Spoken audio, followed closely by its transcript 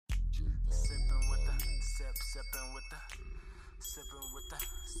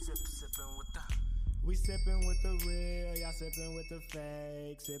We sippin' with the real, y'all sippin' with the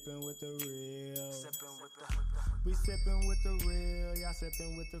fake, sippin' with the real. We sippin' with the real, y'all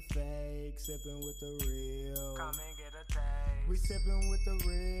sippin' with the fake, sippin' with the real. Come and get a taste. We sippin' with the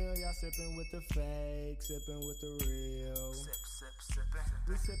real, y'all sippin' with the fake, sippin' with the real. Sippin'.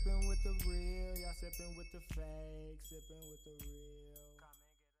 We sippin' with the real, y'all sippin' with the fake, sippin' with the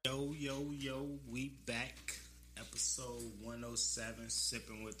real. Yo, we back. Episode 107,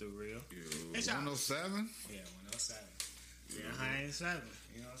 Sipping with the Real. 107? Yeah, 107. Yeah, high and 7.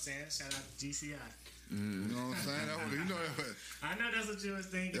 You know what I'm saying? Shout out to GCI. You know what I'm saying? I know that's what you was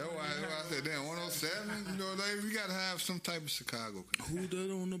thinking. That's why I said, damn, 107? You know, we got to have some type of Chicago. Who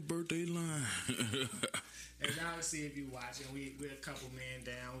that on the birthday line? And obviously, if you watching, we're a couple men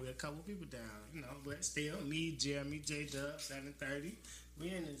down. We're a couple people down. You know, but still, me, Jeremy, J-Dub, 730. We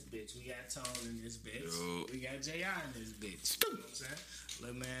in this bitch. We got Tone in this bitch. Yo. We got J.I. in this bitch. You know what I'm saying?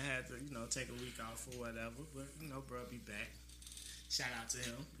 Little man had to, take a week off or whatever. But, bro, be back. Shout out to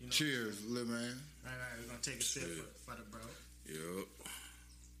him. Cheers, little man. Right. We're going to take a sip for the bro. Yup.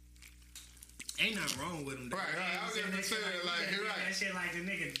 Ain't nothing wrong with him, though. Right. I was just going to say that, that shit like the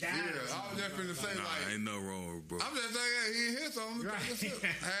nigga died. Yeah, I was just going to say, ain't nothing wrong with bro. I'm just saying, he ain't here, so I'm going to take a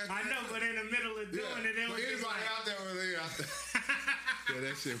sip. I know, but in the middle of doing it, was just like... out there was there. Yeah,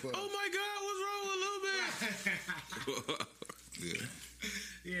 that shit was... Oh, my God, what's wrong with Lil Man?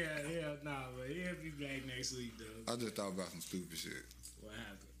 Yeah, nah, but he'll be back next week, though. I just thought about some stupid shit. What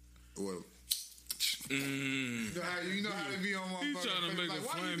happened? Well... You know how they be on my You trying to make like, a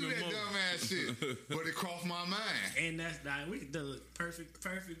why flame you do that dumb ass shit? But it crossed my mind. And that's like we could do perfect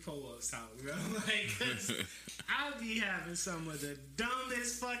pull-up talk, bro. Like, cause I be having some of the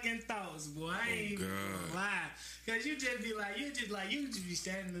dumbest fucking thoughts, boy. I ain't even gonna lie. Cause you just be like, you just be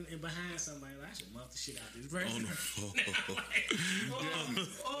standing in behind somebody like, I should muff the shit out of this person. Or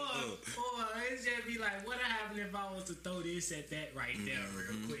it just be like, what would happen if I was to throw this at that right there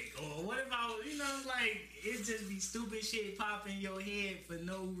real quick? Or what if I was, like, it just be stupid shit pop in your head for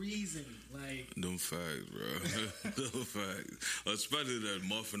no reason. Like, them facts, bro. Them facts. Especially that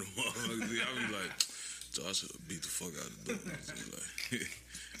muffin motherfucker. I be like, so I should beat the fuck out of them.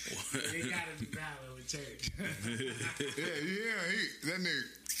 It gotta be valid with church. That nigga.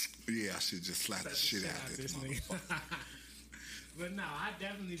 Yeah, I should just slap the shit out of this motherfucker. But no, I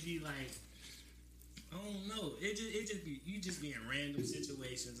definitely be like, I don't know. It just be you just be in random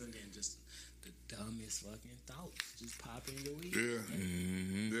situations and then just the dumbest fucking thoughts just pop in your head.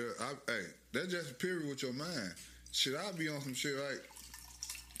 Yeah, hey, that's just a period with your mind. Should I be on some shit like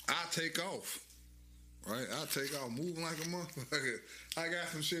I take off? Right, I take off, moving like a motherfucker. I got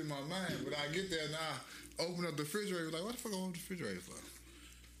some shit in my mind, but I get there and I open up the refrigerator. Like, what the fuck I open the refrigerator for?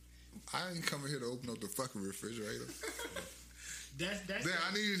 I ain't coming here to open up the fucking refrigerator. That's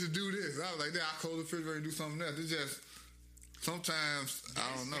I needed to do this. I was like, I close the refrigerator and do something else. It's just sometimes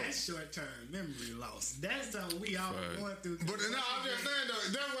I don't know. That's short-term memory loss. That's something we all going through. But no, I'm just saying though.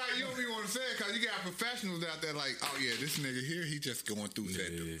 That's why you don't be want to say it because you got professionals out there like, oh yeah, this nigga here, he just going through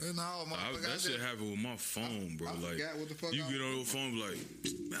that. Yeah. That shit happened with my phone, bro. I forgot what the fuck you get on your phone, like,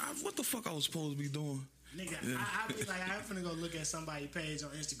 man, what the fuck I was supposed to be doing? Nigga, I be like, I'm finna go look at somebody's page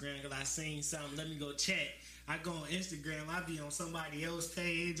on Instagram because I seen something. Let me go check. I go on Instagram, I be on somebody else's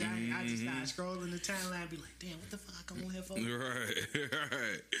page. I just start scrolling the timeline and be like, damn, what the fuck I'm on here for?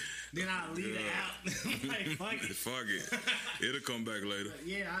 Right. Then I'll leave it out. Like, fuck it. It'll come back later.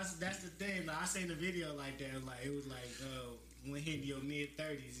 Yeah, that's the thing. Like, I seen the video like that. Like, it was like, when hitting your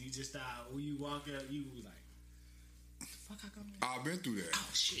mid-30s, you just start, when you walk up, you was like, I've been through that. Oh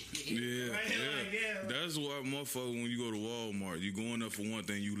shit! Yeah, right? Like, that's why, motherfucker. When you go to Walmart, you go in there for one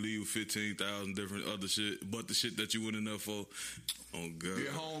thing, you leave 15,000 different other shit, but the shit that you went in there for, oh god. Get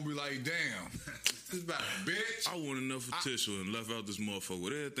home, be like, damn, this about a bitch. I went in there for tissue and left out this motherfucker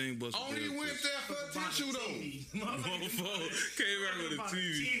with everything but. Only went there for tissue though. Motherfucker came back with a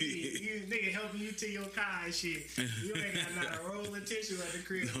TV. You nigga helping you to your car and shit. You ain't got not a roll of tissue at the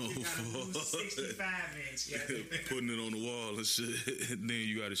crib. No, you got a 65-inch. Yeah. Putting it on the wall and shit. And then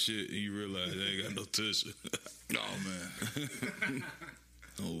you got a shit and you realize they ain't got no tissue. Oh man.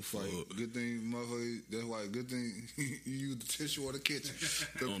 Oh fuck. Like, good thing, motherfucker. That's why good thing you use the tissue or the kitchen.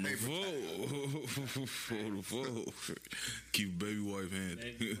 On the floor. On the floor. Keep baby wipe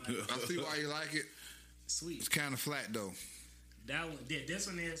handy. I see why you like it. Sweet. It's kind of flat though. That one, this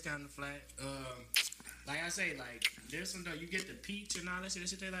one is kind of flat. Like I say, like this one though, you get the peach and all that shit. That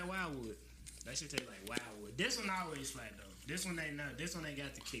shit taste like Wildwood. That shit taste like Wildwood. This one always flat though. This one ain't none. This one ain't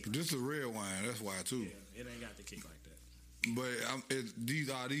got the kick. This is a red wine. That's why too. Yeah, it ain't got the kick like that. But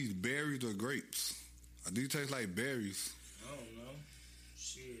these berries or grapes? These taste like berries. I don't know.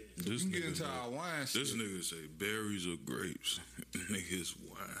 Shit. We This can get nigga into say- our wine This shit. nigga say berries or grapes. Nigga, it's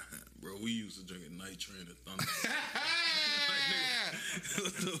wine. Bro, we used to drink Night Train at Thunder.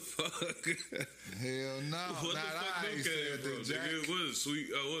 What the fuck? Hell no. What the Not fuck I them ain't came said from? that, Jack. Nigga, what is sweet?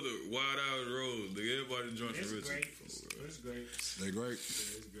 What the Wild Hours Rose? Nigga, everybody drunk It's the Richie. great. before, bro. It's great. They great.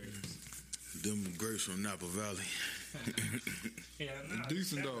 It's great. Them grapes from Napa Valley. Yeah, nah,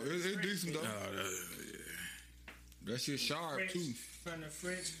 Decent though. It's decent though. Yeah. That shit sharp French, too. from the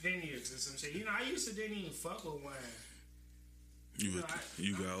French vineyards or some shit. You know, I used to didn't even fuck with wine.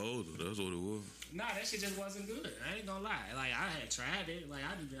 You got older. That's what it was. Nah, that shit just wasn't good. I ain't gonna lie. Like, I had tried it. Like,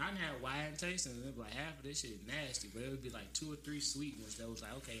 I didn't have wine tasting. And it was like half of this shit nasty. But it would be like 2 or 3 sweet ones that was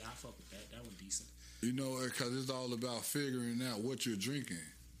like, okay, I fuck with that. That was decent. You know, because it's all about figuring out what you're drinking.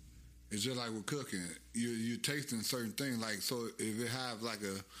 It's just like with cooking. You're tasting certain things. Like, so if it have like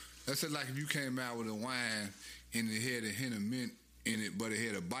a, let's say like if you came out with a wine and it had a hint of mint in it, but it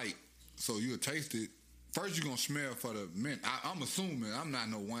had a bite. So you'll taste it. First, you're going to smell for the mint. I'm assuming I'm not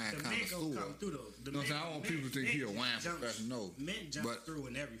no wine The mint connoisseur. gonna come through, though. You know what I'm saying? I don't want people to think he a wine professional. Mint jumps But- through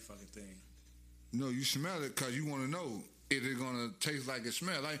in every fucking thing. No, you smell it because you want to know if it's going to taste like it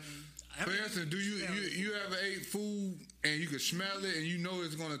smells. Like, for instance, do you ever ate food and you can smell it and you know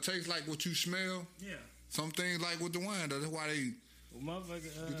it's going to taste like what you smell? Yeah. Some things like with the wine, though. That's why they Well,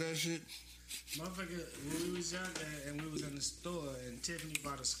 motherfucker, get that shit. motherfucker, when we was younger and we was in the store and Tiffany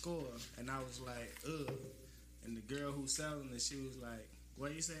bought a score and I was like, ugh. And the girl who selling it, she was like,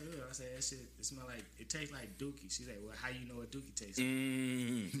 what you say, ugh? I said, that shit, it smell like, it tastes like Dookie. She said, well, how you know what Dookie tastes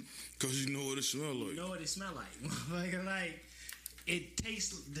like? Because you know what it smell like. You know what it smell like. Like, it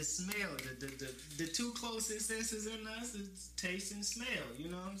tastes, the smell, the two closest senses in us is taste and smell. You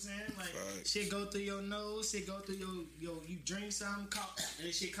know what I'm saying? Like, Right. shit go through your nose, shit go through your you drink something,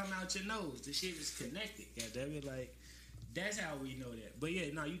 and shit come out your nose. The shit is connected. Goddamn it, like, that's how we know that. But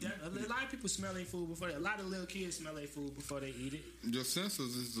yeah, no, a lot of people smell their food before. A lot of little kids smell their food before they eat it. Your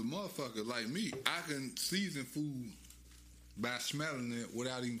senses is the motherfucker. Like me, I can season food by smelling it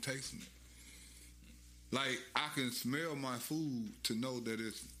without even tasting it. Like, I can smell my food to know that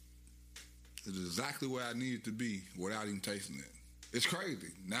it's exactly where I need it to be without even tasting it. It's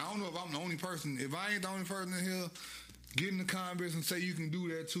crazy. Now, I don't know if I'm the only person. If I ain't the only person in here, get in the comments and say you can do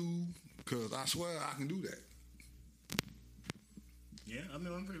that too, because I swear I can do that. Yeah, I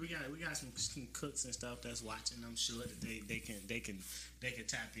mean, we got some cooks and stuff that's watching. I'm sure that they can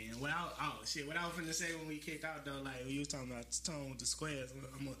tap in. What I was finna say when we kicked out though, like when you was talking about tone with the squares,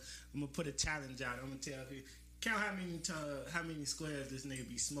 I'm gonna put a challenge out. I'm gonna tell you, count how many squares this nigga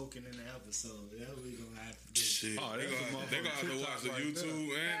be smoking in the episode. That's what we gonna have to do. Shit. Oh, they that's a gonna have to motherfucking watch the TikTok right YouTube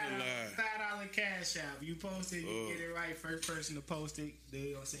and the live. $5 cash app. You post it, you get it right. First person to post it,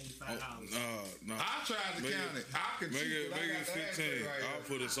 they gonna send you $5. No. I tried to count it. I can Make cheat, it but I got the 15. answer right I'll here.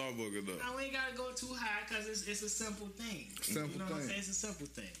 put a songbook in there. Now we ain't gotta go too high because it's a simple thing. Simple you know what I'm thing. saying? It's a simple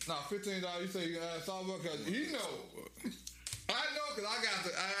thing. No, $15. You say you got Starbucks because you know. I know because I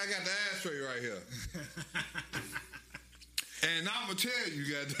got the ashtray right here. And I'm gonna tell you,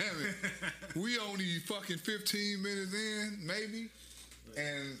 goddammit, we only fucking 15 minutes in, maybe.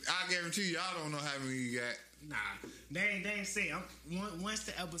 And I guarantee you, I don't know how many you got. Nah, they ain't say. Once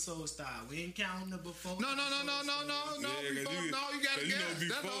the episode start, we ain't counting the before. No. Yeah, Before, you gotta guess. That's the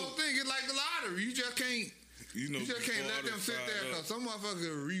before- whole thing. It's like the lottery. You just can't. You just can't let them sit there because some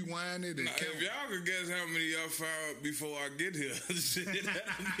motherfucker rewind it and Now, count. if y'all could guess how many y'all found before I get here, shit.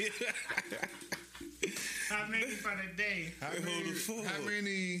 How many for the day? How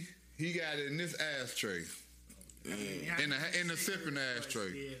many he got in this ashtray? In the sipping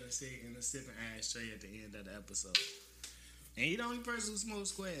ashtray. Yeah, in the sipping ashtray at the end of the episode. And he the only person who smokes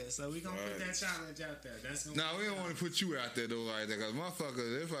squares, so we gonna put that challenge out there. That's gonna Now we don't want to put you out there though like that, cause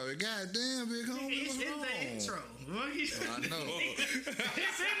motherfuckers, they probably, goddamn, big homie, It's what's in wrong? the intro. I know.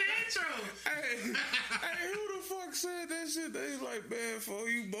 It's in the intro. Hey, who the fuck said that shit? They like, man, for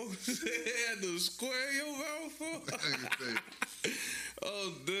you both had to square your mouth for.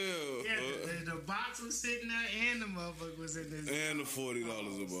 Oh damn! Yeah, the box was sitting there, and the motherfucker was in this. And the $40 in my You know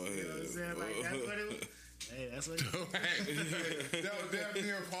what I'm head. saying? Like that's what it was. Hey, that's what. That was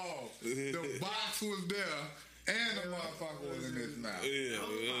definitely a Paul. The box was there, and the motherfucker was in his mouth. Yeah, that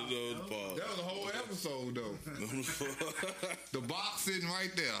was Paul. That was a whole episode though. The box sitting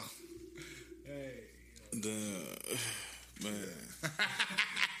right there. Hey, Damn, man.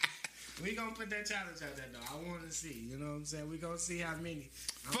 We gonna put that challenge out there though. I want to see. You know what I'm saying? We gonna see how many.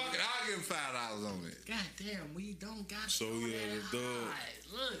 Fuck it, I'll give him $5 on it. God damn, we don't got. So, go yeah, that the dog. high.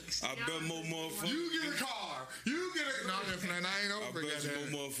 Look, see, I bet more motherfuckers. You get a car. You get a. No, I'm just playing. I ain't I over bet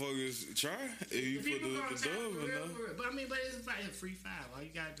that. more motherfuckers try if you put People the gonna try dub for in real, there. for real. But I mean, but it's a free $5. All you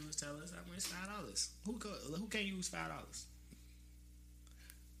gotta do is tell us how much $5. Who can't use $5?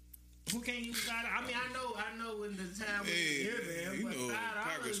 Who can't use $5? I mean, I know when the time was Hey, here, man. you But know,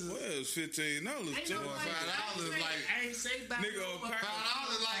 pack of $5 squares $15. ain't no $5 like I ain't say about Nigga, a pack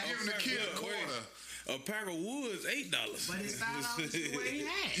 $5 like giving the kid a quarter. A pack of woods $8. But it's $5 the way he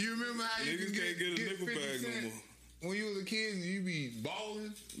had. You remember how you Niggas can't get a nickel 50 bag no cent more. when you was a kid and you be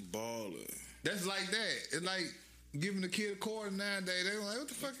balling? Balling. That's like that. It's like giving the kid a quarter nowadays. They like, what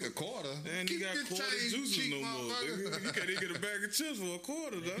the fuck, a quarter? And you Keep got this quarter change, juices cheap no more. motherfucker. Nigga. You can't even get a bag of chips for a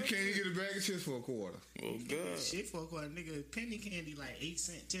quarter, You dog. can't even get a bag of chips for a quarter. Oh, God. Shit for a quarter, nigga. Penny candy like 8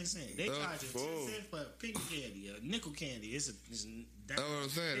 cents, 10 cents. They charge you 10 fuck. cents for penny candy, a nickel candy. It's That's what I'm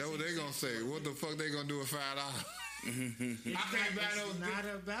saying. That's what they gonna say. What the fuck they gonna do with $5? I can't buy no. Not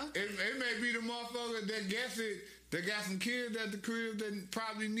about. It may be the motherfucker that guess it. That got some kids at the crib that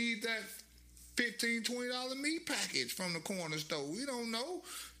probably need that $15, $20 meat package from the corner store. We don't know.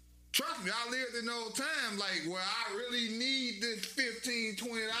 Trust me, I lived in those times like where I really need this $15, $20.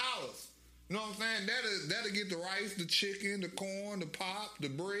 You know what I'm saying? That'll get the rice, the chicken, the corn, the pop, the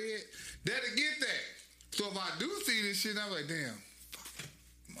bread. That'll get that. So if I do see this shit, I'm like, damn, fuck,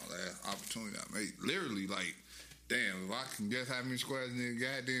 my last opportunity I made. Literally, like, damn, if I can guess how many squares in the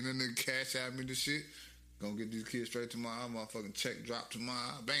goddamn and then cash out me the shit, gonna get these kids straight to my motherfucking check drop to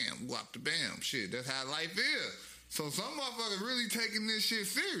my bam, whop the bam. Shit, that's how life is. So some motherfuckers really taking this shit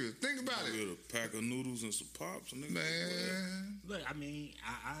serious. Think about it. Get a pack of noodles and some pops. Nigga. Man. Look, I mean,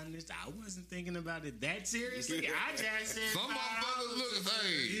 I understand. I wasn't thinking about it that seriously. I just said Some motherfuckers look,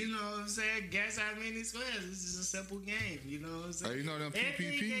 hey. You know what I'm saying? Guess how many squares? This is a simple game. You know what I'm saying? Hey, you know them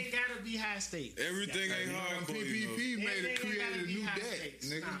Everything PPP? ain't gotta be high stakes. Everything ain't You know, hard for you. PPP made it Everything ain't create gotta a be new high debt, stakes.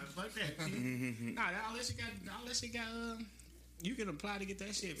 nigga. Nah, fuck that. Nah, unless you got you can apply to get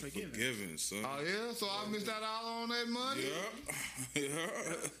that shit forgiven. Giving, son. Oh yeah, so I missed out all on that money. Yeah.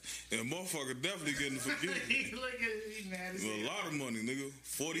 Yeah. And motherfucker definitely getting forgiven. Look at he mad as A hell. lot of money, nigga.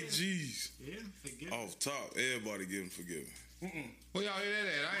 40 G's. Yeah, forgiven. Off top. Everybody getting forgiven. Where y'all hear that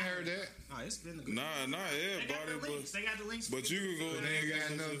at? I ain't heard that. Oh, it's been a good. Nah, They got everybody. the links. They got the links. But you can go They ain't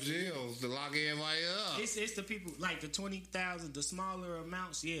got enough jails to lock everybody up. It's the people like the 20,000, the smaller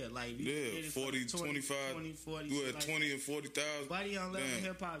amounts. Yeah, like you Yeah, get it for 40, 20, 25. 20, 40. You had like, 20 and 40,000. Buddy on Love and Damn.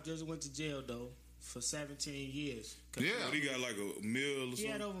 Hip Hop just went to jail though for 17 years. Yeah. But he got like a meal or He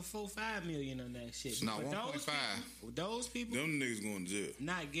had something. over 4-5 million on that shit. No, But 1.5. Those people Them niggas going to jail.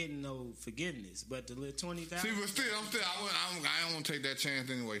 not getting no forgiveness, but the little 20,000. See, but still, I don't want to take that chance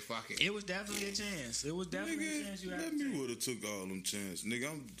anyway. Fuck it. It was definitely a chance. It was definitely a chance you Nigga, had let to me take. would have took all them chances. Nigga,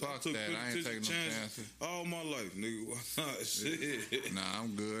 I Fuck took that. I ain't taking no chances. all my life, nigga. Why not? Shit. Nah,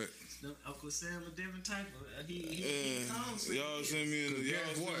 I'm good. Uncle Sam a different type of he comes. Y'all send me in the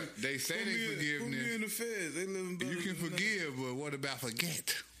Guess y'all what? send me- They say put they me in- Put me forgiveness. in the feds. They living better. You can than forgive, but what about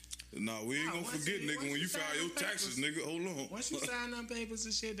forget? Nah, we ain't Nah, gonna once forget, you- nigga, once when you you sign file your them taxes, papers- nigga. Hold on. Once you sign them papers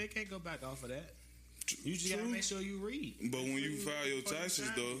and shit, they can't go back off of that. You just gotta True. make sure you read. But when you file your Fucking taxes,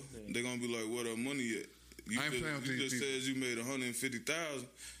 sign though, it. they gonna be like, "What our money at?" You I ain't playing with you these just people. says you made 150,000,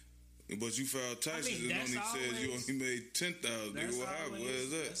 but you filed taxes I mean, and that's only says you always- only made 10,000. Nigga, what happened? Where is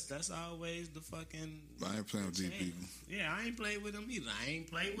that? That's always the fucking. I ain't playing with these chance. people. Yeah, I ain't played with them either. I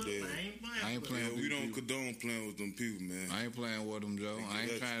ain't played with them. Yeah. I ain't playing. I ain't with playing them. Yeah, we don't people. condone playing with them people, man. I ain't playing with them, Joe. I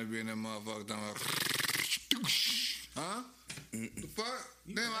ain't That's- trying to be in that motherfucker talking about. Huh? The fuck?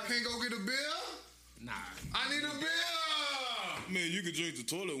 Damn, I can't go get a bill? Nah. I need a bill! Man, you could drink the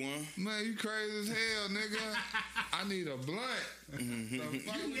toilet one. Man, you crazy as hell, nigga. I need a blunt. The fuck You we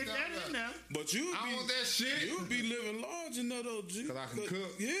can get talking that in about? there. But you'll I want be that shit. you'll be living large in that though, G. 'Cause I can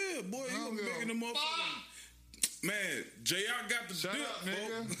cook. Yeah, boy, you I don't gonna be give making a the motherfucker. Man, JR got the Shut dip, up,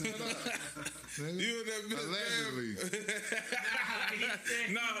 nigga. folks. Shut up. Nigga. You in that bitch? Allegedly.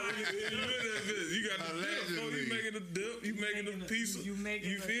 Nah, you in that bitch. You got the dip, folks. You Allegedly. making the dip. You making the piece. you making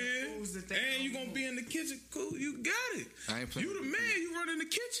You the feel? foods that they And you don't gonna be in the kitchen. Cool, you got it. I ain't playing You the with man. You running the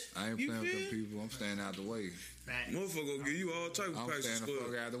kitchen. I ain't You playing with them feel? people. I'm staying out the way. Facts. Motherfucker gonna give you all type of I'm packs of staying the fuck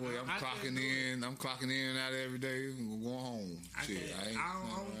square. out the way. I'm I clocking can't do in. I'm clocking in and out every day. I'm going home. I Shit, can't-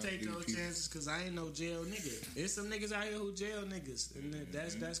 I don't take those chances because I ain't no jail nigga. There's some niggas out here who jail niggas, and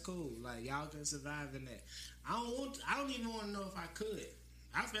that's cool. Like y'all can survive in that. I don't even want to know if I could.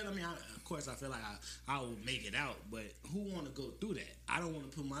 Of course, I feel like I will make it out, but who want to go through that? I don't want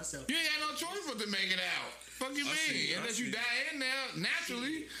to put myself. You ain't got no choice but to make it out. Fuck you mean? Unless you die in there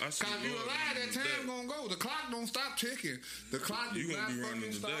naturally. Cause if you alive, that time gonna go. The clock don't stop ticking. The clock You do gonna not be running fucking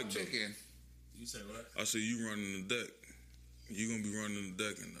the stop deck, though. ticking. You say what? I said you running the deck. You gonna be running the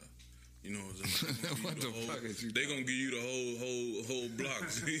deck and you know what I'm saying? What the fuck is you? They gonna give you the whole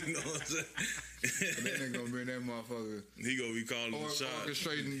blocks. You know what I'm saying? That nigga gonna bring that motherfucker. He gonna be calling the shots.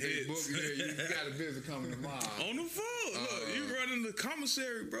 Orchestrating the book. Yeah, you got a business coming tomorrow. On the phone. Look, you running the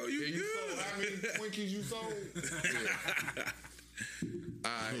commissary, bro. You Yeah, good. sold how many Twinkies you sold? Yeah.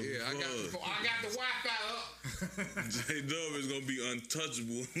 Yeah, I got the Wi-Fi up. J-Dub is gonna be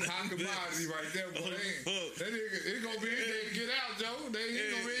untouchable. Hot commodity right there, boy. That nigga, it's gonna be his day to get out, Joe. They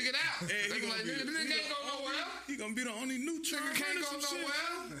ain't gonna be able to get out. They gonna like, nigga, this can't go nowhere. He gonna be the only neutral. Nigga can't go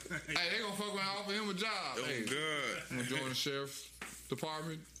nowhere. Hey, they gonna fuck around and offer him a job. Oh, Hey, God. I'm gonna join the sheriff's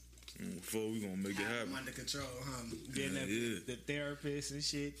department. Before we gonna make it I'm happen. under control, Getting the therapist and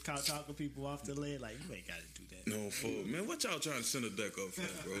shit, talking people off the lid. Like, you ain't got to do that. No, fuck. Man, what y'all trying to send a deck up for,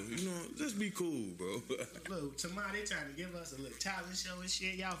 bro? You know, just be cool, bro. Look, tomorrow they trying to give us a little talent show and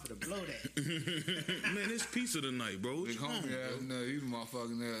shit. Y'all for the blow that. Man, it's pizza tonight, bro. What Big you on, homie, bro? you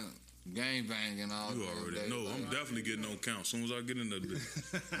motherfucking there. Gang banging all You already know. I'm definitely getting on count. As soon as I get in that bitch.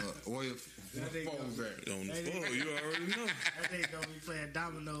 Where your phone's at? On the phone, you already know. That nigga gonna be playing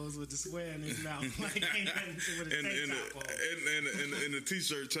dominoes with the square in his mouth. Like, ain't nothing with a And tank top on. in the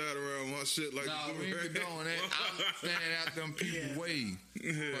t-shirt tied around my shit like No, we ain't doing that. I'm standing out them people way. Fuck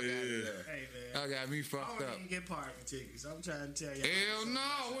out of there. Hey, man. Y'all got me I fucked don't up. even get parking tickets. I'm trying to tell y'all. Hell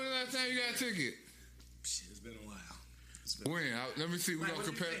no. When the last time you got a ticket? Shit, it's been a while. When? Let me see. We Like, gonna what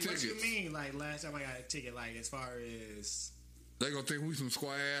you compare think? tickets. What you mean? Like, last time I got a ticket, like, as far as... They gonna think we some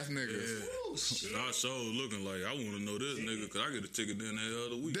square ass niggas. Oh, shit. I sure looking like I want to know this nigga because I get a ticket in the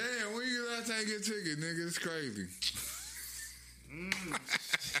other week. Damn, when you last time get a ticket, nigga? It's crazy.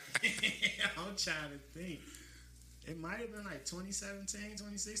 I'm trying to think. It might have been like 2017,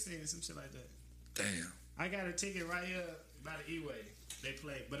 2016, some shit like that. Damn. I got a ticket right here by the E-Way. They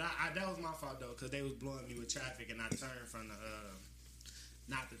played, but I that was my fault though, because they was blowing me with traffic, and I turned from the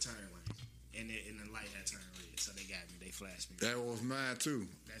not the turn lane, and the light had turned red, so they got me. They flashed me. That was mine too.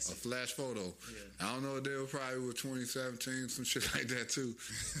 That's a it. flash photo. Yeah. I don't know if they were probably with 2017, some shit like that too.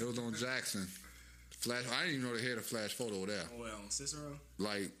 It was on Jackson. Flash. I didn't even know they had a flash photo there. Oh, well, Cicero,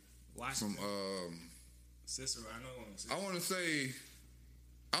 Like Washington, from Cicero. I know on Cicero.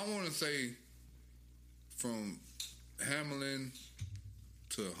 I want to say from Hamlin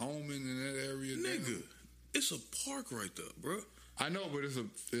to Holman in that area. Nigga, down. it's a park right there, bro. I know, but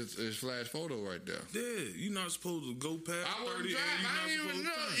it's flash photo right there. Yeah, you're not supposed to go past I 30 wasn't and driving. you're I not didn't even supposed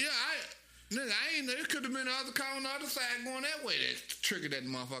know. to turn. Nigga, I ain't know. It could have been the other car on the other side going that way that triggered that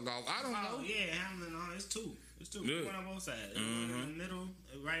motherfucker off. I don't Oh know. yeah, Hamlin. It's two. It's two. Yeah. One on both sides. One in the middle,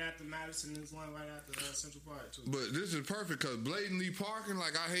 right after Madison. There's one right after Central Park too. But this is perfect because blatantly parking,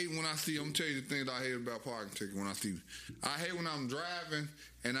 like I hate when I see, I'm tell you the things I hate about parking ticket when I see. I hate when I'm driving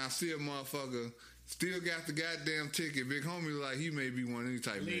and I see a motherfucker still got the goddamn ticket. Big homie like he may be one of these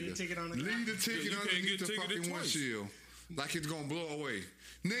type Leave niggas. the ticket on the Leave the ground. ticket Yeah, you can't underneath get the ticketed fucking twice. windshield. Like it's gonna blow away.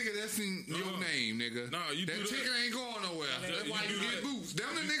 Nigga, that's in your name, nigga. Nah, you that do that. ticket ain't going nowhere. That's you why do you get that. boost. Them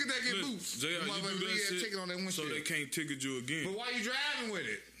the niggas that get Listen, boost. JR, you Motherfuckers do that leave that shit ticket on that so windshield. they can't ticket you again. But why you driving with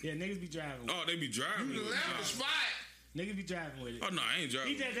it? Yeah, niggas be driving. Oh, they be driving. You with it. left the spot. Niggas be driving with it. Oh, no, I ain't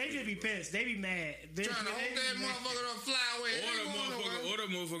driving. They just be pissed. They be mad. They Trying to they hold be that mad. motherfucker to fly away. It ain't going nowhere. Or that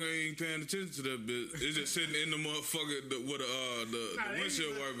motherfucker ain't paying attention to that bitch. It's just sitting in the motherfucker with the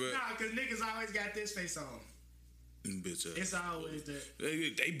windshield wiper. Nah, because niggas always got this face on. Bitch ass. It's always that.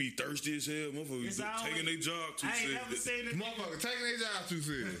 They be thirsty as hell. Motherfuckers It's always- taking their job too I ain't never serious. seen it. Motherfucker taking their job too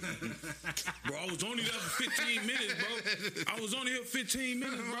serious. Bro, I was only there for 15 minutes, bro. I was only here 15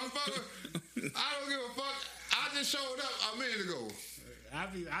 minutes, bro. Motherfucker, I don't give a fuck. I just showed up a minute ago. I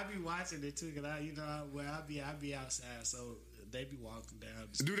be watching it too, cause I be outside, so they be walking down.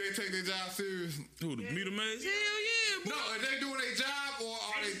 Do they take their job serious? Who, the meter maids? Hell yeah, bro. No, are they doing their job or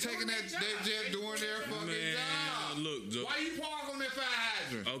are they taking that? They just doing their fucking Man, job. look, Joe. Why you park on that fire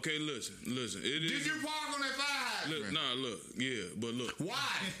hydrant? Okay, listen. It is. Did you park on that fire hydrant? But look. Why?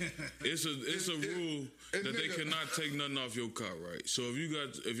 It's a rule that they nigga- cannot take nothing off your car, right? So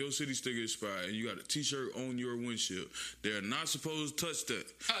if your city sticker expired and you got a T-shirt on your windshield, they're not supposed to touch that.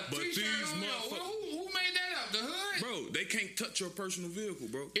 A t-shirt on your, who made that up? The hood? Bro, they can't touch your personal vehicle,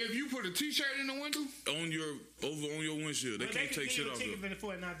 bro. If you put a t-shirt in the window? On your windshield, they But can't can take give shit you a off. ticket There.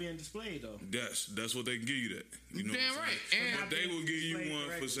 for it not being displayed though. That's what they can give you that. You know Damn what I'm right. saying? And But they will give you Display one for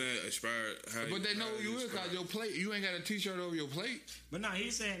correctly. was saying expired. But they know who you is because your plate. You ain't got a T-shirt over your plate. But no,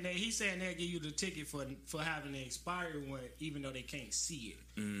 he's saying they'll give you the ticket for having the expired one, even though they can't see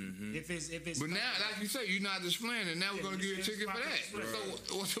it. Mm-hmm. If it's. But now, like you say, you're not displaying it. Now we're gonna give you a ticket for that. Right.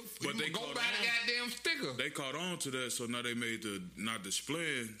 So what's the? But they go caught buy the goddamn sticker. They caught on to that, so now they made the not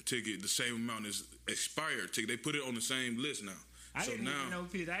displaying ticket the same amount as expired ticket. They put it on the same list now. I didn't even know,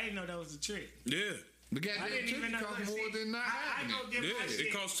 Peter. I didn't know that was a trick. Yeah. The goddamn ticket costs more than not having it. Yeah,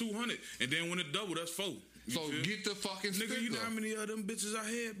 it costs $200, and then when it double, that's $400. So get the fucking sticker. Nigga, you know how many of them bitches I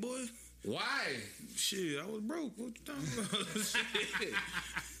had, boy? Why? Shit, I was broke. What you talking about? Shit.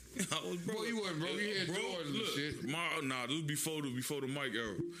 I was broke. Boy, you wasn't broke. You had Jordans and shit. This was before the mic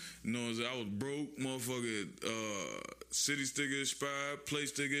era. You know what I'm saying? I was broke, motherfucking city sticker expired, plate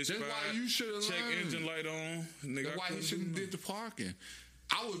sticker expired. That's why you should have check learned. Engine light on. Nigga, That's why you shouldn't have did the parking.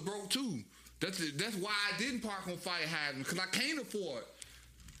 I was broke too. That's why I didn't park on fire hydrant, because I can't afford.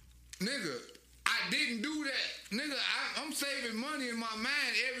 Nigga, I didn't do that. Nigga, I'm saving money in my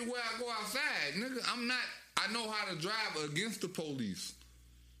mind everywhere I go outside. Nigga, I know how to drive against the police.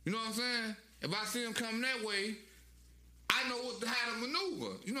 You know what I'm saying? If I see them coming that way, I know how to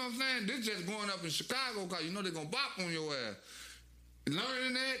maneuver. You know what I'm saying? This just going up in Chicago because you know they're going to bop on your ass.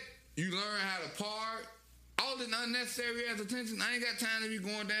 Learning that, you learn how to park. All this unnecessary ass attention. I ain't got time to be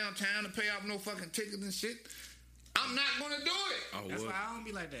going downtown to pay off no fucking tickets and shit. I'm not going to do it. That's why I don't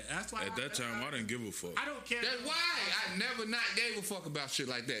be like that. That's why at that time I didn't give a fuck. I don't care. That's why I never not gave a fuck about shit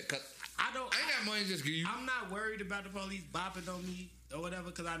like that. Cause I ain't got money to just give you. I'm not worried about the police bopping on me or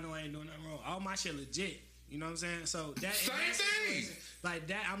whatever because I know I ain't doing nothing wrong. All my shit legit. You know what I'm saying? So that same thing. Like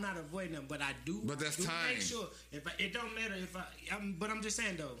that, I'm not avoiding them, but I do. But that's do time. Make sure it don't matter if but I'm just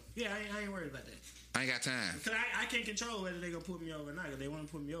saying though. Yeah, I ain't worried about that. I ain't got time. Cause I can't control whether they gonna put me over or not. If they want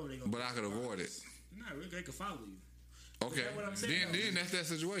to put me over, they gonna. But I could avoid it. Nah, they could follow you. Okay. That's what I'm saying, then that's that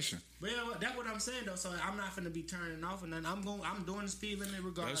situation. But yeah, that's what I'm saying though. So I'm not finna be turning off, and then I'm doing the speed limit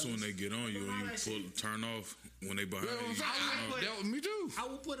regardless. That's when they get on you and you turn off when they behind you. Me too. I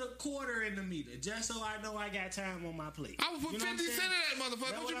will put a quarter in the meter just so I know I got time on my plate. I would put 50 cents in that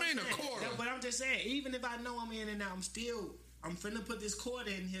motherfucker. What you mean a quarter? But I'm just saying, even if I know I'm in and out, I'm finna put this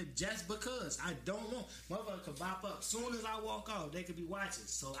quarter in here just because I don't want motherfucker could bop up. Soon as I walk off, they could be watching.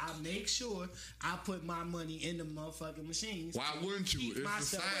 So I make sure I put my money in the motherfucking machines. Why wouldn't you?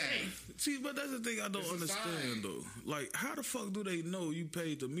 It's the same. See, but that's the thing I don't understand though. Like, how the fuck do they know you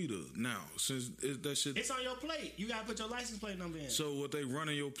paid the meter now? Since that shit, it's on your plate. You gotta put your license plate number in. So what they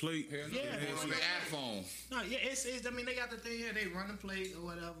running your plate? Yeah, on the iPhone. No, yeah, it's. I mean, they got the thing here. They run the plate or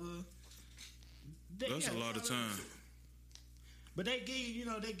whatever. That's a lot of time. But they give you,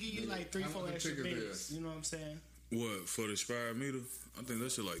 like 3-4 extra minutes. You know what I'm saying? What, for the expired meter? I think that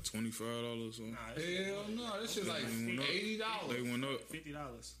shit like $25 or something. Hell no, that shit like $80. They went up. $50.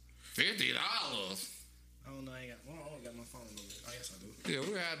 $50? I don't know. I only got my phone over there. Oh, yes, I do. Yeah,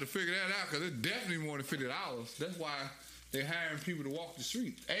 we had to figure that out because it's definitely more than $50. That's why they hiring people to walk the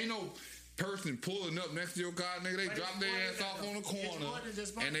street. Ain't no person pulling up next to your car, nigga. They drop their ass off on the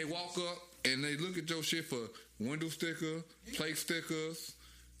corner and they walk up and they look at your shit for window sticker, plate stickers.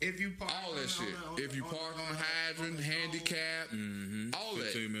 If you park all that shit. If you park on hydrant, handicap, all that.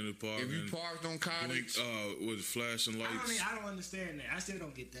 15 minute parking. If you parked on cottage, with flashing lights. I don't understand that. I still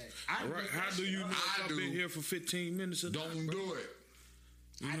don't get that. Right? How do you know if I've been here for 15 minutes? Don't do it.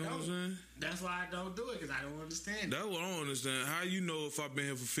 You know what I'm saying? That's why I don't do it, because I don't understand. That's what I don't understand. How you know if I've been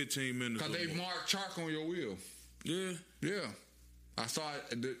here for 15 minutes? Because they mark chalk on your wheel. Yeah. Yeah. I saw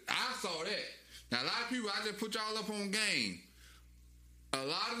it. I saw that. Now, a lot of people, I just put y'all up on game. A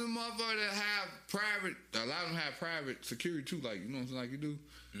lot of them motherfuckers that have private, a lot of them have private security too, like, you know what I'm saying, like you do.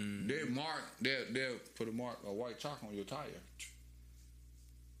 They'll put a white chalk on your tire.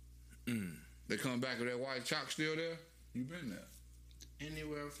 They come back with that white chalk still there, you been there.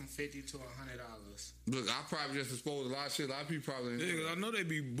 Anywhere from $50 to $100. Look, I probably just exposed a lot of shit. A lot of people probably. Yeah, because I know they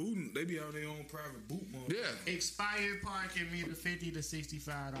be booting. They be out their own private boot. Yeah. Expired parking meter $50 to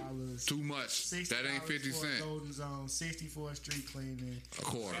 $65. Too much. That ain't 50 cents. Golden Zone, 64 street cleaning. A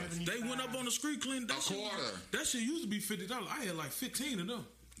quarter. They went up on the street cleaning. A quarter. That shit used to be $50. I had like 15 of them.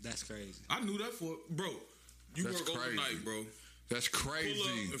 That's crazy. I knew that for bro. You That's work crazy. overnight, bro. That's crazy. Pull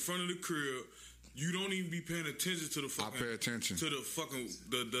up in front of the crib. You don't even be paying attention to the fucking. I pay attention to the fucking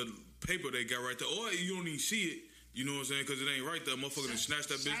the paper they got right there, or you don't even see it. You know what I'm saying? Because it ain't right there. Motherfucker done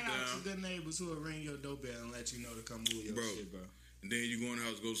snatch that bitch down. Shout out to good neighbors who will ring your doorbell and let you know to come move your shit, bro. And then you go in the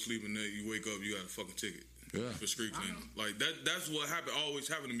house, go to sleep, and then you wake up, you got a fucking ticket. Yeah. For street cleaning. Like that's what happened.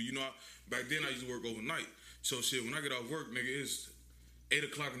 Always happened to me. You know, back then I used to work overnight. So shit, when I get off work, nigga, it's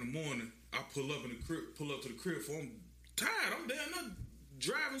 8:00 in the morning. I pull up to the crib. For I'm tired. I'm damn not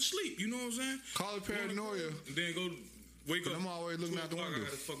drive and sleep. You know what I'm saying? Call it paranoia. And then go wake up. I'm always looking out the 2 o'clock, window. I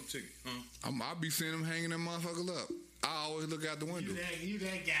got a fucking ticket. Huh? I be seeing them hanging that motherfucker up. I always look out the window. You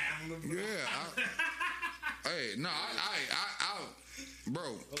that guy on the Yeah. Hey, no,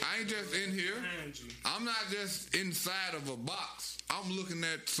 bro, I ain't just in here. I'm not just inside of a box. I'm looking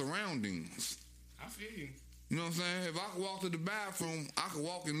at surroundings. I feel you. You know what I'm saying? If I could walk to the bathroom, I could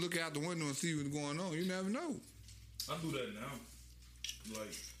walk and look out the window and see what's going on. You never know. I do that now.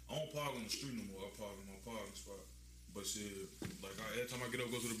 Like, I don't park on the street no more. I park in my parking spot. But shit, like, every time I get up,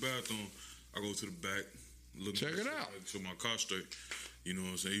 go to the bathroom, I go to the back, look. Check it out. Like, to my car straight. You know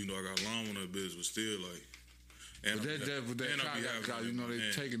what I'm saying? Even though I got lime on that bitch, but still, like. And But that's with that car, you know, they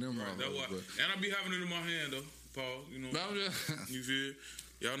taking them off. And I be having it in my hand, though, Paul. You know. I'm just, you feel?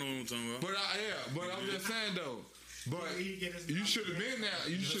 Y'all know what I'm talking about. But I'm just saying, though. But you should have been there.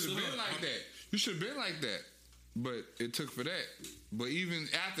 You should have been like that. You should have been like that. But it took for that. But even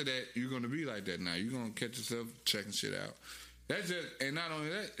after that, you're going to be like that now. You're going to catch yourself checking shit out. That's just, and not only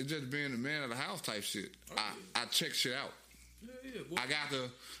that, it's just being a man of the house type shit. I check shit out. Yeah. I got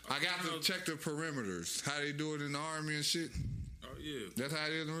to check the perimeters. How they do it in the army and shit. Oh yeah. That's how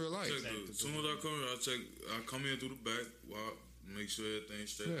it is in real life. As soon as I come in, I come in through the back, make sure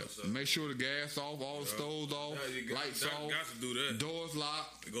everything's straight outside. Make sure the gas off, all the stoves off, lights off. Got to do that. Doors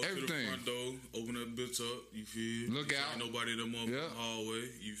locked, go everything. To the front door, open that bitch up, you feel? Look out. Ain't nobody in the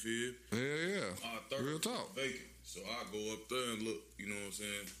hallway, you feel? Hell yeah. Real talk. Vacant. So I go up there and look, you know what I'm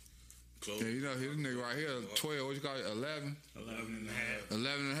saying? Close. Yeah, you know, this nigga right here, 12, what you call it, 11? 11 and a half.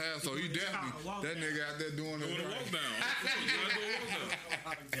 11 and a half, so he definitely, that nigga out there doing the walk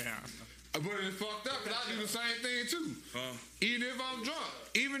down. But it's fucked up, because I do the same thing too. Even if I'm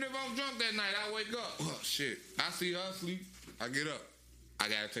drunk that night, I wake up, oh shit, I see her asleep, I get up, I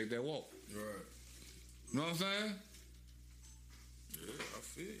gotta take that walk. Right. You know what I'm saying? Yeah, I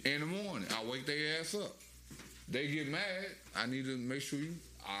feel. In the morning, I wake their ass up. They get mad, I need to make sure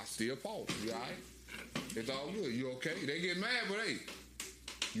I still pause. You alright? It's all good. You okay? They get mad, but hey,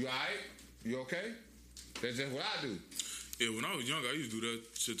 you alright? You okay? That's just what I do. Yeah, when I was young, I used to do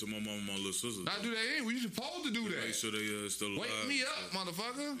that shit to my mom and my little sister. I do that anyway. We supposed to do that. Make sure they still alive. Wake me up,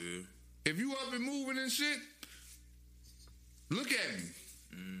 motherfucker. Yeah. If you up and moving and shit, look at me.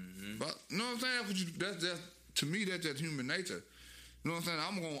 Mm-hmm. But you know what I'm saying? That's just, to me, that's just human nature. You know what I'm saying?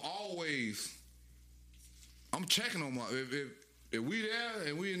 I'm gonna always. I'm checking on my. If we there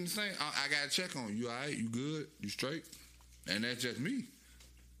and we in the same, I gotta check on you. Alright, you good? You straight? And that's just me.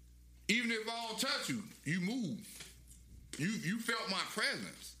 Even if I don't touch you, you move. You felt my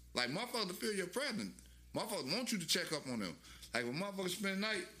presence. Like motherfuckers feel your presence. Motherfuckers want you to check up on them. Like when motherfuckers spend the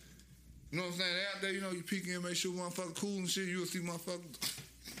night, you know what I'm saying? They out there, you know, you peek in, make sure motherfuckers cool and shit. You'll see motherfuckers.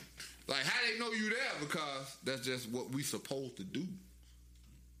 Like how they know you there? Because that's just what we supposed to do. You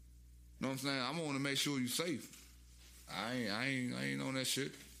know what I'm saying? I'm gonna make sure you safe. I ain't on that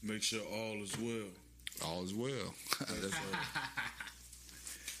shit. Make sure all is well. All is well. That's right.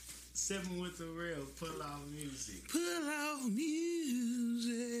 Sipping with the real, pull out music. Pull out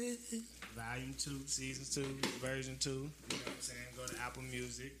music. Volume 2, Season 2, Version 2. You know what I'm saying? Go to Apple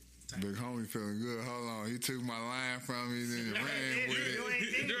Music. Big homie feeling good. Hold on. He took my line from me and then ran with it. You ain't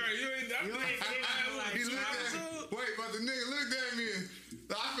Wait, but the nigga looked at me and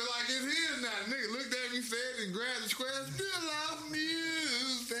I feel like it's his now. The nigga looked at me, said, and grabbed the square. Still love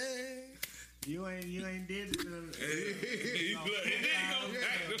music. You ain't did it. You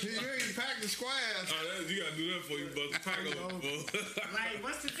ain't packed the squares. You gotta do that for you, but pack up. Like,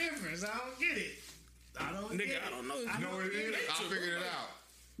 what's the difference? I don't get it. I don't know. You know what it is? I figured it out.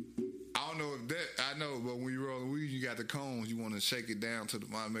 I don't know if that. I know, but when you roll the weed, you got the cones. You want to shake it down to the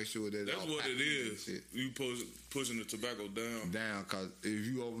mind, make sure that that's what it is. You pushing the tobacco down. Because if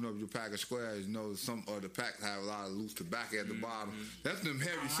you open up your pack of squares, you know some other packs have a lot of loose tobacco at the bottom. That's them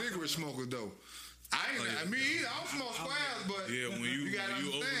heavy cigarette smokers though. I mean, I don't smoke squares, but yeah, when you open this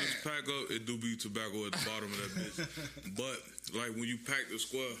understand. pack up, it do be tobacco at the bottom of that bitch. But like when you pack the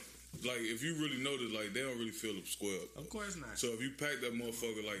square. Like, if you really notice, like, they don't really fill up square. Of course not. So, if you pack that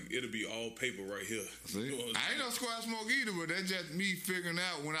motherfucker, like, it'll be all paper right here. See? You know I ain't no square smoke either, but that's just me figuring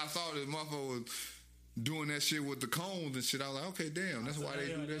out when I saw this motherfucker was doing that shit with the cones and shit. I was like, okay, damn, that's why they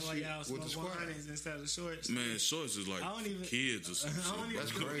do that shit with the square. Instead of shorts. Man, shorts is like kids or something.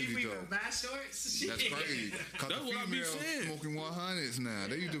 That's crazy, people though. even buy shorts? That's crazy. Because the what I be females saying. smoking 100s now.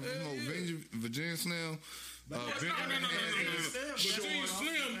 They used to smoke Virginia Slim. No. Virginia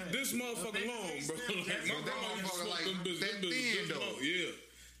Slim, this motherfucker long, bro. Like, my grandma motherfucker smoked like them bitches. that Them bitches thin, this long. though. Yeah.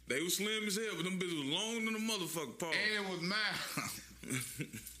 They was slim as hell, but them bitches was long than a motherfucker, Paul. And it was mild.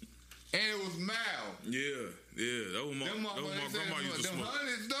 and it was mild. Yeah. That was my grandma used to them smoke.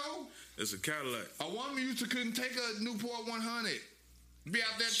 hundreds though. It's a Cadillac. A woman used to couldn't take a Newport 100. Be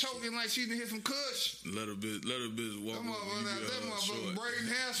out there choking like she done hit some kush. Let a bitch walk That motherfucker braiding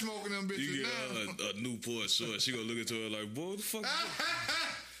hair smoking them bitches you now. get a Newport short. She gonna look into her like, boy, what the fuck?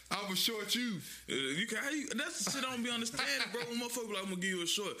 I'm a short youth. That's the shit I don't be understanding, bro. When motherfucker be like, I'm gonna give you a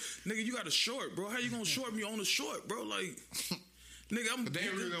short. Nigga, you got a short, bro. How you gonna short me on a short, bro? Like, nigga, But they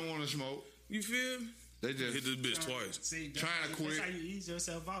really don't want to smoke. You feel me? They just hit this bitch twice. See, trying to quit. That's how you ease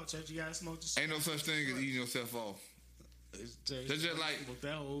yourself out, church. You gotta smoke the shit. Ain't no such thing as eating yourself off. That's just like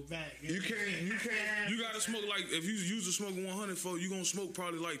that whole back. you can't. You gotta smoke like if you use to smoking 100 for you gonna smoke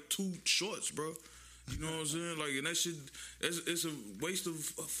probably like 2 shorts, bro. You know what I'm saying? Like, and that shit, it's a waste of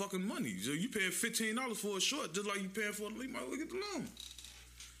fucking money. So you paying $15 for a short, just like you paying for a leaf. Might well get the loan.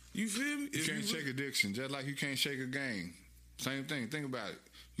 You feel me? You can't shake addiction, just like you can't shake a game. Same thing. Think about it.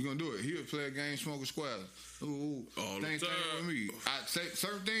 You gonna do it? He'll play a game, smoke a square. Ooh, all the thing time. with me. I say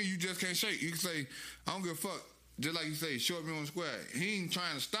certain things you just can't shake. You can say, I don't give a fuck. Just like you say, short me on the square. He ain't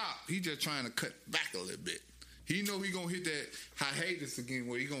trying to stop. He just trying to cut back a little bit. He know he gonna hit that hiatus again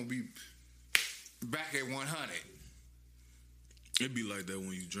where he gonna be back at 100. It be like that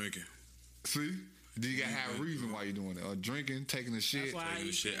when you drinking. See? Then you gotta have a reason why you doing it. Or drinking, taking the shit. That's why Taking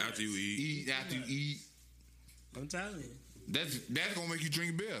the shit after you eat. Eat after you eat. I'm telling you. That's gonna make you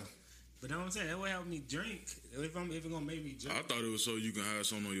drink beer. But that's what I'm saying. That will help me drink. If it gonna make me drink. I thought it was so you can have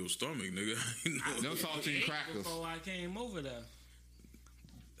something on your stomach, nigga. Them saltine crackers. Before I came over there.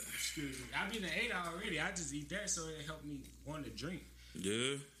 Excuse me. I been ate already. I just eat that so it helped me want to drink.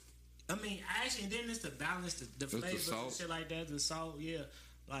 Yeah. I mean, actually, and then it's the balance, the flavors and shit like that, the salt, yeah.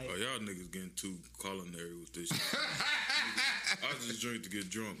 Like, Oh, y'all niggas getting too culinary with this shit. I just drink to get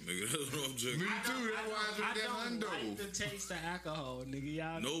drunk, nigga. That's what I'm drinking. Me too. That's why I drink that don't Hundo. like the taste of alcohol, nigga.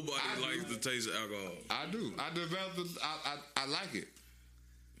 Y'all Nobody likes the taste of alcohol. I do. I developed. I like it.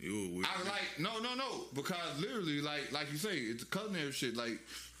 You a weird I nigga. like no because literally like you say it's culinary shit. Like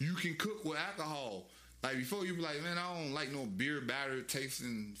you can cook with alcohol. Like before you be like, man, I don't like no beer batter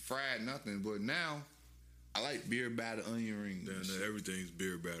tasting fried nothing. But now I like beer batter onion rings. and shit. Everything's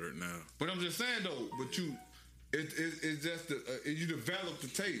beer battered now. But I'm just saying though. But it's just you develop the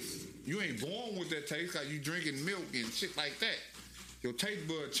taste. You ain't born with that taste because you drinking milk and shit like that. Your taste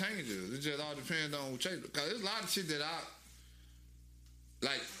bud changes. It just all depends on taste. Because there's a lot of shit that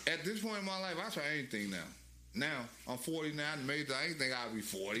like at this point in my life, I try anything now. Now I'm 40 now. I ain't think I'd be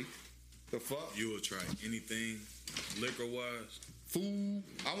 40. The fuck? You will try anything liquor wise. Food.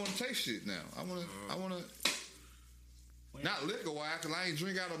 I want to taste shit now. I want to. Not liquor wise, cause I ain't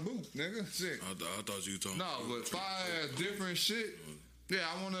drink out of boot, nigga. Shit. I thought you were talking. No, but fire different shit. Yeah,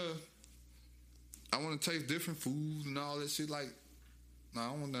 I wanna taste different foods and all that shit. Like, no, I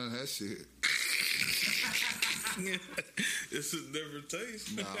don't want none of that shit. It's a different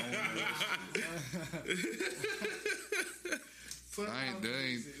taste. Nah, I don't want that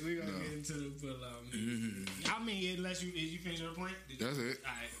shit. We're gonna get into the pull out. I mean, unless you finish your point. That's it.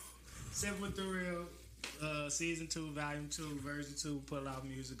 All right. Sip with the Real, season 2, volume 2, version 2, pull out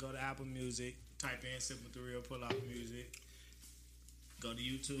music. Go to Apple Music, type in Sip with the Real, pull out music. Go to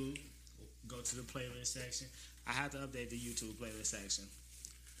YouTube, go to the playlist section. I have to update the YouTube playlist section.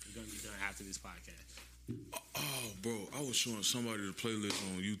 We're gonna be done after this podcast. Oh, bro, I was showing somebody the playlist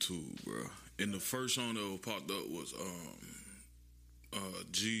on YouTube, bro, and the first song that popped up was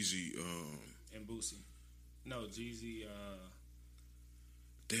Jeezy, And Boosie. No, Jeezy,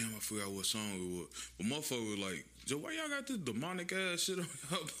 damn, I forgot what song it was. But motherfucker was like, Joe, why y'all got this demonic ass shit on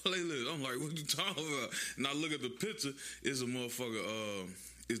y'all playlist? I'm like, what you talking about? And I look at the picture, it's a motherfucker,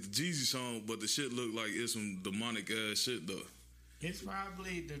 it's the Jeezy song, but the shit look like it's some demonic ass shit though. it's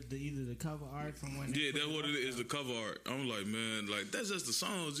probably either the cover art from when. Yeah, that's what it is, the cover art. I'm like, man, like that's just the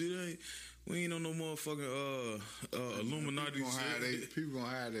songs, G. We ain't on no motherfucking Illuminati shit. People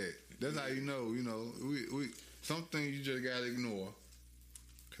gonna hide that. That's how you know. We some things you just gotta ignore,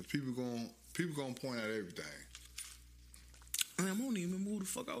 cause people gonna point out everything. Man, I don't even remember who the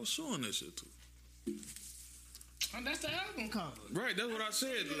fuck I was showing that shit to. And that's the album cover. Right, that's what I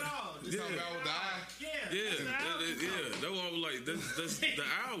said. You know, You talking about with the eye? Yeah, that's what I was like. That's the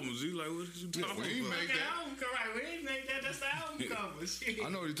albums. You like, what you talking we ain't about? make the that. album cover. Right, we ain't make that. That's the album cover. Shit. I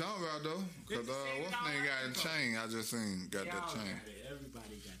know what you're talking about though, cause what's the name got in chain? I just seen got that Y'all chain. got it.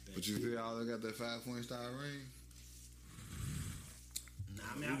 Everybody got that. But you see, all they got that 5-point star ring. Nah,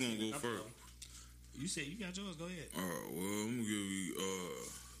 I Who mean, gonna go first? You said you got yours. Go ahead. All right, well, I'm gonna give you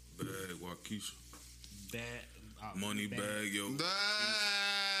Bad Waukesha. Money Bag, yo. The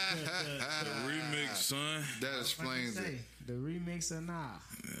remix, son. That explains it. The remix or nah?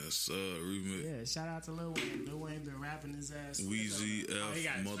 Yeah, Yes, sir. Remix. Yeah, shout out to Lil Wayne. Lil Wayne been rapping his ass. Weezy he got F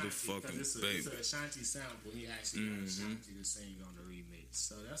Ashanti, motherfucking 'cause it's baby. It's a Ashanti sample. He actually got Ashanti to sing on the remix.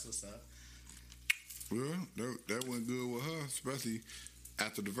 So that's what's up. Well, that went good with her, especially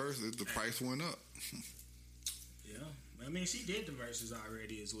after the verses. The price went up. Yeah. I mean, she did the verses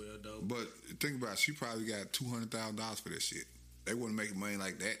already as well, though. But think about it, she probably got $200,000 for this shit. They wouldn't make money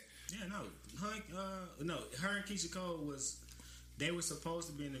like that. Yeah, no. Her and Keisha Cole they were supposed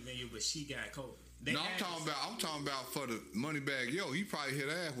to be in the venue, but she got COVID. I'm talking about for the money bag. Yo, he probably hit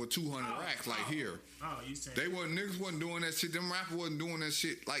ass with 200 racks here. Oh, you saying Niggas wasn't doing that shit. Them rappers wasn't doing that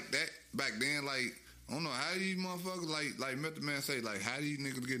shit like that back then. Like, I don't know how these motherfuckers like Method Man say, like, how these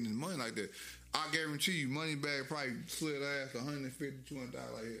niggas getting this money like that? I guarantee you, money bag probably slid ass $150,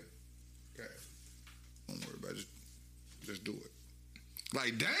 $200 like here. Okay, don't worry about it. Just do it.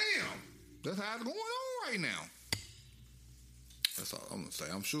 Like, damn, that's how it's going on right now. That's all I'm gonna say.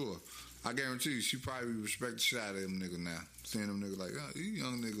 I'm sure. I guarantee you, she probably respect the shit out of them niggas now. Seeing them niggas like, oh, these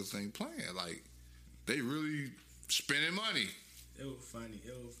young niggas ain't playing. Like, they really spending money. It was funny.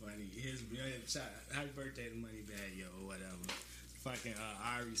 His happy birthday to Moneybag, yo, or whatever. Fucking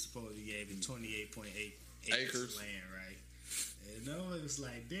Ari supposedly gave him 28.8 acres of land, right? And it was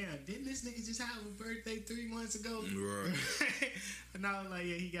like, damn, didn't this nigga just have a birthday 3 months ago? Right. And I was like,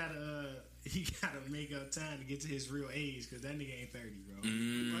 yeah, he gotta make up time to get to his real age, because that nigga ain't 30, bro.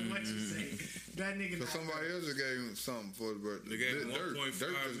 Like, what you say? That nigga. So somebody else just gave him something for the birthday. They gave him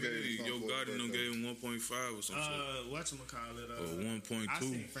 1.5 million. Yo Gotti done gave him 1.5 or something. Whatchamacallit? Or 1.2. I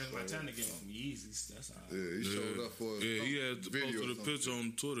seen Friends My Time to give him some Yeezys. That's all. Yeah, he showed up for he had video posted a picture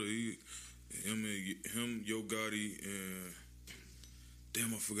on Twitter. Him, Yo Gotti, and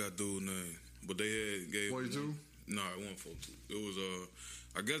damn, I forgot dude's name. But they had gave 42? Nah, it wasn't 42. It was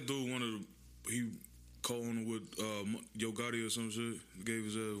I guess dude he co-owner with Yo Gotti or some shit. Gave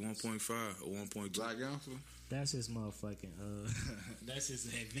his 1.5 or 1.2. Black Gangster? That's his motherfucking that's his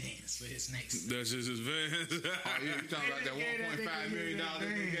advance for his next. That's just his advance. Oh, yeah, you talking about that $1.5 million they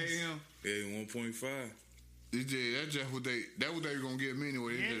gave him? Yeah, 1.5. He did. That's just what they were gonna give me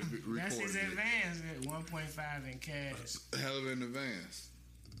anyway. They just recorded That's his it. advance at 1.5 in cash. Hell of an advance.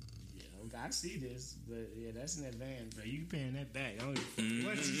 Yeah, I see this, but yeah, that's an advance, bro. You paying that back? I don't give a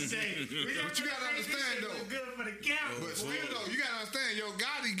fuck what you say. But you gotta understand though. Good for the camera. But still though, you gotta understand. Yo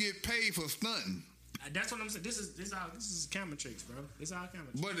Gotti get paid for stunting. That's what I'm saying. This is camera tricks, bro. It's all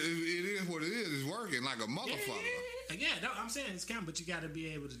camera tricks. But it is what it is. It's working like a motherfucker. Yeah, no, I'm saying it's camera, but you got to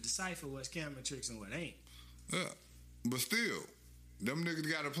be able to decipher what's camera tricks and what ain't. Yeah. But still, them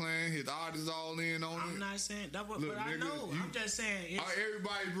niggas got a plan. His artists all in on it. I'm not saying that, but Look, I nigga, know. I'm just saying.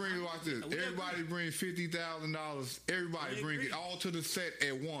 Everybody bring, watch this. Everybody bring $50,000. Everybody bring it all to the set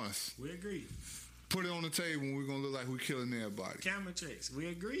at once. We agree. Put it on the table and we're going to look like we're killing everybody. Camera tricks. We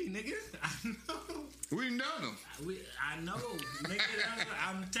agree, nigga. I know. We done done them. I know. Nigga,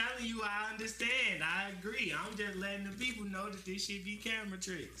 I'm telling you, I understand. I agree. I'm just letting the people know that this shit be camera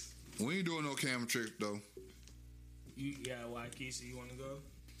tricks. We ain't doing no camera tricks, though. Why, Keisha, you want to go?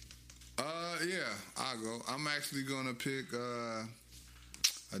 Yeah, I'll go. I'm actually going to pick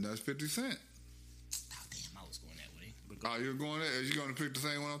another 50 Cent. Oh, damn, I was going that way. Oh, you're going there? Are you going to pick the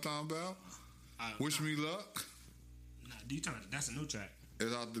same one I'm talking about? Wish Me Luck? Nah, that's a new track.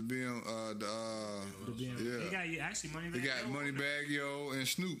 It's out the BM. The BM. Yeah. He got actually Moneybag. He got Moneybag Yo and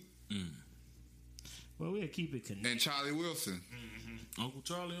Snoop. Well, we'll keep it connected. And Charlie Wilson. Uncle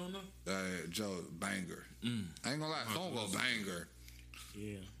Charlie on there? Joe, banger. I ain't gonna lie, song go banger.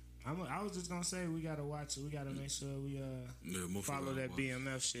 Yeah. I was just gonna say we gotta watch it. We gotta make sure we follow that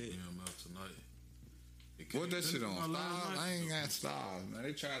BMF shit. BMF tonight. What that shit on? Stars? I ain't got Stars, man.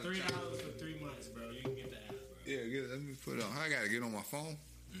 They tried to $3 for 3 months, bro. You can get the app, bro. Yeah, let me put it on. I gotta get on my phone.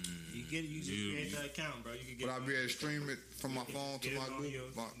 You get it. You just create the account, bro. You can get. But I'll be able to stream it from my phone to my Google,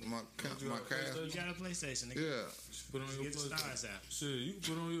 my cash. You got a PlayStation, nigga. Yeah. Put on your Get the Stars app. Shit, you can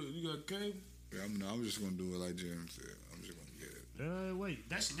put on you got cable? Yeah, I'm just gonna do it like Jim said. I'm just gonna get it. Wait,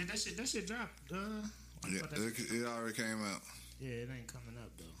 that shit dropped. Yeah, it already came out. Yeah, it ain't coming up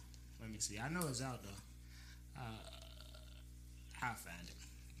though. Let me see. I know it's out though. I'll find it.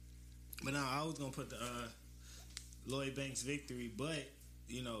 But no, I was gonna put the Lloyd Banks Victory, but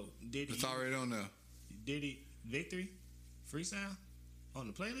Diddy. It's already on there. Diddy Victory freestyle on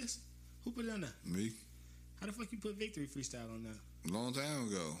the playlist. Who put it on there? Me. How the fuck you put Victory freestyle on there? Long time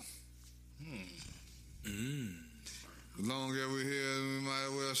ago. As long as we're here, we might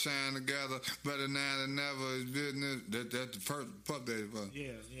as well shine together. Better now than never. It's business. That's the first pup day.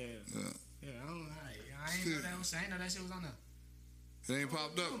 Yeah. I ain't know that was. I ain't know that shit was on there. It ain't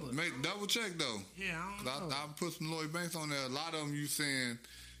popped up. Double check though. Yeah, I don't know. I put some Lloyd Banks on there. A lot of them you saying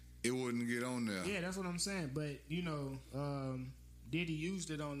it wouldn't get on there. Yeah, that's what I'm saying. But you know, Diddy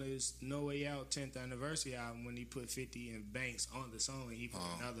used it on his No Way Out 10th anniversary album when he put 50 and Banks on the song, and he put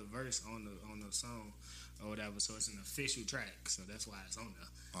another verse on the song or whatever. So it's an official track. So that's why it's on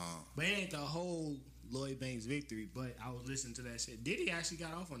there. But it ain't the whole Lloyd Banks victory. But I was listening to that shit. Diddy actually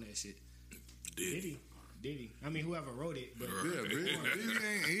got off on that shit. Diddy. I mean, whoever wrote it. But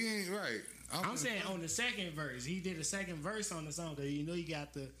Yeah, he ain't right. I'm saying on the second verse, he did a second verse on the song because you know you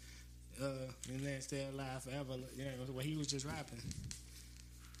got the and then stay alive forever. You know, where he was just rapping.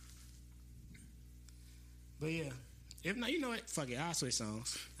 But yeah, if not, you know what? Fuck it, I'll switch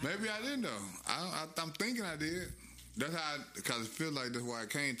songs. Maybe I didn't though. I'm thinking I did. That's how, because it feels like that's why it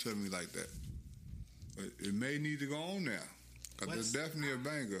came to me like that. But it may need to go on now. Because it's definitely a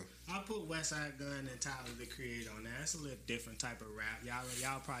banger. I'll put Westside Gun and Tyler the Creator on there. That's a little different type of rap.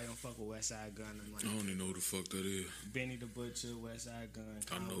 Y'all probably don't fuck with Westside Gun. And like I don't even know who the fuck that is. Benny the Butcher, Westside Gun.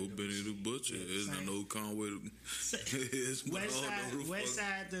 I know Benny the Butcher is. I know Conway is.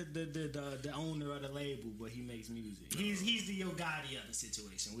 Westside, the owner of the label, but he makes music. He's the Yo Gotti of the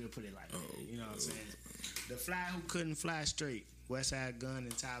situation. We'll put it like that. You know what I'm saying? The fly who couldn't fly straight. Westside Gun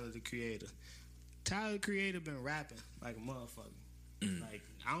and Tyler the Creator. Tyler the Creator been rapping like a motherfucker. Like,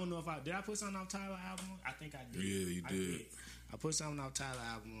 I don't know if I put something off Tyler album? I think I did. Yeah, you did. I put something off Tyler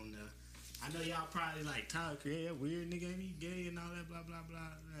album on there. I know y'all probably like Tyler Creator, weird nigga, ain't he gay and all that blah blah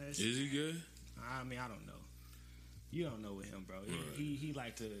blah. Is he gay? I mean, I don't know. You don't know with him, bro. Right. He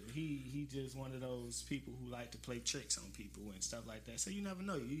like to he just one of those people who like to play tricks on people and stuff like that. So you never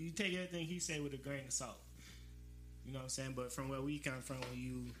know. You take everything he say with a grain of salt. You know what I'm saying? But from where we come from, when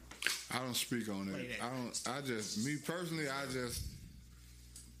you I don't speak on it. Me personally,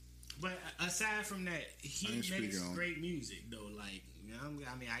 But aside from that, he makes great music though. Like, you know,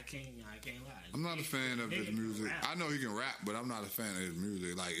 I mean, I can't lie. I'm not a fan of his music. I know he can rap, but I'm not a fan of his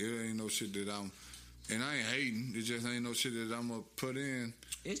music. Like, it ain't no shit that and I ain't hating. It just ain't no shit that I'm gonna put in.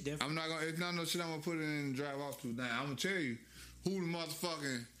 It's different. It's not no shit I'm gonna put in and drive off to. Now, I'm gonna tell you who the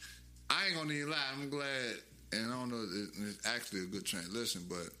motherfucking. I ain't gonna even lie. I'm glad, and I don't know. It's actually a good translation,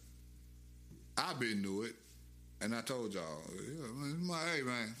 but I been knew it, and I told y'all, hey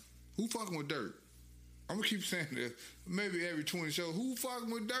man, who fucking with Dirt? I'm gonna keep saying this. Maybe every 20 shows. Who fucking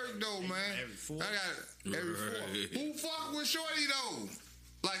with Dirt though, man? Every 4. I got every 4. Who fucking with Shorty though?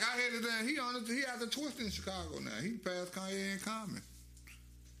 Like I had it down. He has a twist in Chicago now. He passed Kanye and Common.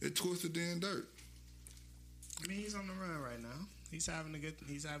 It twisted in Dirt. I mean, he's on the run right now. He's having a good.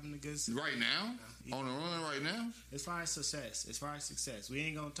 Right now, on the run right now. As far as success, we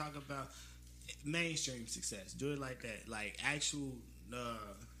ain't gonna talk about mainstream success. Do it like that, like actual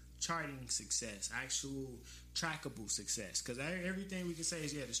charting success, actual trackable success. Because everything we can say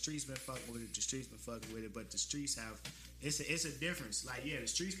is the streets been fucking with it. But the streets have it's a difference. Like the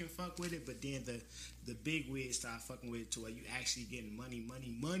streets can fuck with it, but then the big wigs start fucking with it to where you actually getting money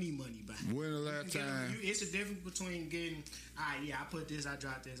behind. When the last time? It's a difference between getting. I put this, I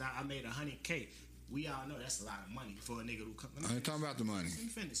dropped this, I made $100K. We all know that's a lot of money for a nigga who comes. I ain't talking about the money. Let me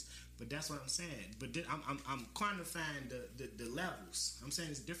finish. But that's what I'm saying. But I'm quantifying the levels. I'm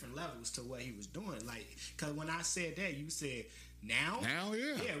saying it's different levels to what he was doing. Like, because when I said that, you said now. Now,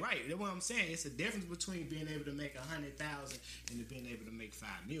 yeah. Yeah, right. That's what I'm saying. It's a difference between being able to make 100,000 and being able to make 5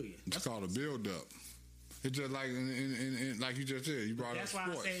 million. It's called a build up. It's just like in like you just said. You brought up sports.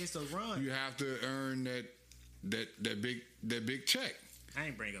 That's why I say it's a run. You have to earn that big check. I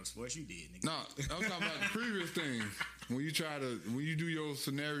ain't bring up sports. You did, nigga. No, I'm talking about the previous thing. When you do your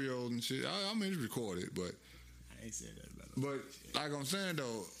scenarios and shit. I mean, it's recorded, but I ain't said that about no sports. Like I'm saying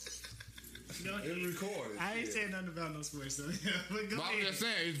though, it's recorded. I ain't saying nothing about no sports. So, but go ahead. I'm just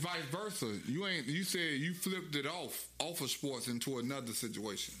saying it's vice versa. You said you flipped it off of sports into another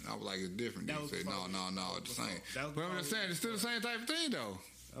situation. I was like, it's different. You said no, it's the same. But I'm just saying it's still the same type of thing though.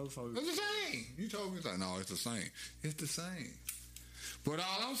 It's the same. You told me it's like, no, it's the same. It's the same. But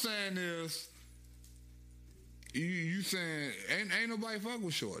all I'm saying is, you saying ain't nobody fuck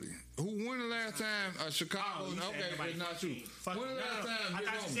with Shorty. When the last time Chicago? Okay, it's not true. When the last time? I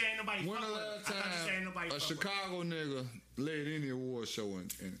thought you said nobody. When the last time a Chicago nigga led any award show in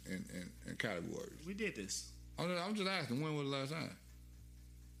categories? We did this. I'm just asking. When was the last time?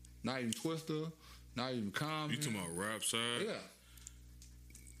 Not even Twista. Not even Common. You talking about rap side? Yeah.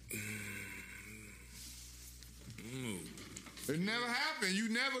 It never happened. You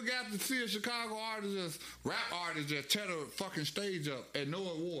never got to see a Chicago rap artist just tear the fucking stage up at no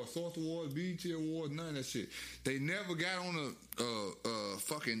award, Source Awards, BET Awards, none of that shit. They never got on a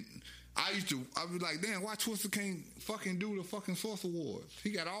fucking. I'd be like, damn, why Twista can't fucking do the fucking Source Awards? He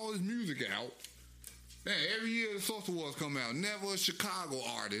got all his music out. Man, every year the Source Awards come out. Never a Chicago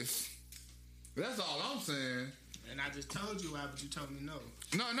artist. That's all I'm saying. And I just told you why, but you told me no.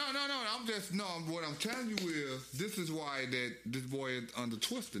 No. What I'm telling you is, this is why that this boy is under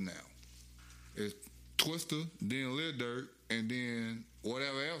Twista now. It's Twista, then Lil Durk, and then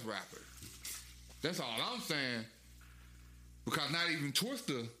whatever else rapper. That's all I'm saying. Because not even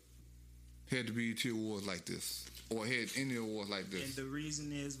Twista had the BET Awards like this, or had any awards like this. And the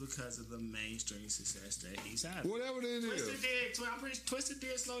reason is because of the mainstream success that he's having. Whatever it is. Twista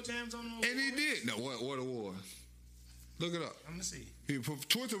did Slow Jams on the awards. And he did. No, what award? Look it up. I'm gonna see.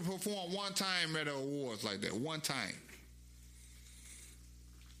 Twista performed one time at the awards like that. One time.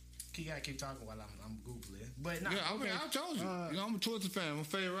 You gotta keep talking while I'm Googling. But no, yeah, I mean, I told you. I'm a Twista fan. I'm a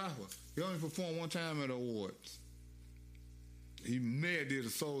favorite rapper. He only performed one time at the awards. He may have did a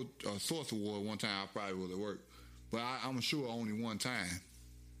Source Award one time. I probably would have worked. But I'm sure only one time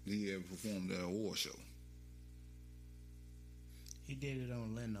he ever performed at an award show. He did it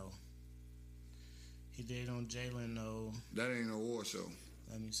on Leno. He did it on Jay Leno. That ain't an award show.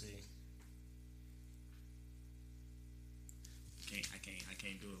 Let me see. I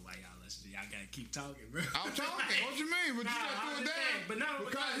can't do it while y'all listen. Y'all gotta keep talking, bro. I'm talking. What you mean? But you just threw it down. But no,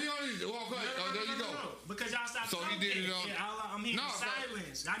 because he only there you go. Because y'all stopped so talking. He did it on. Yeah, I'm hearing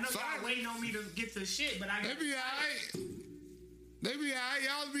silence. I know y'all waiting on me to get the shit, but I got. They be alright.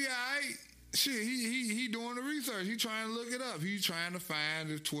 Y'all be alright. Shit, he doing the research. He trying to look it up. He trying to find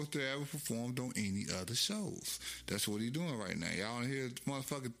if Twista ever performed on any other shows. That's what he doing right now. Y'all want to hear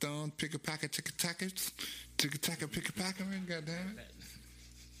motherfucking thumb, pick a packet, tick a tacket, pick a packet, goddamn it.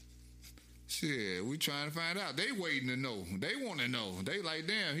 Shit, we trying to find out. They waiting to know. They want to know. They like,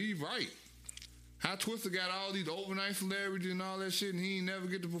 damn, he right. How Twista got all these overnight celebrities and all that shit, and he ain't never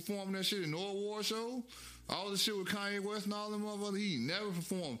get to perform that shit in no award show? All the shit with Kanye West and all them motherfuckers, he never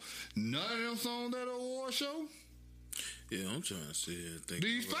performed none of them songs at the award show? Yeah, I'm trying to sit here and think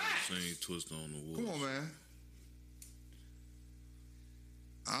these facts. Seen Twista on the award. Come on, man.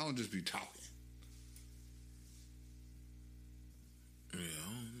 I don't just be talking. Yeah,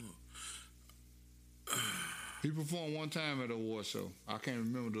 I don't know. He performed one time at the award show. I can't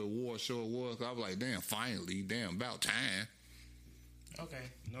remember the award show it was. I was like, damn, finally, about time.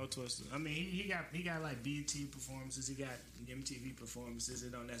 Okay, no Twista. I mean, he got like BET performances. He got MTV performances.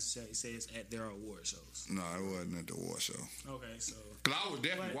 It don't necessarily say it's at their award shows. No, it wasn't at the award show. Okay, so. Cause I was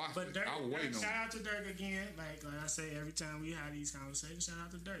definitely watching. But Dirk, I was waiting on. Shout out to Dirk again. Like I say every time we have these conversations, shout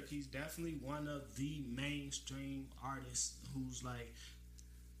out to Dirk. He's definitely one of the mainstream artists who's like,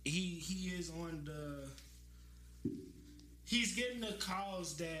 he is on the. He's getting the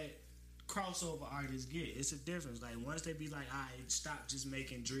calls that crossover artists get. It's a difference. Like once they be like, all right, stop just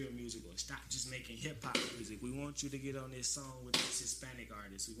making drill music or stop just making hip hop music. We want you to get on this song with these Hispanic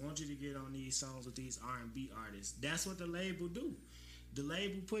artists. We want you to get on these songs with these R&B artists. That's what the label do. The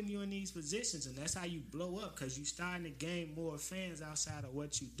label putting you in these positions, and that's how you blow up, because you starting to gain more fans outside of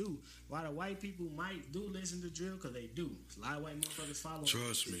what you do. While the white people might do listen to drill, because they do. A lot of white motherfuckers follow.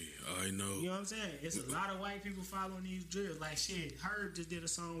 Trust me, I know. You know what I'm saying? It's a lot of white people following these drills. Like shit, Herb just did a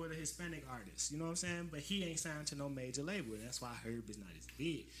song with a Hispanic artist. You know what I'm saying? But he ain't signed to no major label. That's why Herb is not as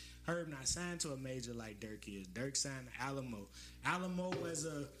big. Herb not signed to a major like Dirk is. Dirk signed to Alamo. Alamo was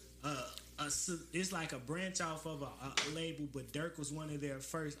it's like a branch off of a label, but Dirk was one of their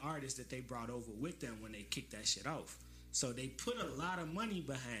first artists that they brought over with them when they kicked that shit off. So they put a lot of money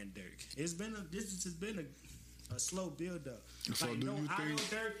behind Dirk. This has been a slow build up. So like do no you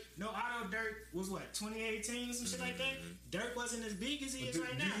Auto Dirk was what 2018 or some shit like that. Dirk wasn't as big as he is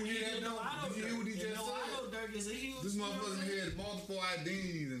right now. Did you hear that? No Auto Dirk is a huge. This motherfucker had multiple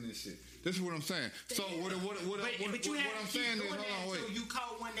identities in this shit. This is what I'm saying. So what I'm saying is, hold on, wait. So you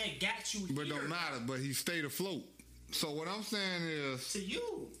caught one that got you. But don't matter. But he stayed afloat. So what I'm saying is, to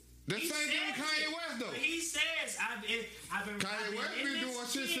you. The same thing with Kanye West though. But he says I've been Kanye West been doing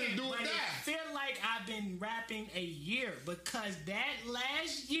shit since Do or Die. I feel like I've been rapping a year because that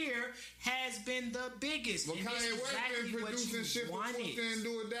last year has been the biggest. But Kanye West been producing shit before and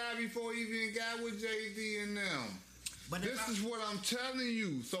Do or Die before he even got with Jay-Z and them. But this is what I'm telling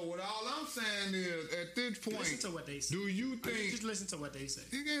you. So what all I'm saying is, at this point, listen to what they say. Do you think? Just listen to what they say.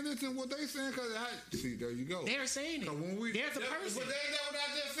 You can't listen to what they saying because see, there you go. They're saying it. They're the person. But they know what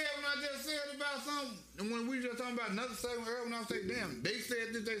I just said when I just said about something. And when we just talking about another segment earlier, when I say, damn, they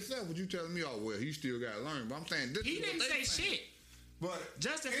said this themselves. But you telling me, oh well, he still got to learn. But I'm saying this. He didn't say shit. But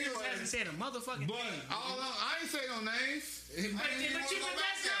Justin Fields hasn't said a motherfucking thing. I ain't say no names. But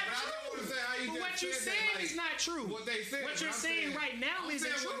that's not true. But what you saying is not true. What they said. What you're saying right now isn't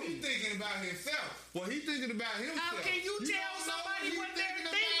true. What he's thinking about himself. What he's thinking about himself. How can you tell somebody what they're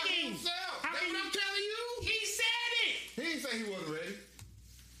thinking? That's what I'm telling you. say he wasn't ready.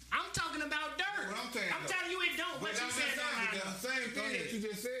 I'm talking about Dirk. What I'm saying, I'm telling you it don't. What you said don't happen. The same thing that you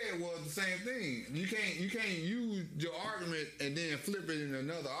just said was the same thing. You can't use your argument and then flip it in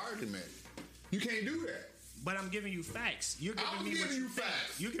another argument. You can't do that. But I'm giving you facts. You're giving I'm me giving what you think.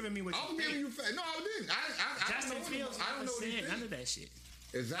 facts. You're giving me what I'm you think. giving you facts. No, I didn't. Justin Fields I don't know what he said none said. of that shit.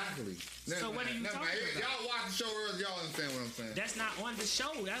 Exactly. So what are you talking about? Y'all watch the show earlier. Y'all understand what I'm saying. That's not on the show.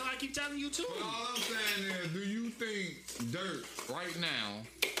 That's what I keep telling you too. But all I'm saying is, do you think Dirk right now,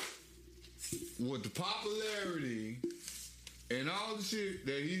 with the popularity and all the shit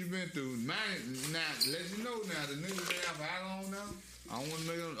that he's been through, man, now let you know now the niggas been out for how long now? I don't want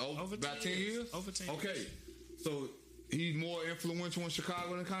to know. Over about 10 10 years. Over 10 years. Okay, so he's more influential in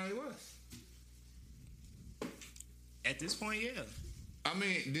Chicago than Kanye West. At this point, yeah. I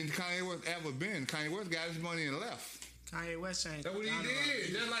mean, did Kanye West ever been? Kanye West got his money and left. Kanye West changed. That's what he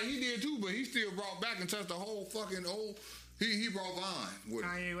did. Just like he did too, but he still brought back and touched the whole fucking old. He brought Vine with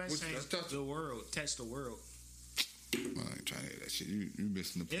Kanye West changed touched the world, touched the world. I ain't trying to hear that shit. You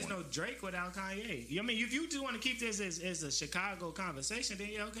missing the point. There's no Drake without Kanye. I mean, if you just want to keep this as a Chicago conversation, then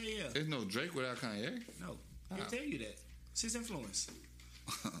yeah, okay, yeah. There's no Drake without Kanye. No, he'll tell you that. It's his influence.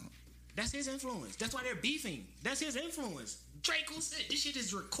 That's his influence. That's why they're beefing. That's his influence. Drake will say this shit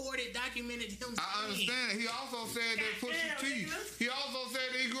is recorded, documented. Him. I understand. He also said that Pusha T. He also said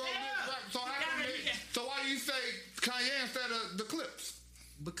that he grew up with rap. So so why do you say Kanye instead of the Clips?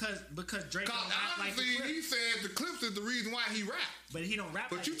 Because Drake don't rap like the Honestly, Clips. he said the Clips is the reason why he rap. But he don't rap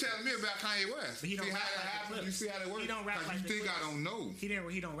But like you the telling me about Kanye West. But he don't see rap how that like the happens? Clips. You see how that works? He don't rap like you the think Clips. I don't know.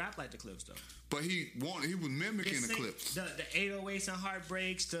 He don't rap like the Clips though. But he was mimicking the Clips. The 808s and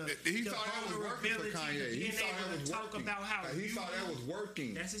heartbreaks. He the thought that was working for Kanye. He being thought able that to was talk working. about how He thought that was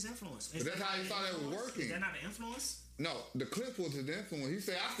working. That's his influence. But that's how he thought that was working. Is that not an influence? No, the Clip was his influence. He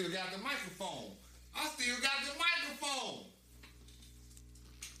said, I still got the microphone. I still got the microphone.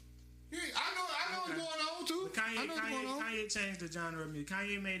 I know what's going on too. But I know what's going on. Kanye changed the genre of music.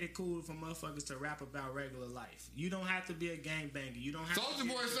 Kanye made it cool for motherfuckers to rap about regular life. You don't have to be a gangbanger. You don't have Soulja to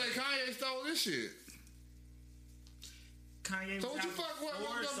Boy say Kanye stole this shit. Kanye was So what you out fuck what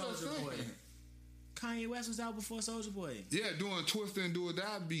before I'm Soulja Boy. saying? Kanye West was out before Soulja Boy. Yeah, doing Twist and Do or Die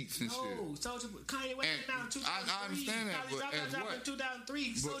beats and shit. No, Soulja Boy. Kanye West And came out in 2003. I understand that, but as what? In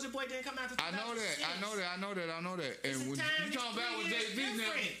 2003. Soulja Boy didn't come out in 2006. I know that. And It's when a time, you talking about when it's Jay-Z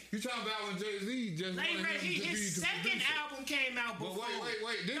now, different. you talking about when Jay-Z just wanted him to be His the second producer. album came out But before.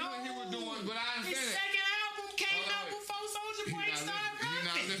 wait. This is what he was doing, but I His understand it. second album came out wait. before Soulja Boy He started not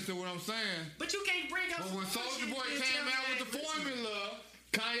rapping. listening to what I'm saying. But you can't bring up. But when Soulja Boy came out with the formula,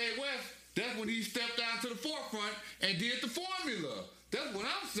 Kanye West, that's when he stepped down to the forefront and did the formula. That's what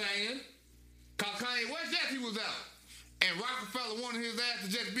I'm saying. Cause Kanye West, yes, he was out. And Rockefeller wanted his ass to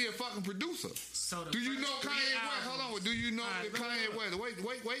just be a fucking producer. So Do you know Kanye West? Hold on. Do you know that Kanye West?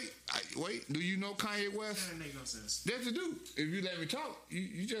 Wait. Do you know Kanye West? That make no sense. That's to do. If you let me talk,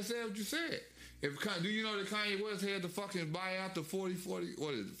 you just said what you said. Do you know that Kanye West had to fucking buy out the 40-40?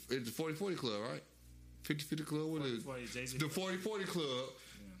 What is it? It's the 40-40 club, right? 50-50 club. What is it? The 40-40 club.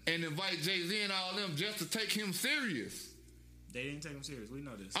 Yeah. And invite Jay-Z and all them just to take him serious. They didn't take him serious. We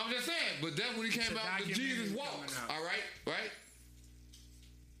know this. I'm just saying, but that's when he came out with the Jesus Walk. All right?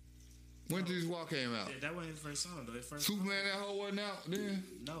 When Jesus Walk came out? Yeah, that wasn't his first song, though. His first Superman, that whole wasn't out then?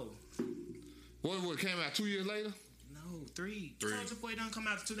 No. What came out 2 years later? No, 3. Soulja Boy done come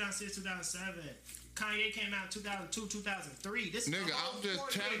out in 2006, 2007. Kanye came out in 2002, 2003. This is Nigga, I'm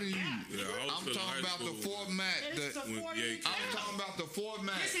just telling you. Yeah, I'm talking about the format. I'm talking about the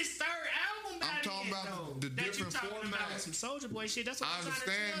format. This is third album. I'm talking about the different format. Some Soulja Boy shit. That's what I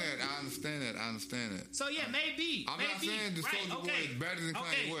understand that. So yeah, maybe. I'm not saying the Soulja Boy is better than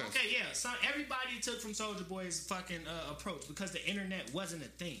Kanye West. Okay, yeah. So everybody took from Soulja Boy's fucking approach because the internet wasn't a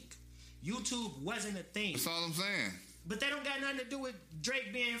thing. YouTube wasn't a thing. That's all I'm saying. But they don't got nothing to do with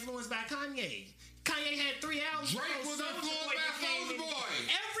Drake being influenced by Kanye. Kanye had 3 albums. Drake was influenced by Soulja Boy.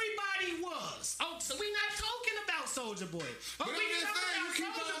 Everybody was. Oh, so we not talking about Soulja Boy. But we I'm just saying, you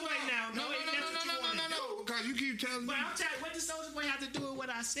keep Soulja talking Boy about. now. No. Because you keep telling me. But I'm telling you, what does Soulja Boy have to do with what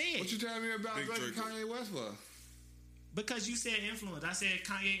I said? What you telling me about Drake and Kanye West for? Because you said influence. I said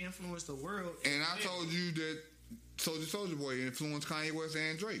Kanye influenced the world. And I told you that Soulja Boy influenced Kanye West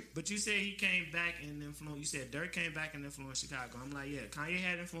and Drake. But you said he came back and influenced. You said Dirk came back and influenced Chicago. I'm like, yeah, Kanye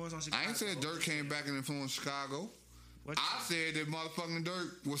had influence on Chicago. I ain't said Dirk came back and influenced Chicago. I said that motherfucking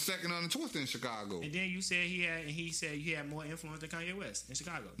Dirk was second on the twist in Chicago. And then you said he said he had more influence than Kanye West in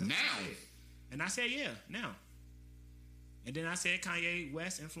Chicago. Now. And I said, yeah, now. And then I said Kanye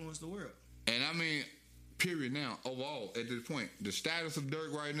West influenced the world. And I mean, period now, overall, at this point. The status of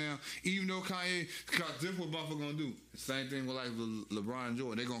Dirk right now, even though Kanye, because this what motherfucker gonna do. Same thing with like LeBron and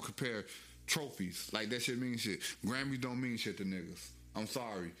Jordan. They gonna compare trophies. Like that shit mean shit. Grammys don't mean shit to niggas. I'm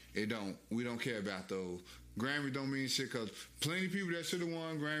sorry. It don't. We don't care about those. Grammy don't mean shit because plenty of people that should have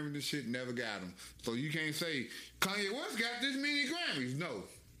won Grammy and shit never got them. So you can't say Kanye West got this many Grammys. No.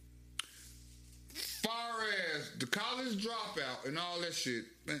 Far as the college dropout and all that shit,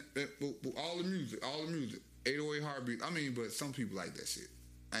 all the music, 808 Heartbeat. I mean, but some people like that shit.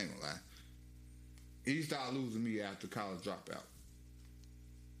 I ain't gonna lie. He started losing me after college dropout.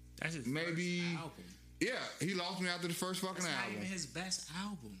 That's his maybe first album. Yeah, he lost me after the first fucking That's album. not even his best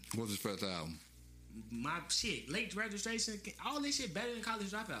album. What's his first album? My shit, Late Registration, all this shit better than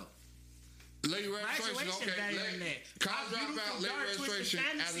College Dropout. Late Registration, okay. Better than that. College Dropout, Late Registration,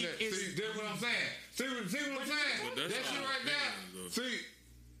 after that. See, that's what I'm saying. See what I'm saying? That shit right there. See,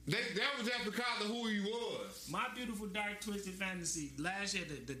 that was just because of who he was. My Beautiful Dark Twisted Fantasy. Last year,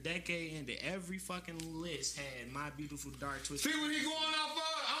 the decade ended. Every fucking list had My Beautiful Dark Twisted. See what he going off of?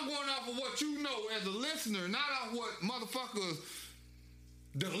 I'm going off of what you know as a listener, not off what motherfuckers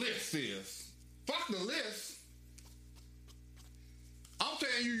the list is. Fuck the list. I'm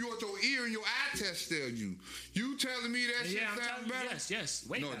telling you what your ear and your eye test tell you. You telling me that shit sounds better? Yes.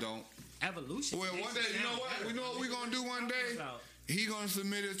 Wait, no, it don't. Evolution. Well, one day, you know what? We know what we gonna do one day? He gonna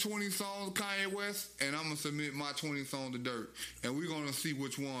submit his 20 songs to Kanye West, and I'm gonna submit my 20 songs to Dirk, and we gonna see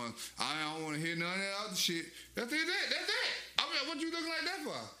which one. I don't want to hear none of that other shit. That's it. I mean, what you looking like that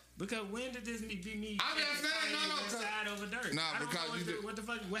for? Because when did this be me? I'm just saying, no. Side over Dirk. Nah, because you did. What the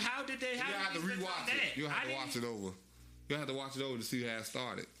fuck? Well, how did they? You have to rewatch it. You have to watch it over. You have to watch it over to see how it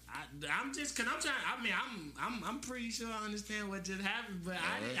started. I'm just, cause I'm trying. I mean, I'm pretty sure I understand what just happened, but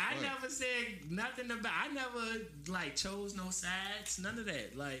I never said nothing about. I never like chose no sides, none of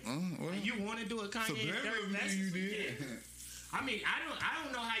that. Like, you want to do a Kanye Dirk message? You did. I mean, I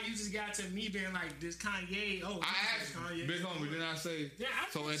don't know how you just got to me being like this Kanye. Oh, I asked Kanye. Big Homie, didn't I say? Yeah,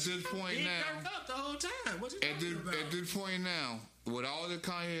 so at this point now, Dirk up the whole time. What you talking about? At this point now, with all the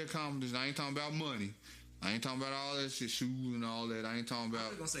Kanye accomplished, I ain't talking about money. I ain't talking about all that shit, shoes and all that. I ain't talking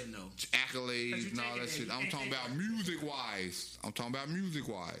about gonna say no. Accolades and all that shit. I'm talking about music-wise. Dirk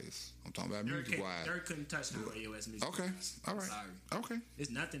couldn't touch Kanye West music. Okay. All right. Sorry. Okay.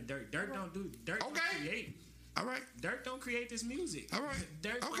 It's nothing Dirk don't do. Dirk don't create. All right. Dirk don't create this music. All right.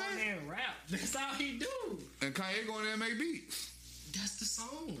 Dirk go in there and rap. That's all he do. And Kanye go in there and make beats. That's the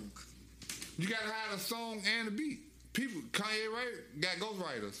song. You gotta have a song and a beat. People, Kanye, right, got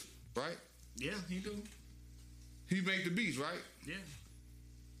ghostwriters, right? Yeah, he do. He make the beats, right? Yeah.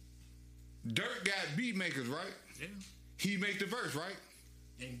 Dirk got beat makers, right? Yeah. He make the verse, right?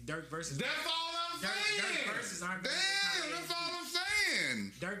 And Dirk verses. That's all I'm saying. Dirk verses aren't better Damn, than Kanye that's all I'm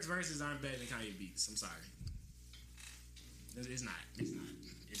saying. Dirk's verses aren't better than Kanye beats. I'm sorry. It's not.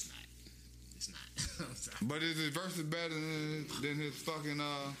 I'm sorry. But is his verses better than his fucking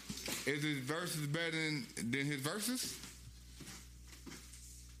is his verses better than his verses?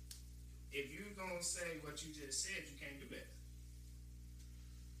 If you gonna say what you just said, you can't do that.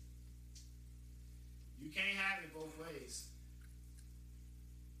 You can't have it both ways.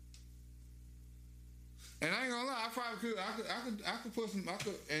 And I ain't gonna lie, I probably could. I could put some.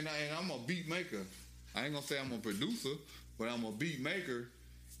 And I'm a beat maker. I ain't gonna say I'm a producer, but I'm a beat maker.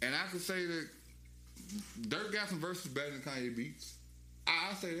 And I could say that Dirk got some verses better than Kanye beats.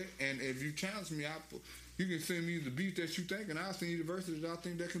 I say that. And if you challenge me, you can send me the beat that you think, and I'll send you the verses that I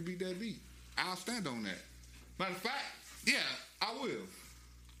think that can beat that beat. I'll stand on that. Matter of fact, yeah, I will.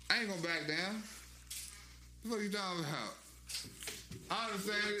 I ain't gonna back down. What are you talking about? I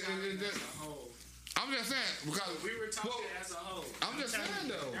understand it. I'm just saying because we were talking as a whole. I'm just saying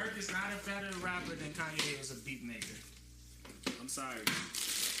though. Dirk is not a better rapper than Kanye is a beat maker. I'm sorry.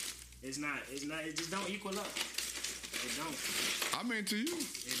 It's not. It just don't equal up. It don't. I mean to you.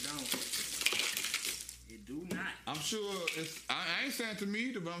 It don't. It do not. I'm sure it's. I ain't saying to me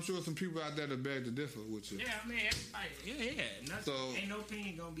either, but I'm sure some people out there that beg to differ with you. Yeah, I mean, everybody. Yeah. Nothing, ain't no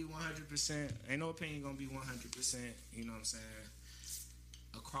opinion gonna be 100%. Ain't no opinion gonna be 100%. You know what I'm saying?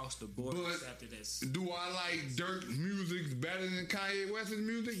 Across the board. But after this, do I like Dirk music better than Kanye West's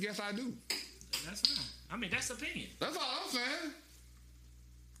music? Yes, I do. That's fine. I mean, that's opinion. That's all I'm saying.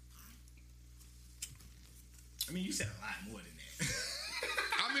 I mean, you said a lot more than that.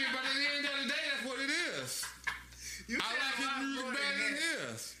 I mean, but at the end of the day, that's what it is. I like his music better than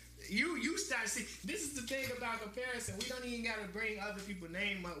his. You start see. This is the thing about comparison. We don't even gotta bring other people's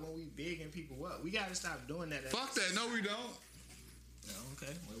name up when we bigging people up. We gotta stop doing that. Fuck that. No, we don't. No,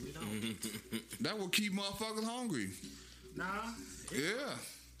 okay. Well, we don't. That will keep motherfuckers hungry. Nah. Yeah.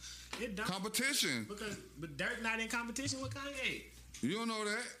 It don't. Competition. But Dirk not in competition with Kanye. You don't know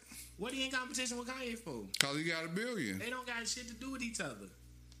that? What he in competition with Kanye for? Cause he got $1 billion. They don't got shit to do with each other.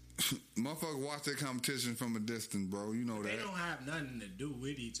 Motherfucker watch that competition from a distance, bro. You know They that. don't have nothing to do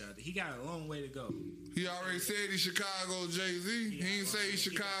with each other. He got a long way to go. He already said he's Chicago's Jay-Z. He ain't say he's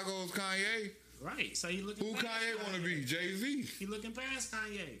Chicago's Kanye. Right. So he looking. Who past Kanye want to be? Jay-Z. He looking past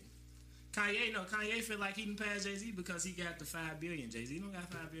Kanye. Kanye feel like he done passed Jay-Z because he got the $5 billion. Jay-Z don't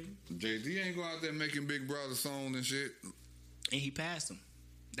got $5 billion. Jay-Z ain't go out there making Big Brother songs and shit. And he passed him.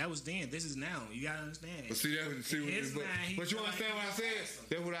 That was then. This is now. You gotta understand. But see, but you understand what I said?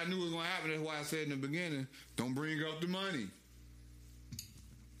 That's what I knew was gonna happen. That's why I said in the beginning, don't bring up the money.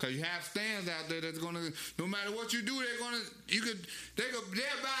 Cause you have stands out there that's gonna, no matter what you do, they'll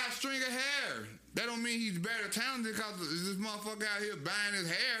buy a string of hair. That don't mean he's better talented because this motherfucker out here buying his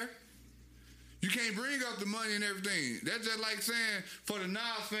hair. You can't bring up the money and everything. That's just like saying for the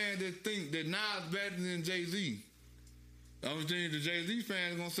Nas fans that think that Nas better than Jay-Z. The only thing the Jay-Z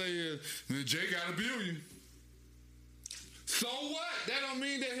fans gonna say is, man, Jay got $1 billion. So what? That don't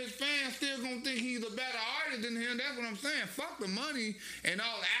mean that his fans still gonna think he's a better artist than him. That's what I'm saying. Fuck the money and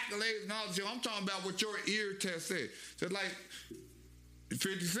all the accolades and all the shit. I'm talking about what your ear test said. Just like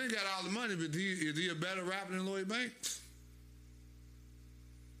 50 Cent got all the money, but is he a better rapper than Lloyd Banks?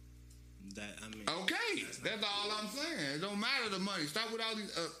 Okay, that's all I'm saying. It don't matter the money. Stop with all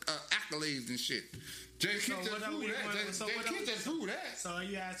these accolades and shit. Jay Kidd just proved that. So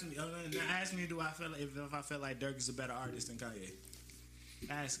you asked me. Ask me, do I feel if I feel like Dirk is a better artist than Kanye?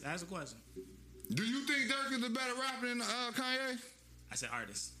 Ask a question. Do you think Dirk is a better rapper than Kanye? I said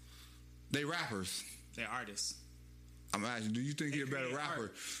artist. They rappers. They're artists. I'm asking. Do you think he's a better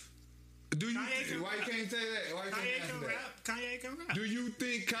rapper? Do you? Why you can't say that? Why you Kanye can rap. Kanye can rap. Do you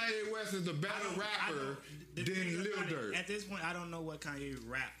think Kanye West is a better rapper than Lil Durk? At this point, I don't know what Kanye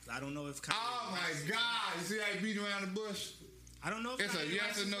raps. I don't know if Kanye. Oh my God! You see how he beat around the bush? I don't know if it's Kanye a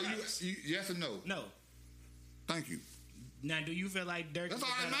yes or no. Yes or no? No. Thank you. Now, do you feel like Dirk? That's all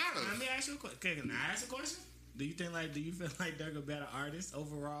that matters. Let me ask you a question. Can I ask a question? Do you feel like Dirk a better artist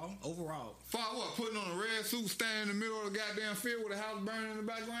overall? For what? Putting on a red suit, standing in the middle of the goddamn field with a house burning in the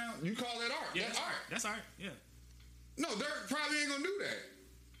background? You call that art? Yeah, that's art. That's art. Yeah. No, Dirk probably ain't gonna do that.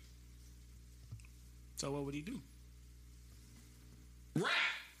 So what would he do? Rap.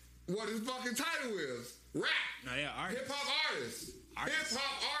 What his fucking title is? Rap. No, yeah, artist. Hip hop artist. Hip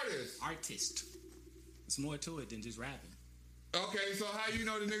hop artist. Artist. It's more to it than just rapping. Okay, so how you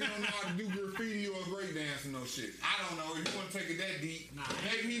know the nigga don't know how to do graffiti or breakdance or no shit? I don't know. If you want to take it that deep,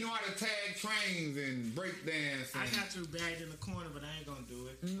 maybe he know how to tag trains and breakdance. I got you bagged in the corner, but I ain't gonna do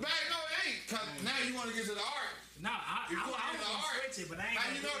it. No, it ain't. Cause now you want to get to the art. No, I want to switch it, but I ain't.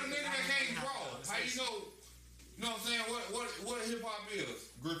 How you know the nigga that can't draw? How you know? You know what I'm saying? What hip hop is?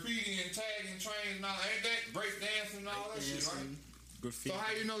 Graffiti and tagging trains and all. Ain't that breakdance and all that shit, right? Graffiti. So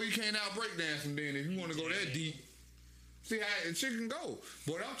how you know he can't out breakdance and then if you want to go that deep? See how a chick can go.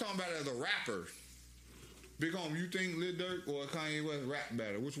 But I'm talking about as a rapper. Big Home, you think Lil Durk or Kanye West rap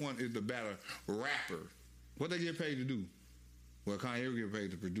better? Which one is the better rapper? What they get paid to do? Well, Kanye will get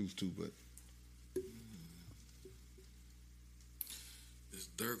paid to produce too, but. Is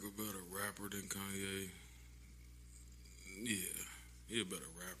Durk a better rapper than Kanye? Yeah, he a better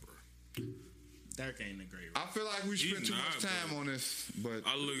rapper. Dirk ain't a great rapper. I feel like we spent too much time on this, but.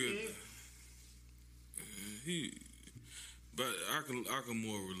 I look at. But I can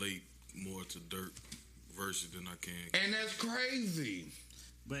more relate more to Dirk versus than I can. And that's crazy.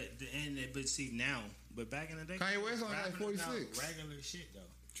 But see now, but back in the day, Kanye West only like 46. Regular shit though.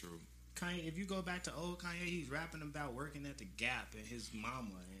 True. Kanye, if you go back to old Kanye, he's rapping about working at the Gap and his mama.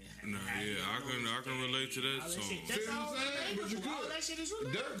 And I can relate to that song. That's all but you all that shit is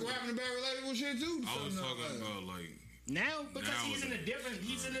relatable. Dirk rapping about relatable shit too. I was talking about like. Now, because he's in a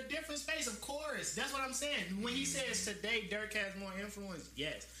different space, of course. That's what I'm saying. When he says today Dirk has more influence,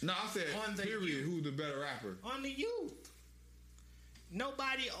 yes. No, I said on the period. Youth. Who's the better rapper? On the youth.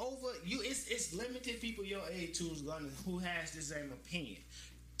 Nobody over you. It's limited people your age who has the same opinion.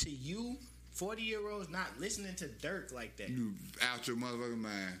 To you, 40-year-olds not listening to Dirk like that. You out your motherfucking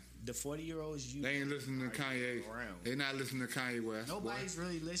mind. The 40-year-olds you. They ain't listening to Kanye. They not listening to Kanye West. Nobody's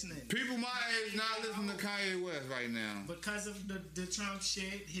really listening. People my age not listening to Kanye West right now. Because of the Trump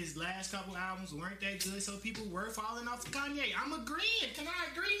shit, his last couple albums weren't that good, so people were falling off of Kanye. I'm agreeing. Can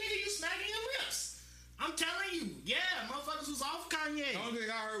I agree, nigga? You smacking your lips. I'm telling you. Yeah, motherfuckers was off Kanye. The only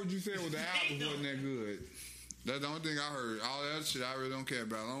thing I heard what you said was the album wasn't that good. That's the only thing I heard. All that other shit I really don't care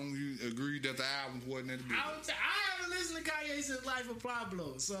about. As long as you agree that the album wasn't that good. I haven't listened to Kanye since Life of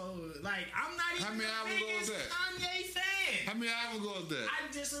Pablo, so like I'm not even How many albums the ago was biggest that? Kanye fan. How many albums ago was that?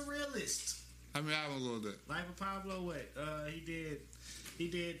 I'm just a realist. How many albums ago was that? Life of Pablo, what? He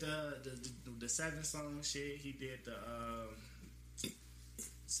did the 7-song shit. He did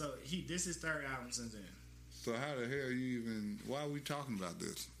this is third album since then. So how the hell you even? Why are we talking about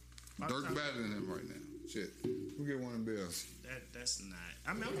this? Dirk better than him right now. Shit, we get one of them bills. That's not.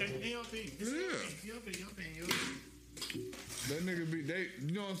 I mean, okay, in your opinion. Your opinion. That nigga be they.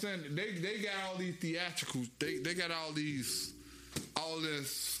 You know what I'm saying? They got all these theatricals. They got all this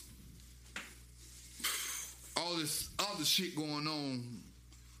other shit going on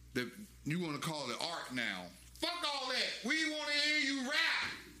that you want to call it art now. Fuck all that. We want to hear you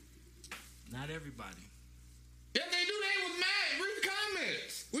rap. Not everybody. If they do, they was mad. Read the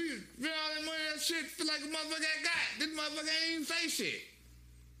comments. We spent all that money, that shit feel like a motherfucker got. This motherfucker ain't even say shit.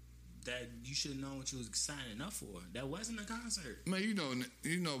 That you should have known what you was signing up for. That wasn't a concert. Man, you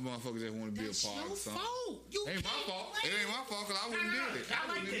know motherfuckers that want to be a part of something. Fault. Ain't my fault. It ain't my fault because I wouldn't did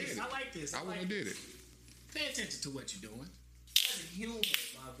it. I like this. I wouldn't did it. Pay attention to what you're doing. As a human,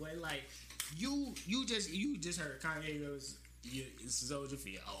 my boy, like you just heard Kanye was Soldier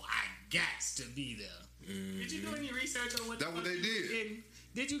Field. Oh, I got to be there. Mm-hmm. Did you do any research on what? That's what they did.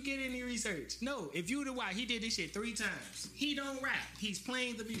 Did you get any research? No. If you the why, he did this shit 3 times. He don't rap. He's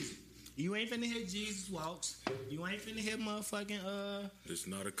playing the music. You ain't finna hear Jesus Walks. You ain't finna hear motherfucking It's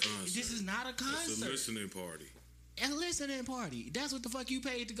not a concert. This is not a concert. It's a listening party. A listening party. That's what the fuck you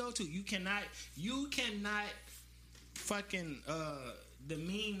paid to go to. You cannot fucking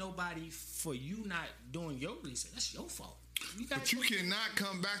demean nobody for you not doing your research. That's your fault. But you cannot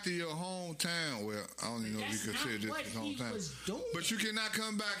come back to your hometown. Well, I don't even know if you consider this your hometown. But you cannot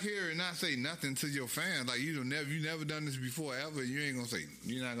come back here and not say nothing to your fans. Like you never done this before ever. You ain't gonna say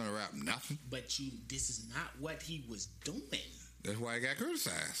you're not gonna rap nothing. But this is not what he was doing. That's why he got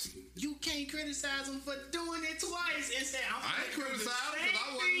criticized. You can't criticize him for doing it twice and say I ain't criticized because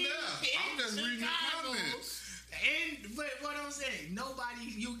I wasn't there. I'm just reading the comments. But what I'm saying,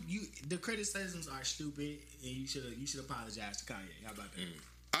 nobody, the criticisms are stupid, and you should apologize to Kanye. How about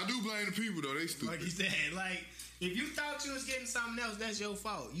that? I do blame the people though. They stupid. Like you said, like if you thought you was getting something else, that's your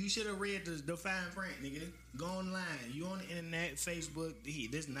fault. You should have read the fine print, nigga. Go online. You on the internet, Facebook.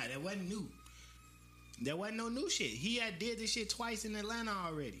 That wasn't new. There wasn't no new shit. He had did this shit twice in Atlanta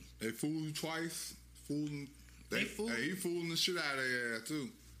already. They fooled you twice. He fooling the shit out of their ass too.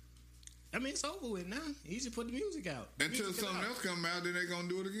 I mean, it's over with now. He just put the music out. Until something else come out, then they gonna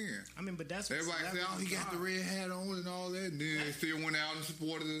do it again. I mean, but that's what everybody say, oh, he got the red hat on and all that, and then they still went out and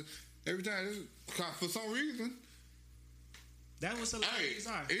supported it. Every time, for some reason. That was celebrities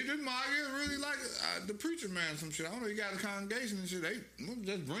are. Idris Martin really like the preacher man, some shit. I don't know, he got a congregation and shit. They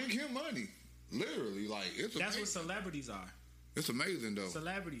just bring him money. Literally, like, it's that's what celebrities are. It's amazing, though.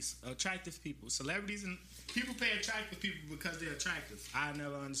 Celebrities, attractive people. Celebrities and people pay attractive people because they're attractive. I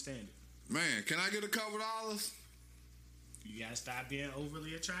never understand it. Man, can I get a couple $? You gotta stop being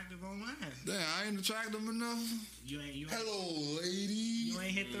overly attractive online. Damn, I ain't attractive enough. Hello, lady. You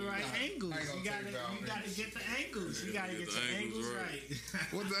ain't hit the right angles. You gotta get the angles. You gotta get the angles right.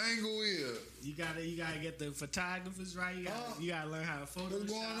 What the angle is? You gotta get the photographers right. You gotta learn how to Photoshop.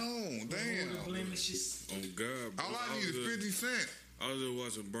 What's going on? Damn. The blemishes. Oh God, bro. All I need is 50 cents. I was just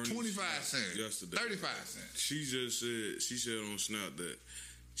watching Bernie 25 cents yesterday. 35 cents. She said on Snap that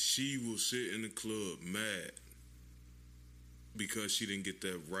she will sit in the club mad because she didn't get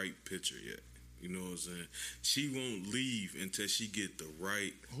that right picture yet. You know what I'm saying? She won't leave until she get the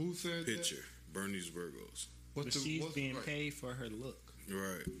right picture. That? Bernie's Virgos. But she's being paid for her look.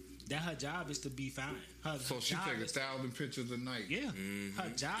 Right. That her job is to be fine. So she take 1,000 pictures a night. Yeah. Mm-hmm. Her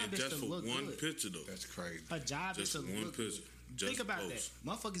job is to look good. Just for one picture though. That's crazy. Her job is to look good. Think about that.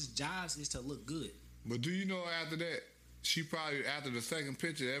 Motherfuckers' jobs is to look good. But do you know after that, she probably, after the second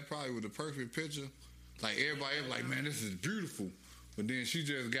picture, that probably was the perfect picture. Like, everybody was like, man, this is beautiful. But then she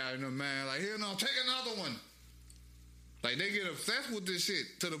just got in her mind, like, here, no, take another one. Like, they get obsessed with this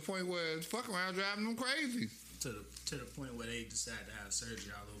shit to the point where it's fuck around driving them crazy. To the point where they decide to have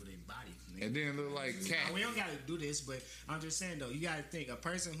surgery all over their body. Nigga. And then look like cat. We don't got to do this, but I'm just saying, though, you got to think, a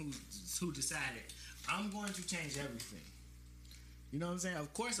person who decided, I'm going to change everything. You know what I'm saying?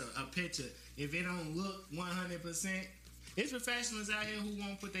 Of course, a picture, if it don't look 100%, it's professionals out here who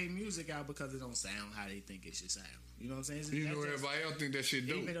won't put their music out because it don't sound how they think it should sound. You know what I'm saying? Everybody else think that shit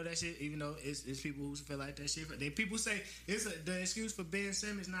dope. Even though it's people who feel like that shit. People say the excuse for Ben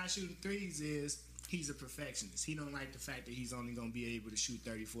Simmons not shooting threes is he's a perfectionist. He don't like the fact that he's only gonna be able to shoot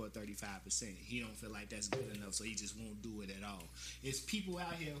 34 or 35%. He don't feel like that's good enough, so he just won't do it at all. It's people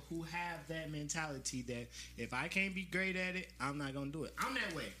out here who have that mentality that if I can't be great at it, I'm not gonna do it. I'm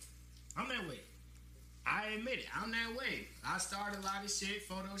that way. I admit it. I'm that way. I started a lot of shit,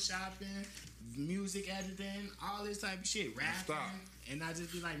 photoshopping, music editing, all this type of shit, rapping. Stop. And I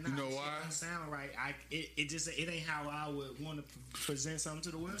just be like, nah, You know shit why? don't sound right. It ain't how I would want to present something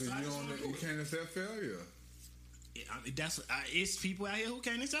to the world. So I just wanna do You it. can't accept failure. It's people out here who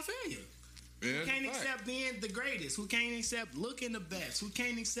can't accept failure. Yeah, Who can't that's a fact. accept being the greatest? Who can't accept looking the best? Who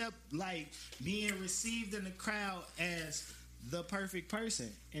can't accept like being received in the crowd as the perfect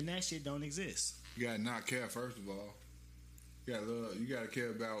person? And that shit don't exist. You gotta not care first of all. You gotta love. You gotta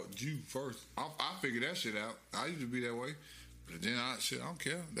care about you first. I figured that shit out. I used to be that way, but then I don't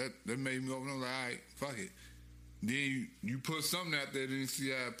care. That made me open up like, all right, fuck it. Then you put something out there, then you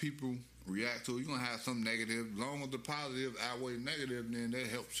see how people react to it. You're gonna have some negative. As long as the positive outweigh the negative, then that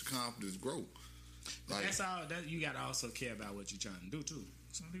helps your confidence grow. Like, That's all. That you gotta also care about what you're trying to do too.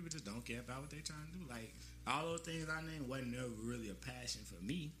 Some people just don't care about what they're trying to do. Like all those things I named wasn't never really a passion for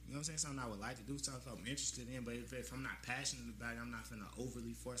me. You know what I'm saying? Something I would like to do, something I'm interested in. But if I'm not passionate about it, I'm not gonna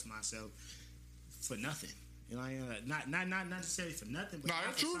overly force myself for nothing. You know, not necessarily for nothing, but No, not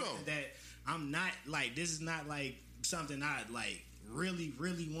that's for true, something though. that I'm not like. This is not like something I like really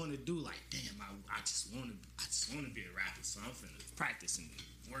want to do. Like, damn, I just want to be a rapper, so I'm finna practice and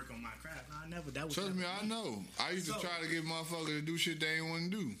work on my craft. No, I never. That was trust never me, I know. I used to So- try to get motherfuckers to do shit they ain't want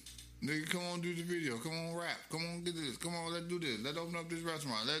to do. Nigga, come on, do the video. Come on, rap. Come on, get this. Come on, let's do this. Let's open up this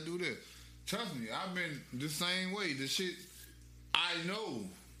restaurant. Let's do this. Trust me, I've been the same way. The shit I know.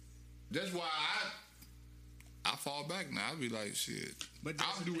 That's why I fall back now. I be like, shit. But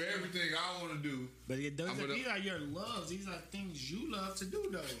I'll do everything I want to do. But gonna- these are your loves. These are things you love to do,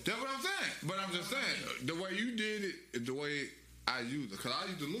 though. That's what I'm saying. But I'm just saying, the way you did it is the way I use it. Because I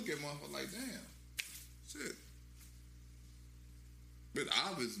used to look at motherfuckers like, damn, shit. But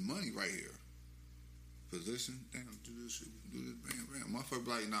obvious money right here. Position, damn, do this shit, do this, bam, bam. Motherfucker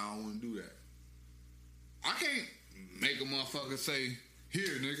be like, nah, I don't want to do that. I can't make a motherfucker say,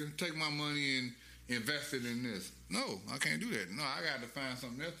 here, nigga, take my money and invest it in this. No, I can't do that. No, I got to find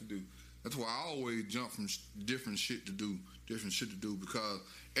something else to do. That's why I always jump from different shit to do, because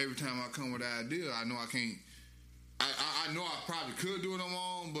every time I come with an idea, I know I can't. I know I probably could do it on my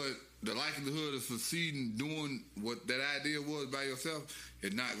own, but the likelihood of succeeding doing what that idea was by yourself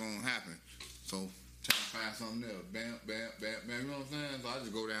is not going to happen. So, try to find something else. Bam, bam, bam, bam. You know what I'm saying? So, I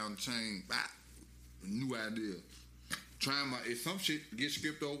just go down the chain, new idea. If some shit gets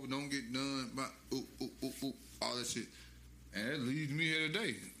skipped over, don't get done, all that shit. And that leads me here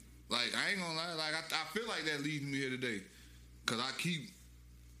today. Like, I ain't gonna lie, like, I feel like that leads me here today. Because I keep,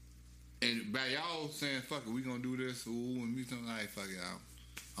 and by y'all saying, fuck it, we gonna do this, and me saying, all right, fuck it,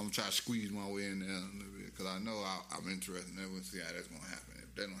 I'm gonna try to squeeze my way in there a little bit. Because I know I'm interested in that. We'll see how that's gonna happen.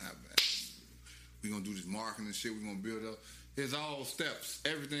 If that don't happen, we gonna do this marketing shit, we gonna build up. It's all steps.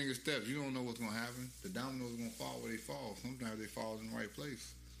 Everything is steps. You don't know what's gonna happen. The dominoes gonna fall where they fall. Sometimes they fall in the right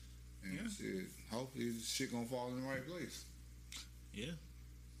place. And shit, hopefully this shit gonna fall in the right place. Yeah.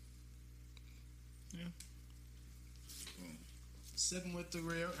 Yeah. Sipping with the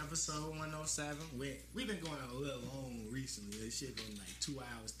Real, episode 107. We've been going a little long recently. This shit been like 2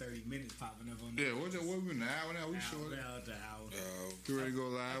 hours, 30 minutes popping up on the Yeah, what we been an hour now? We short. About the hour. You ready to go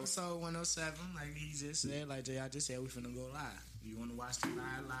live? Episode 107, like he just said, like JR just said, we finna go live. If you want to watch the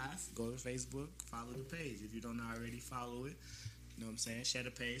live, go to Facebook, follow the page. If you don't already follow it, you know what I'm saying, share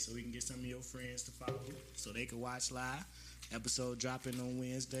the page so we can get some of your friends to follow so they can watch live. Episode dropping on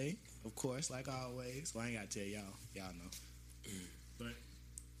Wednesday, of course, like always. Well, I ain't got to tell y'all. Y'all know. But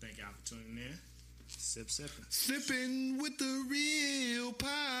thank y'all for tuning in. Sipping. Sipping with the Real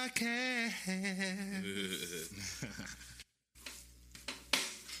podcast.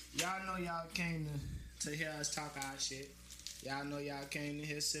 Y'all know y'all came to hear us talk our shit. Y'all know y'all came to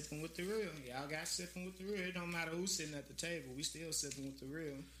hear Sipping with the Real. Y'all got Sipping with the Real. It don't matter who's sitting at the table. We still Sipping with the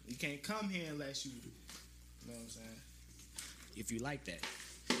Real. You can't come here unless you know what I'm saying? If you like that.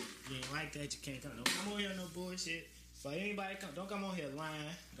 If you ain't like that, you can't come. Don't come on here no bullshit. For anybody, don't come on here lying.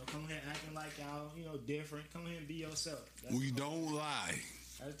 Don't come on here acting like y'all, different. Come here and be yourself. That's We don't lie.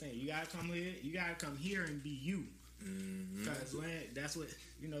 That's the thing. You gotta come here. You gotta come here and be you. Cause when that's what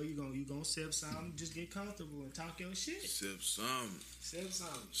you gonna sip something. Just get comfortable and talk your shit. Sip some. Sip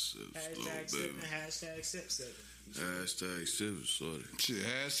something. Sip Hashtag slow, baby. sipping. Hashtag sip sipping. Hashtag sip sorry. Shit,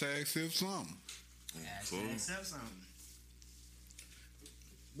 hashtag sip something. Hashtag sip something.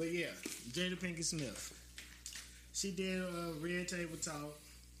 But yeah, Jada Pinkett Smith. She did a Red Table Talk.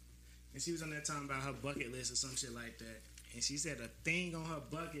 and she was on there talking about her bucket list or some shit like that. And she said a thing on her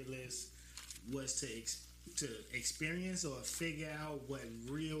bucket list was to experience or figure out what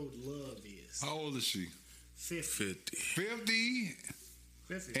real love is. How old is she? 50. 50?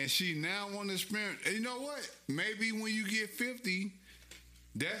 And she now want to experience. And you know what? Maybe when you get 50,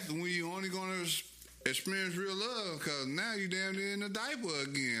 that's when you only going to experience real love, because now you damn near in a diaper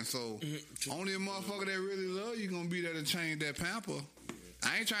again. So only a motherfucker that really love you going to be there to change that pamper.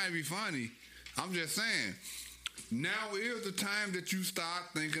 I ain't trying to be funny. I'm just saying. Now is the time that you start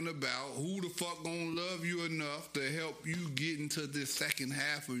thinking about who the fuck gonna love you enough to help you get into this second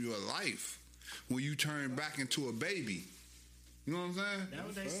half of your life when you turn back into a baby. You know what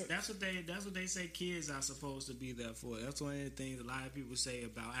I'm saying? That's what they say kids are supposed to be there for. That's one of the things a lot of people say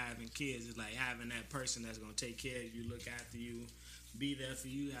about having kids is like having that person that's gonna take care of you, look after you, be there for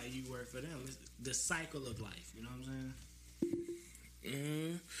you, how you work for them. It's the cycle of life. You know what I'm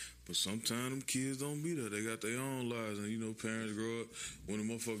saying? But sometimes them kids don't be there. They got their own lives, and you know, parents grow up. When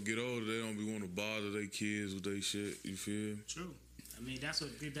the motherfuckers get older, they don't be want to bother their kids with their shit. You feel? True. I mean, that's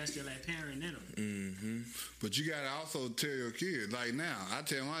still like parenting in them. Mm-hmm. But you gotta also tell your kids. Like now, I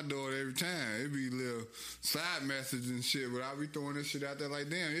tell my daughter every time. It be little side messages and shit, but I be throwing this shit out there like,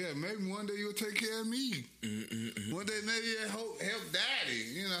 damn, yeah, maybe one day you'll take care of me. Mm-hmm. One day maybe you'll help daddy.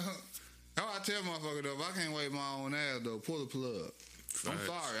 You know. Oh, I tell motherfucker though, if I can't wipe my own ass though, pull the plug. I'm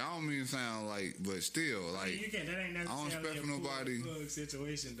sorry, I don't mean to sound like, but still, like, I mean, you can't, that ain't necessarily I don't expect from nobody. Plug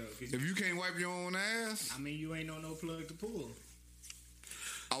situation though. If you can't wipe your own ass, I mean, you ain't no plug to pull.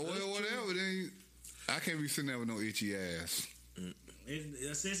 Oh, well, whatever. Then I can't be sitting there with no itchy ass.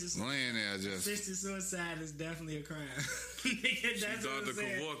 Laying there just. Assisted suicide is definitely a crime. That's what I'm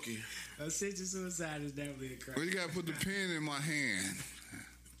saying. Assisted suicide is definitely a crime. Well, you gotta put the pen in my hand.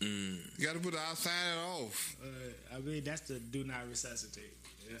 You gotta put the outside off. I mean, that's the do not resuscitate.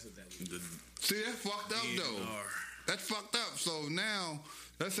 That's what that means. See, that's fucked up though. That's fucked up. So now,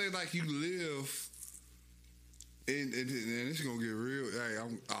 let's say like you live. And it's gonna get real. Hey, now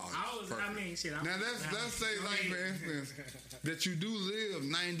let's say like for instance that you do live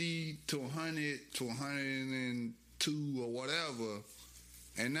 90 to 100 to 102 or whatever,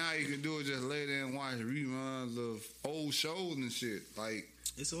 and now you can do it just lay there and watch reruns of old shows and shit. Like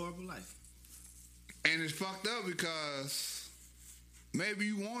it's a horrible life, and it's fucked up because maybe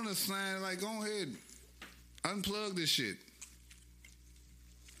you want to sign like go ahead, unplug this shit.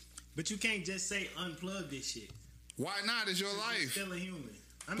 But you can't just say unplug this shit. Why not? It's your life. You're still a human.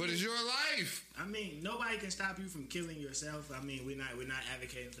 But it's your life. I mean, nobody can stop you from killing yourself. I mean, we're not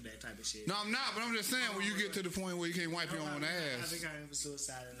advocating for that type of shit. No, I'm not. But I'm just saying, when you get to the point where you can't wipe your own ass. I'm not advocating for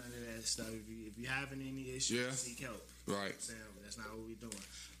suicide and none of that stuff. If you're having any issues, seek help. Right. That's not what we're doing.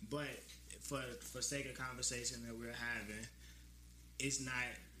 But for sake of conversation that we're having, it's not.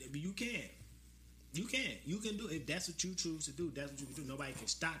 You can. You can do it. If that's what you choose to do, that's what you can do. Nobody can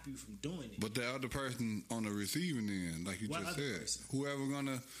stop you from doing it. But the other person on the receiving end, like you just said, person? Whoever.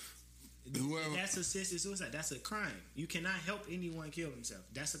 That's assisted suicide. That's a crime. You cannot help anyone kill themselves.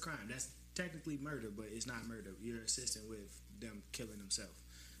 That's a crime. That's technically murder, but it's not murder. You're assisting with them killing themselves.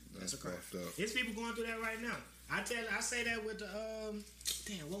 That's a crime. There's people going through that right now. I say that with the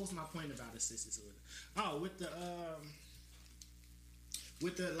damn. What was my point about assisted suicide? Oh,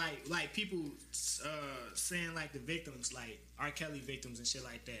 with the like people saying like the victims, like R. Kelly victims and shit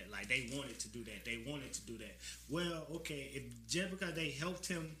like that, like they wanted to do that. Well, okay, if just because they helped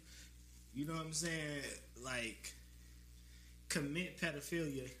him, you know what I'm saying, like commit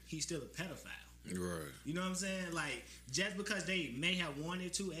pedophilia, he's still a pedophile. Right. You know what I'm saying? Like just because they may have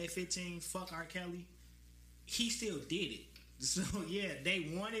wanted to at 15 fuck R. Kelly, he still did it. So yeah,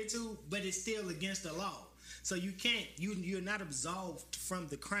 they wanted to, but it's still against the law. So you can't, you're not absolved from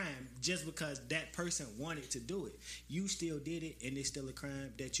the crime just because that person wanted to do it. You still did it, and it's still a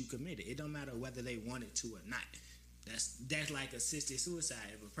crime that you committed. It don't matter whether they wanted to or not. That's like assisted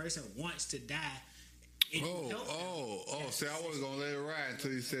suicide. If a person wants to die, see, I wasn't gonna let it ride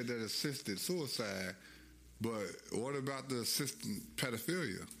until you said that assisted suicide. But what about the assisted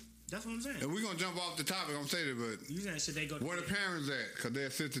pedophilia? That's what I'm saying. And we're going to jump off the topic. I'm saying it, but you saying should they go to where the parents at? Because they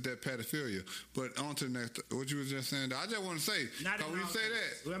assisted that pedophilia. But on to the next, what you was just saying, I just want to say, because we say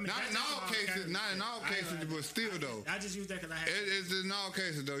that. Well, I mean, not in all cases, but still though. I just use that because I have it's in all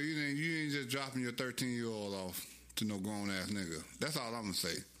cases though, you ain't just dropping your 13-year-old off to no grown-ass nigga. That's all I'm going to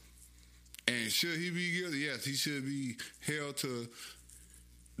say. And should he be guilty? Yes, he should be held to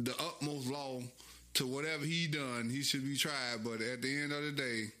the utmost law to whatever he done. He should be tried. But at the end of the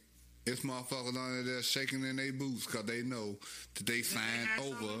day, it's motherfuckers on there shaking in their boots because they know that they signed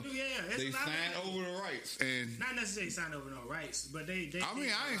over. They signed over the rights, and not necessarily signed over no rights, but they I mean,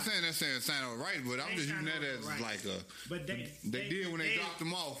 I ain't saying that signed over rights, but I'm just using that as like a. But they did when they dropped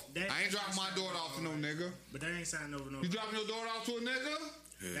them off. I ain't dropping my daughter off to no nigga. But they ain't signed over no. You dropping your daughter off to a nigga?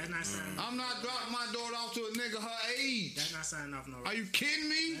 That's not signing. I'm not dropping my daughter off to a nigga her age. That's not signing off no. Are you kidding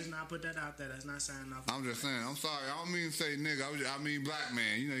me? Let's not put that out there. That's not signing off. I'm just saying. I'm sorry. I don't mean to say nigga. I mean black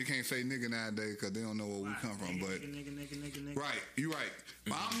man. You know you can't say nigga nowadays because they don't know where we come from. But nigga. Right, you right.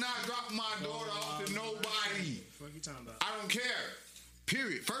 But I'm not dropping my daughter off to nobody. What you talking about? I don't care.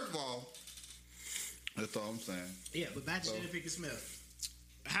 Period. First of all, that's all I'm saying. Yeah, but back to Jada Pinkett Smith.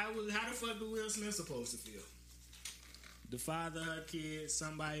 How the fuck was Will Smith supposed to feel? The father, her kid,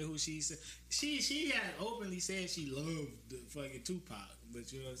 somebody who she said she had openly said she loved the fucking Tupac,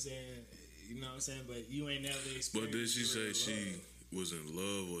 but you know what I'm saying. You know what I'm saying, but you ain't never experienced. But did she say she was in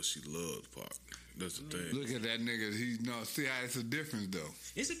love or she loved Pac? That's the thing. Look at that nigga. See how it's a difference though.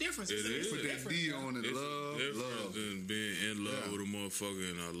 It's a difference. It is. Put that D on it. It's love. different than being in love with a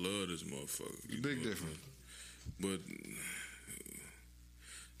motherfucker and I love this motherfucker. Big difference. But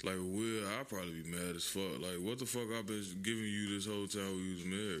like Will, I'd probably be mad as fuck. Like, what the fuck I've been giving you this whole time we was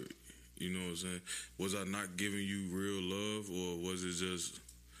married? You know what I'm saying? Was I not giving you real love, or was it just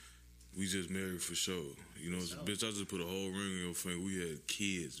we just married for sure? You know, bitch, I just put a whole ring on your finger. We had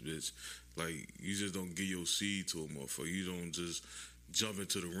kids, bitch. Like, you just don't give your seed to a motherfucker. You don't just jump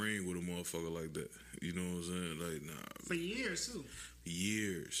into the ring with a motherfucker like that. You know what I'm saying? Like, nah. For years too.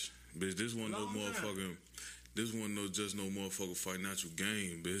 Years, bitch. This one no motherfucking. This one no just no motherfucking financial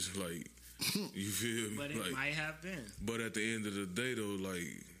gain, bitch. Like, you feel me? But it like, might have been. But at the end of the day, though, like,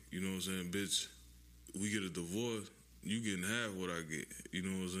 you know what I'm saying, bitch, we get a divorce, you getting half what I get. You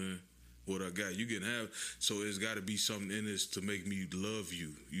know what I'm saying? What I got, you getting half. So it's got to be something in this to make me love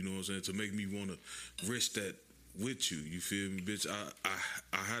you. You know what I'm saying? To make me want to risk that with you. You feel me, bitch?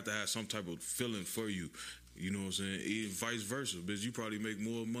 I have to have some type of feeling for you. You know what I'm saying? And vice versa, bitch. You probably make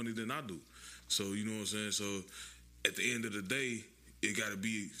more money than I do. So, you know what I'm saying? So, at the end of the day, it got to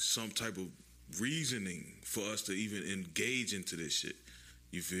be some type of reasoning for us to even engage into this shit.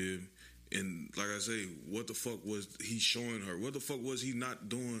 You feel me? And like I say, what the fuck was he showing her? What the fuck was he not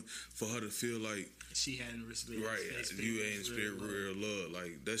doing for her to feel like she hadn't respected? Right, you ain't experienced real love.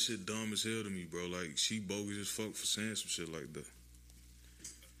 Like, that shit dumb as hell to me, bro. Like, she bogus as fuck for saying some shit like that.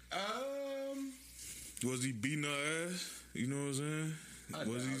 Was he beating her ass? You know what I'm saying?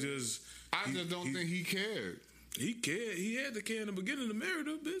 I just don't think he cared. He cared. He had to care in the beginning to marry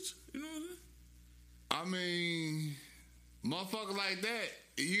her, bitch. You know what I'm saying? I mean, motherfucker like that,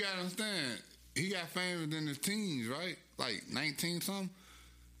 you gotta understand, he got famous in his teens, right? Like 19 something.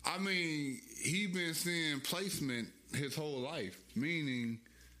 I mean, he been seeing placement his whole life, meaning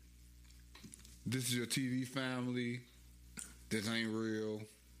this is your TV family, this ain't real.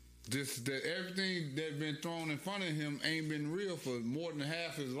 That everything that been thrown in front of him ain't been real for more than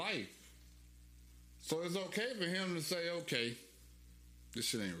half his life. So it's okay for him to say, okay, this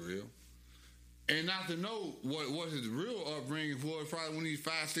shit ain't real. And not to know what his real upbringing was probably when he's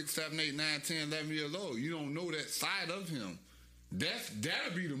 5, 6, 7, 8, 9, 10, 11 years old. You don't know that side of him.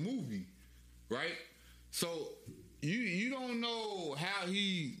 That'll be the movie, right? So you don't know how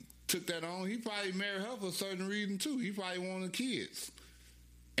he took that on. He probably married her for a certain reason too. He probably wanted kids.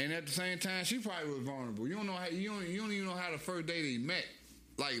 And at the same time, she probably was vulnerable. You don't know how. You don't even know how the first day they met.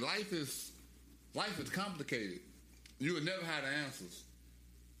 Like life is complicated. You would never have the answers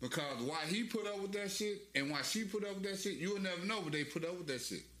because why he put up with that shit and why she put up with that shit, you would never know. But they put up with that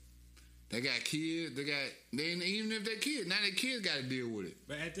shit. They got kids. Even if they're kids, now their kids got to deal with it.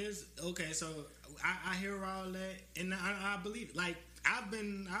 But at this, okay, so I hear all that and I believe it. Like I've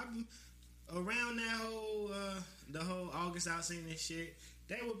been around that whole the whole August Alsina shit.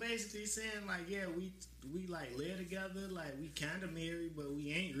 They were basically saying like, yeah, we like live together, like we kind of married, but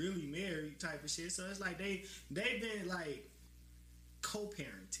we ain't really married type of shit. So it's like they've been like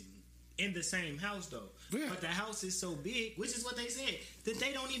co-parenting in the same house though. Yeah. But the house is so big, which is what they said, that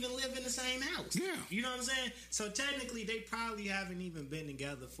they don't even live in the same house. Yeah. You know what I'm saying? So technically, they probably haven't even been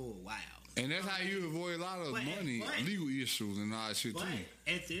together for a while. And that's how you avoid a lot of money, legal issues and all that shit too.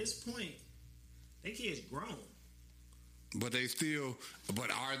 But at this point, they kids grown. But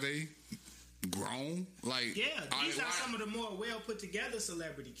are they grown? Like, yeah, these are some of the more well put together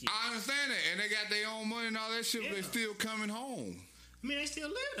celebrity kids. I understand that, and they got their own money and all that shit, but they still coming home. I mean, they still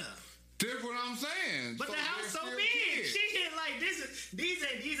live there. That's what I'm saying. But so the house so big. She get like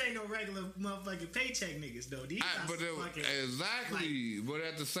these ain't no regular motherfucking paycheck niggas though. These fucking exactly. Like, but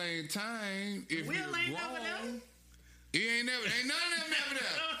at the same time, if Will you're ain't grown, never there. He ain't none of them never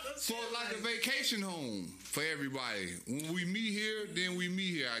there. So it's like a vacation home for everybody. When we meet here, then we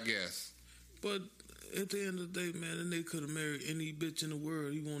meet here, I guess. But at the end of the day, man, that nigga could have married any bitch in the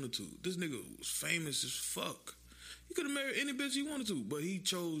world he wanted to. This nigga was famous as fuck. He could have married any bitch he wanted to, but he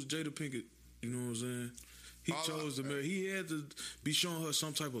chose Jada Pinkett. You know what I'm saying? He chose to marry. He had to be showing her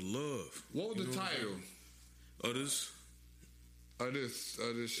some type of love. What was the title of this? Of this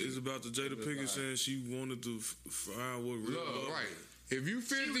shit? It's about the Jada Pinkett saying she wanted to find what real love. Right. If you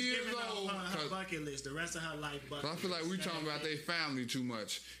 50 years old, her bucket list, the rest of her life bucket list. I feel like we talking about their family too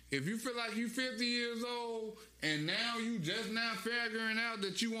much. If you feel like you 50 years old and now you just now figuring out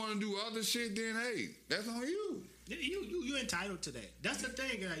that you want to do other shit, then hey, that's on you. You entitled to that. That's the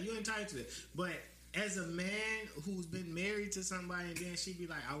thing, girl. You entitled to it. But as a man who's been married to somebody and then she be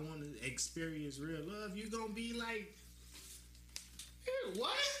like, I want to experience real love, you gonna be like, hey,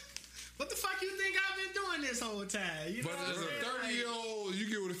 what? What the fuck you think I've been doing this whole time? You but know as a 30-year-old, you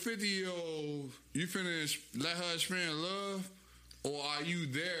get with a 50-year-old, you finna let her experience love, or are you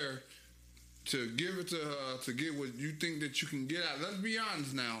there to give it to her to get what you think that you can get out? Let's be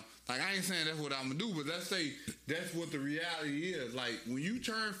honest now. Like, I ain't saying that's what I'm gonna do, but let's say that's what the reality is. Like, when you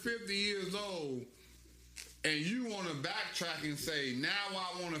turn 50 years old and you want to backtrack and say, now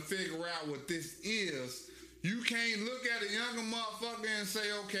I want to figure out what this is, you can't look at a younger motherfucker and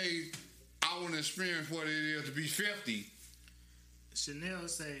say, okay, I want to experience what it is to be 50. Chanel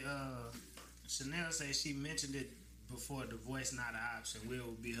say she mentioned it before. Divorce not an option.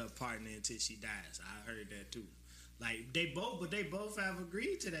 Will be her partner until she dies. I heard that too. Like they both have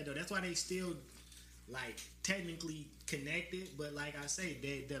agreed to that though. That's why they still like technically connected. But like I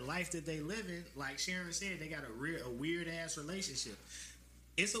say, the life that they live in, like Sharon said, they got a weird ass relationship.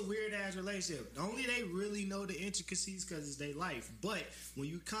 It's a weird ass relationship. Only they really know the intricacies because it's their life. But when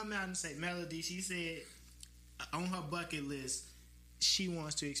you come out and say, Melody, she said on her bucket list, she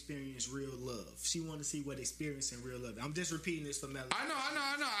wants to experience real love. She wants to see what experiencing real love. I'm just repeating this for Melody. I know.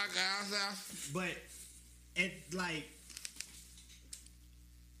 But it like.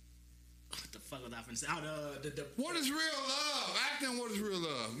 What the fuck was I finna say? What is real love? Acting, what is real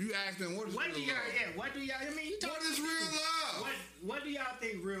love? You acting, what is real love? What do y'all, I mean, you talking what is real love? What do y'all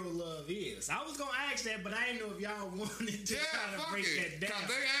think real love is? I was gonna ask that, but I didn't know if y'all wanted to try to break that down. Cause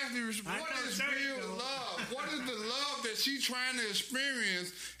they asked me, what is real love? What is the love that she trying to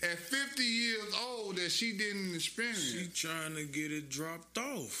experience at 50 years old that she didn't experience? She trying to get it dropped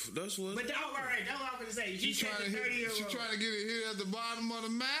off. That's what. But that's what I'm gonna say. She trying to get it hit at the bottom of the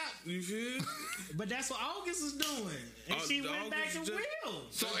map. You feel? But that's what August is doing, and she went back to Will.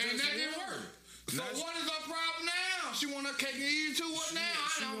 So and that didn't work. So what is her problem now? She want her cake and eat it too. What now?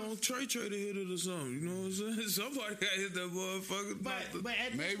 She want Trey to hit it or something. You know what I'm saying? Somebody got to hit that motherfucker. But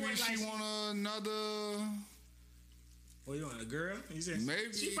at maybe point, she like, want another. What you want, a girl? You said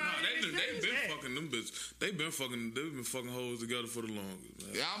maybe. She they've been fucking them bitches. They've been fucking hoes together for the longest.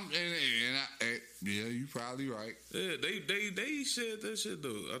 Man. Yeah, yeah, you probably right. Yeah, they said that shit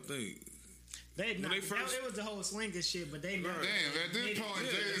though. I think. It was the whole swinger shit, but they never. Damn, at this point,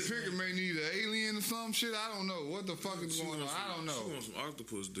 Jada Pinkett may need an alien or some shit. I don't know what the fuck is going on. I don't know. She wants some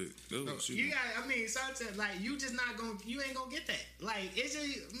octopus dick. That's what she wants. I mean, sometimes like you ain't gonna get that. Like it's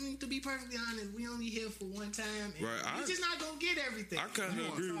just to be perfectly honest, we only here for one time. And right, you just not gonna get everything. I kind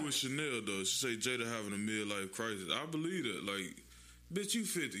of agree with Chanel though. She say Jada having a midlife crisis. I believe that. Like. Bitch, you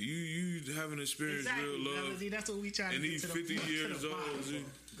 50. You haven't experienced real love. Melody, that's what we trying to do. And he's 50 years old.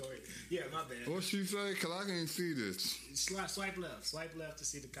 Go ahead. Yeah, my bad. What she say? Cause I can't see this. Swipe left to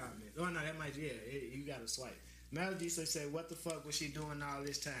see the comment. Oh no, that might you gotta swipe. Melody said, "What the fuck was she doing all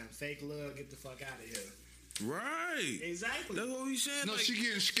this time? Fake love, get the fuck out of here." Right. Exactly. That's what we saying. No, she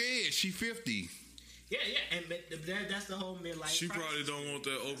getting scared. She 50. Yeah, and that's the whole midlife. She probably don't want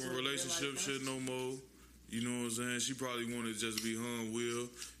that open relationship shit no more. You know what I'm saying? She probably wanted just to be hung Will,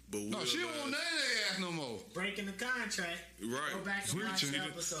 but no, she don't want none of that ass no more. Breaking the contract. Right. Go back and watch the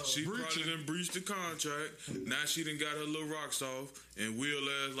episode. She probably done breached the contract. Now she done got her little rocks off, and Will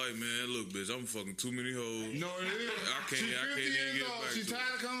ass like, man, look, bitch, I'm fucking too many hoes. No, it is. I can't even get back. She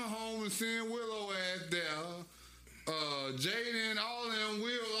tired of coming home and seeing Willow ass there. Jaden, all of them,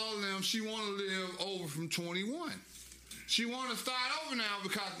 Will, all of them. She want to live over from 21. She want to start over now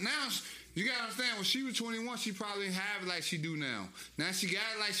because now. You gotta understand, when she was 21, she probably didn't have it like she do now. Now she got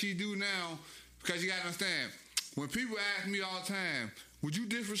it like she do now because you gotta understand, when people ask me all the time, would you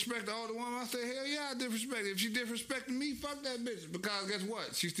disrespect the older woman? I say, hell yeah, I disrespect her. If she disrespecting me, fuck that bitch. Because guess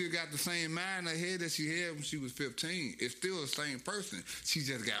what? She still got the same mind in her head that she had when she was 15. It's still the same person. She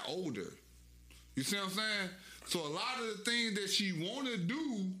just got older. You see what I'm saying? So a lot of the things that she want to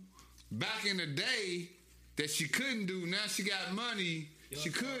do back in the day that she couldn't do, now she got money. she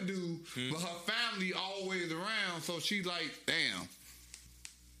could do, but her family always around, so she like, damn.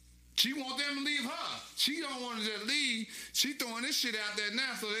 She want them to leave her. She don't want to just leave. She throwing this shit out there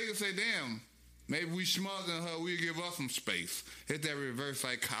now so they can say, damn, maybe we smothering her, we'll give us some space. It's that reverse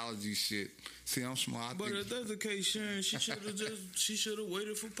psychology shit. See, I'm smart. But if that's the case, Sharon, she should have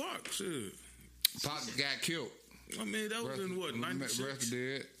waited for Pac. Shit. Pac got killed. I mean, that was in what, 96? Rest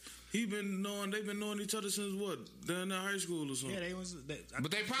dead. They've been knowing each other since what? Down in high school or something. Yeah,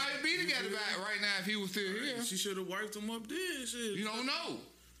 But they probably be together right now if he was still here. She should have wiped him up then. Shit. You don't know.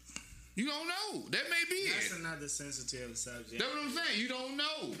 You don't know. That may be That's it. another sensitive subject. That's what I'm saying. You don't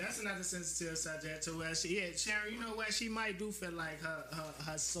know. That's another sensitive subject to where Sharon, you know what? She might do feel like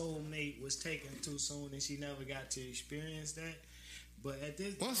her soulmate was taken too soon and she never got to experience that. But at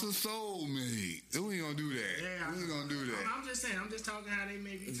this What's a soulmate? We ain't gonna do that. Yeah, we ain't gonna do that. I'm just saying. I'm just talking how they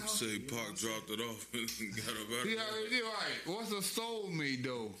may be talking. Say Pac dropped it off and got up out of Yeah, you're right. What's a soulmate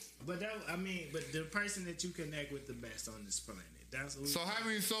though? But but the person that you connect with the best on this planet. That's what So how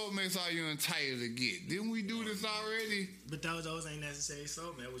many soulmates are you entitled to get? Didn't we do this already? But those ain't necessarily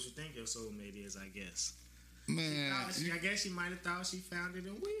soulmate. What you think your soulmate is, I guess. Man, I guess she might have thought she found it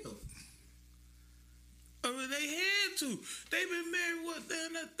in Will. I mean, they had to. They've been married, what,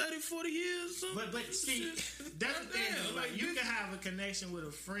 damn, 30, 40 years or something? But see, that's the thing. Though, like, you can have a connection with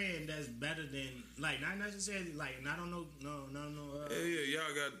a friend that's better than, like, not necessarily, like, I don't know, Yeah,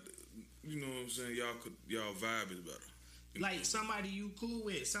 y'all got, you know what I'm saying, y'all vibe is better. Like somebody you cool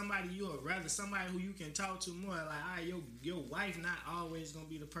with, somebody you would rather, somebody who you can talk to more. Like, all right, your wife not always gonna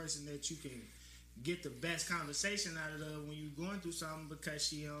be the person that you can get the best conversation out of when you going through something because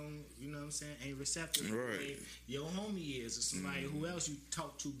she you know what I'm saying, ain't receptive. Right. The way your homie is, or somebody who else you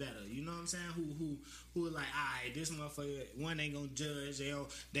talk to better. You know what I'm saying? Who like, all right, this motherfucker, one ain't gonna judge.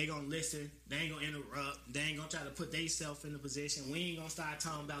 They gonna listen. They ain't gonna interrupt. They ain't gonna try to put themselves in the position. We ain't gonna start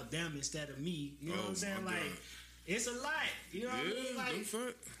talking about them instead of me. You know what I'm saying? Like. God. It's a lot, you know what I mean? Like,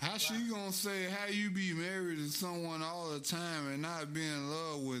 how she gonna say how you be married to someone all the time and not be in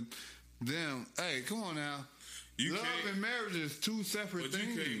love with them? Hey, come on now. Love and marriage is two separate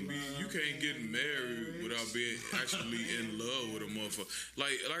things. You can't get married without being actually in love with a motherfucker.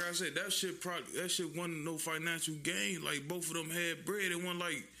 Like I said, that shit wasn't no financial gain. Like both of them had bread. It wasn't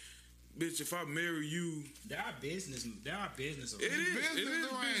like, bitch, if I marry you, there are business. It is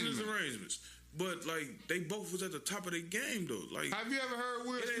business arrangements. But like they both was at the top of their game though. Like, have you ever heard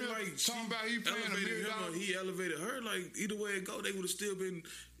Will Smith talking about he playing $1 million? He elevated her. Like either way it go, they would have still been.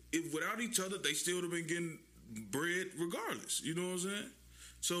 If without each other, they still would have been getting bread regardless. You know what I'm saying?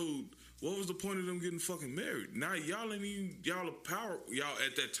 So what was the point of them getting fucking married? Now y'all ain't even y'all a power. Y'all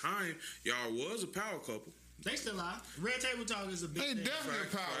at that time y'all was a power couple. They still are. Red Table Talk is a big thing. They definitely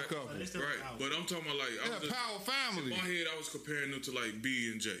a power couple. Right. But I'm talking about like they're a power family. In my head, I was comparing them to like B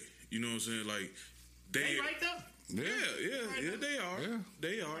and J. You know what I'm saying? Like they right there. Yeah, they are. Yeah.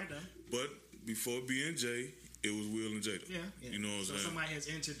 They are. Right there. But before B and J, it was Will and Jada. Yeah. You know what I'm saying? So somebody has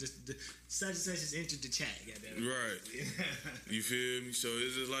entered the such and such has entered the chat. Right. You feel me? So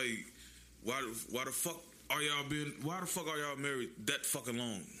it's just like, why the fuck are y'all married that fucking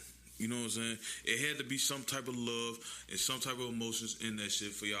long? You know what I'm saying? It had to be some type of love and some type of emotions in that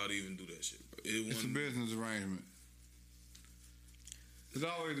shit for y'all to even do that shit, bro. It's a business arrangement. It's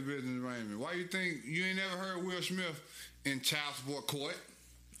always a business arrangement. Why you think you ain't never heard Will Smith in child support court?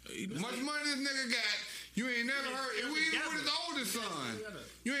 Much money this nigga got, you ain't never heard. Even with his oldest son,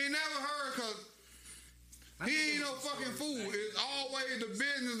 you ain't never heard because he ain't no fucking fool. It's always the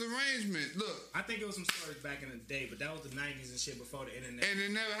business arrangement. Look, I think it was some stories back in the day, but that was the 90s and shit before the internet. And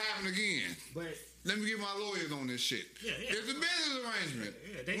it never happened again. But let me get my lawyers on this shit. Yeah. It's a business arrangement.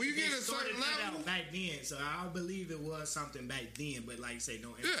 Yeah. When you get a certain level, back then, so I believe it was something back then. But like you say,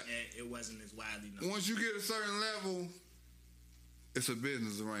 no internet, it wasn't as widely known. Once you get a certain level, it's a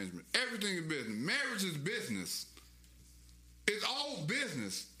business arrangement. Everything is business. Marriage is business. It's all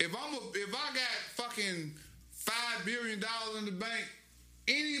business. If I got fucking $5 billion in the bank,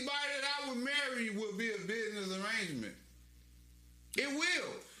 anybody that I would marry will be a business arrangement. It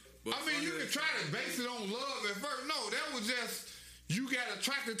will. But I mean, you can try to base it on love at first. No, that was just, you got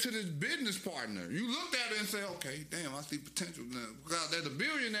attracted to this business partner. You looked at it and said, okay, damn, I see potential now. Because as a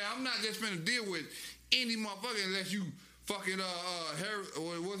billionaire, I'm not just going to deal with any motherfucker unless you fucking, Harry,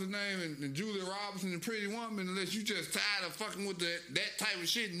 or what's his name, and Julia Robertson and Pretty Woman, unless you just tired of fucking with that type of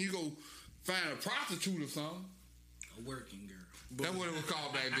shit and you go find a prostitute or something. A working girl. That's what it was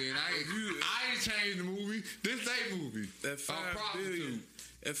called back then. I ain't changed the movie. This ain't movie. That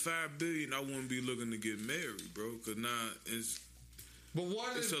 $5 billion, I wouldn't be looking to get married, bro. Cause now it's But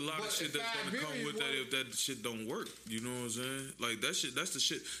what It's is, a lot of shit that's gonna come with that if that shit don't work. You know what I'm saying? Like that shit. That's the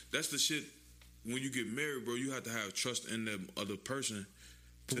shit. That's the shit. When you get married, bro, you have to have trust in that other person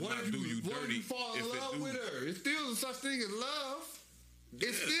to what not if do you what dirty. if you fall in if it love do. with her? It's still such thing as love.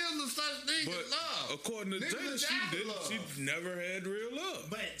 It's still such thing But as love. according to Niggas Jada, die for love. she never had real love.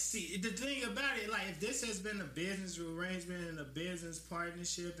 But see, the thing about it, like, if this has been a business arrangement and a business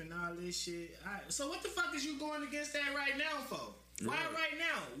partnership and all this shit, so what the fuck is you going against that right now for? Why right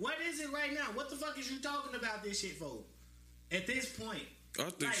now? What is it right now? What the fuck is you talking about this shit for? At this point, I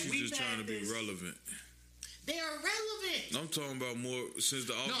think like, she's just trying to be relevant. They are relevant. I'm talking about more since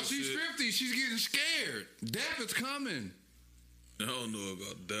the No, office she's shit. 50. She's getting scared. Death is coming. I don't know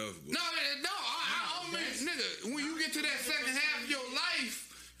about death, but I mean, nigga, when you get to that second half of your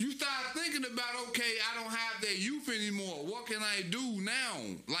life, you start thinking about, okay, I don't have that youth anymore. What can I do now?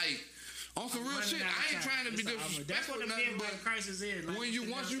 Like, on some real shit, I ain't trying to be disrespectful. That's what the midlife crisis is. Like, When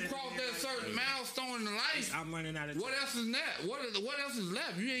once you cross that certain milestone in life, I'm running out of time. what else is that? What else is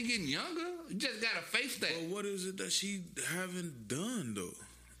left? You ain't getting younger. You just gotta face that. But what is it that she haven't done though?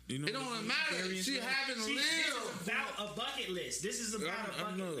 You know, It don't matter. She haven't This lived. is about a bucket list. This is about a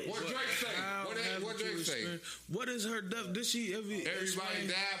bucket list. What Drake say? What Drake say? What is her death? Did she ever? Everybody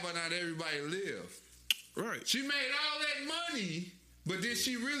died, but not everybody lived. Right. She made all that money, but did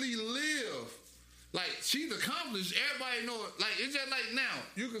she really live? Like, she's accomplished. Everybody know it. Like, it's just like now.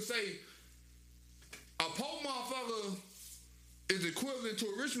 You could say a poor motherfucker is equivalent to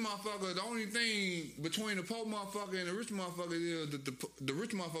a rich motherfucker. The only thing between the poor motherfucker and the rich motherfucker is that the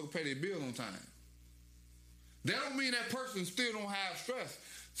rich motherfucker pay their bill on time. That don't mean that person still don't have stress.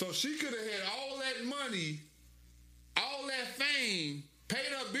 So she could have had all that money, all that fame, paid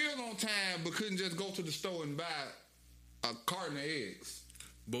her bill on time, but couldn't just go to the store and buy a carton of eggs.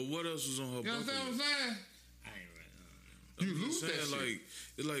 But what else was on her? You understand what I'm saying? I ain't You lose that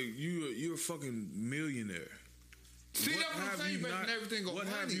shit. Like you're a fucking millionaire. See, that's what I'm saying. You making everything go What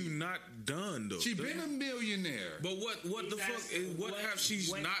money. have you not done though? She been a millionaire. But what the fuck? What have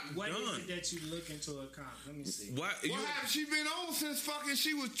she not what done? What is it that you looking to accomplish? Let me see. What have she been on since fucking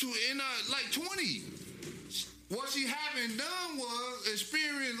she was like 20? What she haven't done was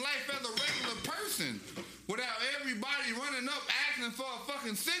experience life as a regular person without everybody running up asking for a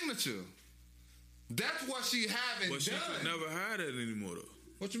fucking signature. That's what she haven't But she done. could never have that anymore though.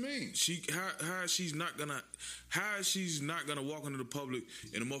 What you mean? How she's not gonna walk into the public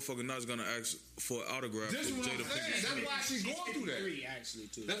and the motherfucker not's gonna ask for an autograph. This is with what I'm Jada saying. Pinkett That's Smith. why she's going through that. 53 actually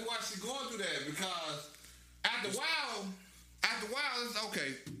too. That's why she's going through that, because after a while, it's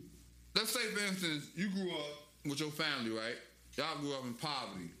okay. Let's say, for instance, you grew up with your family, right? Y'all grew up in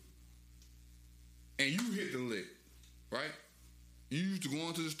poverty, and you hit the lick, right? You used to go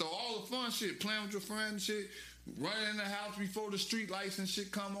into the store, all the fun shit, playing with your friends and shit, running in the house before the street lights and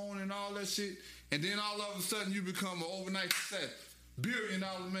shit come on and all that shit, and then all of a sudden you become an overnight success, $1 billion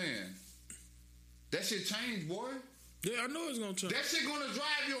man. That shit changed, boy. Yeah, I know it's gonna change. That shit gonna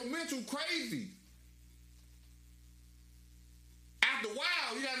drive your mental crazy. After a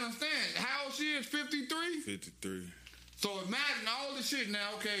while, you gotta understand, how old she is, 53? 53. So imagine all the shit now,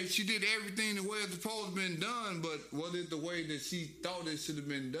 okay, she did everything the way it's supposed to been done, but was it the way that she thought it should have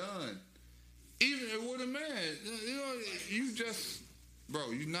been done? Even with a man, you know, you just,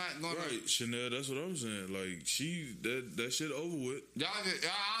 bro, you not gonna... Right, Chanel, that's what I'm saying. Like, that shit over with.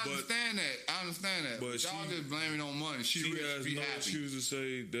 I understand that. But y'all just blaming on money. She has be no happy. excuse to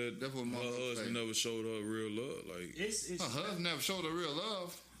say that That's what my her mother husband say. never showed her real love. Like, It's Her husband never showed her real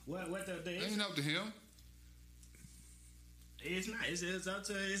love. what the It ain't up to him. it's not.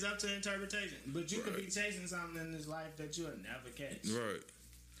 It's up to interpretation. But you could be chasing something in this life that you'll never catch. right.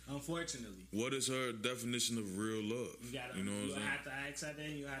 Unfortunately. What is her definition of real love? You know what I'm saying? have to ask her that,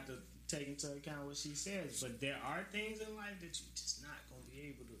 and you have to take into account what she says. But there are things in life that you just not gonna be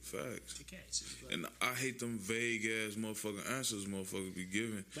able to Facts. catch. It's like- And I hate them vague ass motherfucking answers motherfuckers be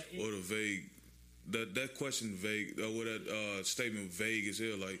giving, But or the vague that question vague, or that statement vague as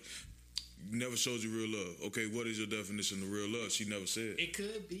hell. Like, never showed you real love. Okay, what is your definition of real love? She never said. It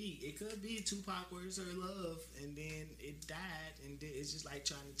could be Tupac words her love, and then it died, and then it's just like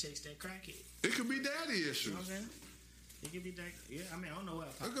trying to chase that crackhead. It could be daddy You issues. know what I'm saying? It could be that. Yeah, I mean, I don't know what.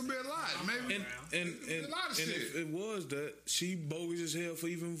 It could be a lot. Maybe. And A lot of and shit. if it was that, she bogus as hell for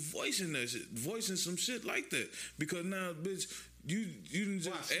even voicing that shit, voicing some shit like that. Because now, bitch, you done just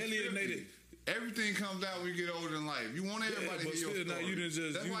Watch, she's alienated. 50. Everything comes out when you get older in life. You want everybody but to hear your still, now story. you done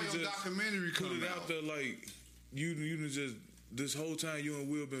just That's you why done your just documentary put come it out there like you done just this whole time you and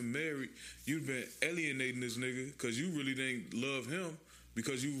Will been married, you've been alienating this nigga because you really didn't love him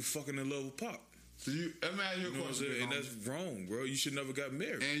because you were fucking in love with Pop. So let me ask you a You know what I'm question. saying? And Big that's wrong, bro. You should never got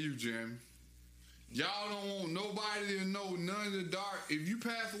married. homie. And you, Jeremy. Y'all don't want nobody to know none of the dark. If you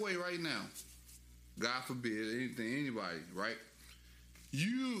pass away right now, God forbid, anybody, right?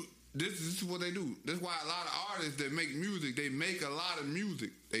 This is what they do. That's why a lot of artists that make music, they make a lot of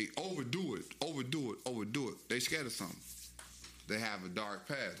music. They overdo it. They scared of something. They have a dark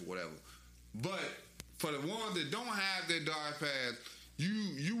past or whatever. But for the ones that don't have that dark past,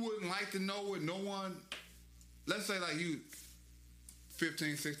 you wouldn't like to know it. No one, let's say like you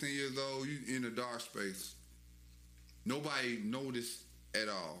 15, 16 years old, you in a dark space. Nobody noticed at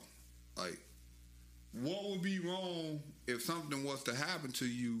all. Like, what would be wrong if something was to happen to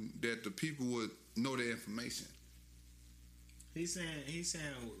you that the people would know the information? He's saying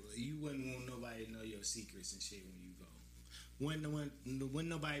you wouldn't want nobody to know your secrets and shit when you go. Wouldn't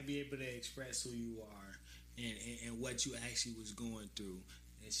nobody be able to express who you are and what you actually was going through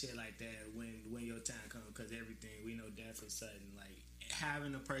and shit like that when your time comes, because everything we know death is sudden. Like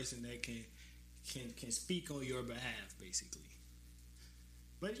having a person that can speak on your behalf, basically.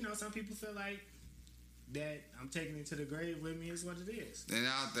 But you know, some people feel like that I'm taking it to the grave with me is what it is. And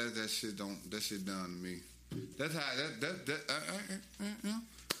that shit done to me. That's how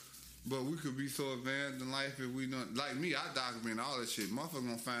but we could be so advanced in life if we don't. Like me, I document all that shit. Motherfuckers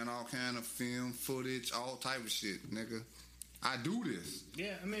gonna find all kind of film footage, all type of shit, nigga. I do this.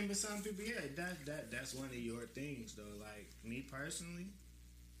 Yeah, I mean, but some people, yeah, that's one of your things though. Like me personally,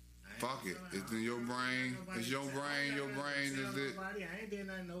 fuck it. It's in your brain. It's your brain. Your brain is it. I ain't did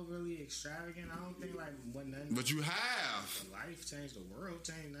nothing overly extravagant. I don't think like what nothing. But you have. Life changed, the world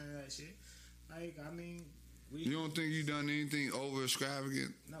changed, none of that shit. Like I mean, you don't think you done anything over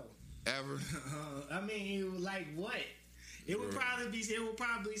extravagant? No. Ever? I mean, like what? It would probably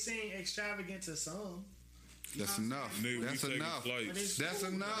seem extravagant to some. That's enough. Nigga, That's enough. That's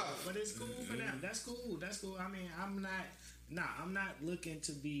enough. But it's cool for them. That's cool. I mean, I'm not looking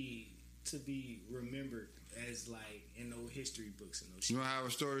to be remembered as like in no history books and no shit. You don't have a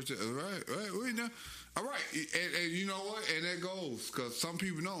story to right. We know. All right, and you know what? And that goes because some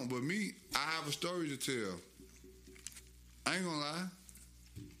people don't. But me, I have a story to tell. I ain't gonna lie.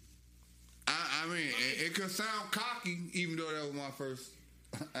 I mean, it could sound cocky, even though that was my first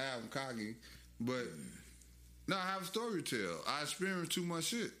album, cocky. But no, I have a story to tell. I experienced too much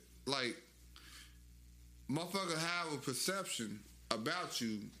shit. Like, motherfuckers have a perception about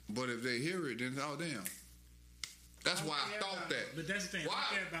you, but if they hear it, then oh damn. That's why I thought that. But that's the thing. Why?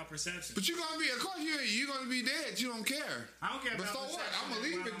 I don't care about perception. But you're gonna be, of course, you're gonna be dead. You don't care. I don't care but about so perception. what? I'm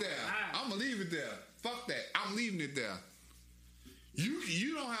gonna leave it there. I'm gonna leave it there. Fuck that. I'm leaving it there.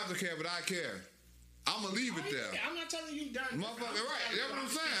 You don't have to care, but I care. I'm gonna leave it there. I'm not telling you done. Motherfucker, right? That's what I'm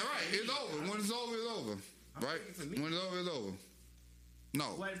saying. Right? It's over. When it's over, it's over. Right? When it's over, it's over. No,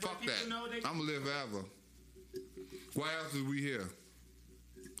 fuck that. I'm gonna live forever. Why else is we here?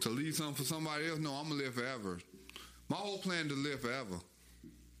 To leave something for somebody else? No, I'm gonna live forever. My whole plan is to live forever.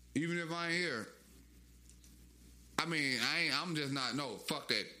 Even if I ain't here. I mean, I'm just not. No, fuck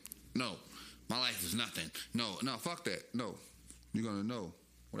that. No, my life is nothing. No, fuck that. No, you're gonna know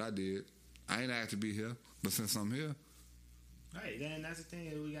what I did. I ain't asked to be here, but since I'm here, right, then that's the thing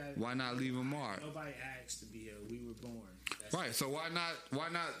that we got. Why not leave a mark? Nobody asked to be here. We were born. Right. So why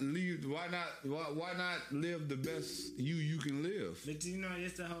not leave? Why not live the best you can live? But you know,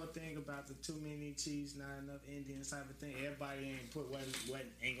 it's the whole thing about the too many chiefs, not enough Indians type of thing. Everybody ain't put what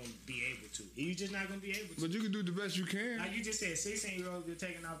ain't gonna be able to. You just not gonna be able to. But you can do the best you can. Like you just said, 16-year-olds get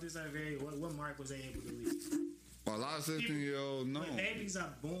taken off this earth. What mark was they able to leave? Well, a lot of 16-year-olds no. Babies are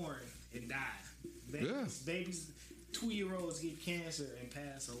born and die. Babies. 2-year-olds get cancer and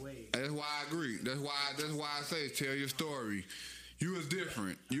pass away. That's why I agree. That's why I say tell your story. You was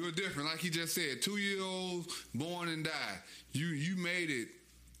different. Like he just said, 2-year-olds born and die. You made it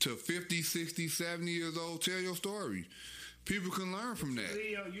to 50, 60, 70 years old. Tell your story. People can learn from that.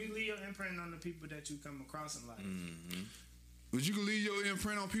 You leave your imprint on the people that you come across in life. Mm-hmm. But you can leave your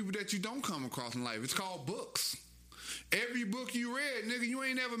imprint on people that you don't come across in life. It's called books. Every book you read, nigga, you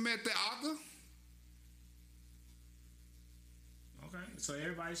ain't never met the author. Okay, so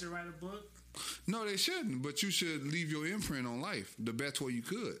everybody should write a book? No, they shouldn't, but you should leave your imprint on life the best way you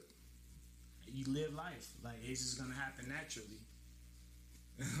could. You live life. Like, it's just going to happen naturally.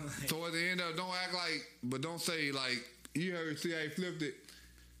 So at the end of it, don't act like, but don't say like, you heard, see how he flipped it?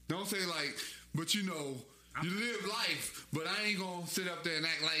 Don't say like, but you know, You live life, but I ain't gonna sit up there and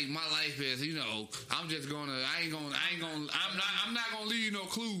act like my life is, I'm just gonna, I'm not gonna leave no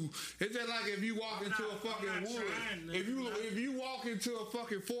clue. It's just like if you walk into a fucking wood, if you walk into a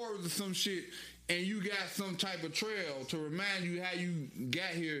fucking forest or some shit, and you got some type of trail to remind you how you got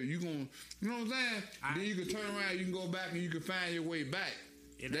here, you gonna, you know what I'm saying? Then you can turn around, you can go back, and you can find your way back.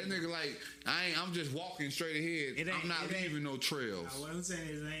 That nigga like, I'm just walking straight ahead. I'm not leaving no trails. What I'm saying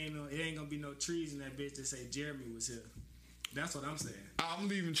is it ain't gonna be no trees in that bitch that say Jeremy was here. That's what I'm saying. I'm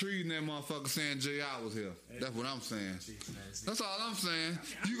leaving trees in that motherfucker saying J.I. was here. That's what I'm saying. That's all I'm saying.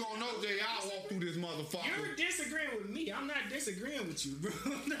 You gonna know J.I. walk through this motherfucker. You're disagreeing with me. I'm not disagreeing with you, bro.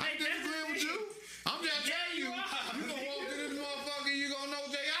 I'm disagreeing with you. I'm just telling you. You gonna walk through this motherfucker, you gonna know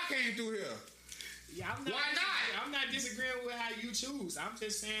J.I. came through here. Yeah, Why not? I'm not disagreeing with how you choose. I'm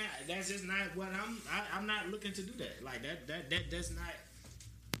just saying that's just not what I'm not looking to do that. Like that's not.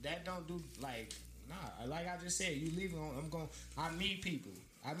 That don't do like. Nah, like I just said, you leave on. I meet people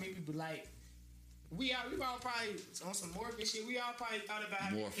like we all probably on some Morpheus shit. We all probably thought about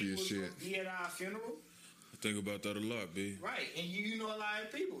how people was gonna be at our funeral. I think about that a lot, B. Right, and you know a lot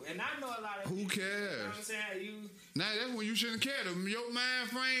of people, and I know a lot of people. Who cares? You know what I'm saying? Now that's when you shouldn't care. Your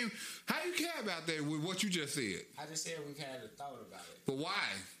mind frame. How you care about that with what you just said? I just said we've had a thought about it. But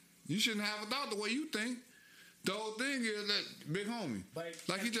why? You shouldn't have a thought the way you think. The whole thing is that big homie. But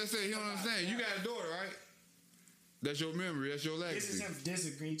like he just said, he don't understand. You got a daughter, right? That's your memory. That's your legacy. This is him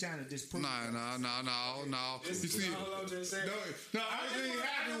disagreeing, trying to disprove. No. You see, I'm just saying. No, everything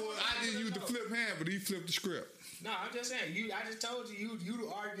happened was I didn't use the flip hand, but he flipped the script. No, I'm just saying. I just told you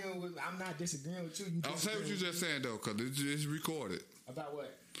arguing with. I'm not disagreeing with you. I'll say what you just saying though, cause it's recorded. About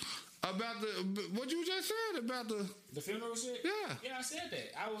what? About what you just said about the funeral shit? Yeah, I said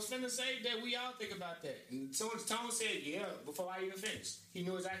that. I was finna say that we all think about that. And Tone said, yeah, before I even finished. He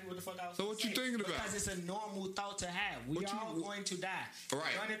knew exactly what the fuck I was So what you thinking about? Because it's a normal thought to have. We all going to die.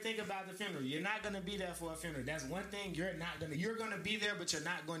 Right. You're going to think about the funeral. You're not going to be there for a funeral. That's one thing you're going to be there, but you're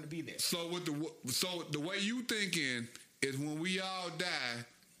not going to be there. So the way you thinking is when we all die,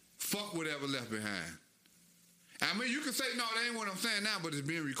 fuck whatever left behind. I mean, you can say, no, that ain't what I'm saying now, but it's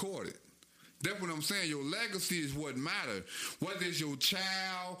being recorded. That's what I'm saying. Your legacy is what matters. Whether it's your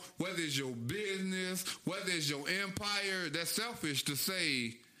child, whether it's your business, whether it's your empire, that's selfish to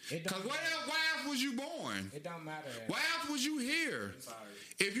say. Because why else was you born? It don't matter. Why else was you here? I'm sorry.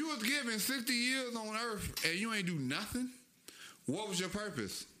 If you was given 60 years on Earth and you ain't do nothing, what was your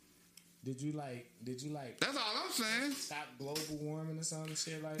purpose? Did you like? That's all I'm saying. Stop global warming or some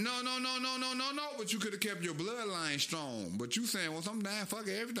shit like that? No. But you could have kept your bloodline strong. But you saying, well, I'm dying, fuck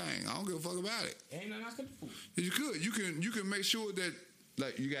everything. I don't give a fuck about it. Ain't nothing I could do. You could. You can make sure that,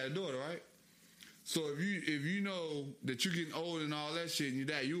 like, you got a daughter, right? So if you know that you're getting old and all that shit and you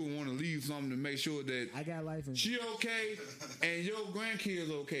die, you would want to leave something to make sure that I got life insurance. She okay and your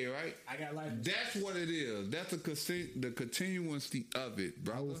grandkids okay, right? I got life insurance. That's what it is. That's the continuity of it,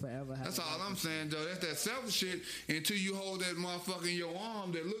 brother. I will forever have. That's all I'm saying, Joe. That's that selfish shit until you hold that motherfucker in your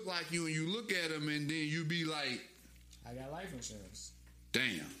arm that look like you and you look at him and then you be like, I got life insurance.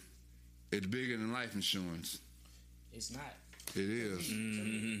 Damn. It's bigger than life insurance. It's not. It is.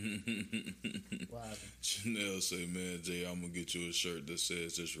 Wow. Chanel say, man, Jay, I'm going to get you a shirt that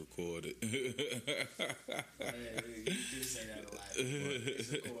says it's recorded. Yeah, you did say that a lot.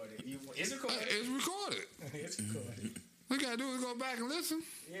 It's recorded. It's recorded. It's recorded. It's recorded. What you got to do is go back and listen.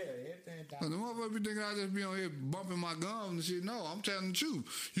 Yeah, everything. The motherfucker be thinking I just be on here bumping my gums and shit. No, I'm telling the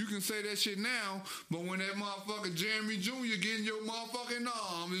truth. You can say that shit now, but when that motherfucker Jeremy Jr. getting your motherfucking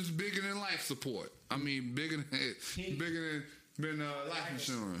arm, it's bigger than life support. I mean, bigger than life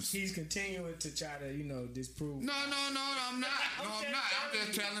insurance. He's continuing to try to, disprove. No, I'm not. I'm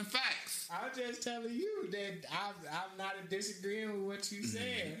just telling facts. I'm just telling you that I'm not disagreeing with what you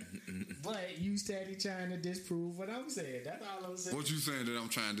said, but you steady trying to disprove what I'm saying. That's all I'm saying. What you saying that I'm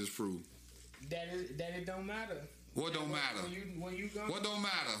trying to disprove? That it don't matter. What don't matter? When you go. What don't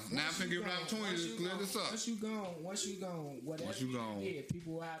matter? Now I'm finna give an opportunity to clear this up. Once you gone, whatever you did,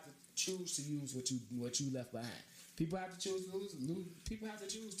 people will have to choose to use what you left behind. People have to choose to lose. People have to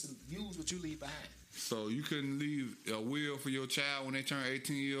choose to use what you leave behind. So you couldn't leave a will for your child when they turn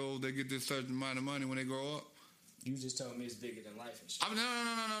 18 years old. They get this certain amount of money when they grow up. You just told me it's bigger than life insurance. I mean, no.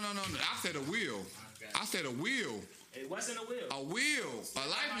 I said a will. Okay. I said a will. It wasn't a will. A will. A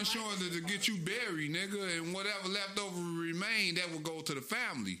life insurance is to get you buried, nigga, and whatever left over remain, that will go to the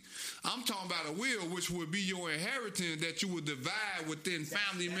family. I'm talking about a will, which would be your inheritance that you would divide within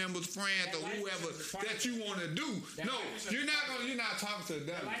family members, friends, or whoever that you want to do. No, you're not talking to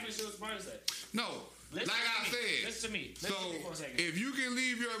them. Life insurance part is that. No, Listen like I to me. said. Listen to me. So Listen to me for a second. if you can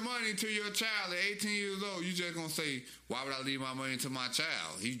leave your money to your child at 18 years old, you just gonna say, why would I leave my money to my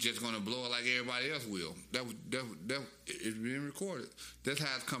child? He's just gonna blow it like everybody else will. That it's being recorded. That's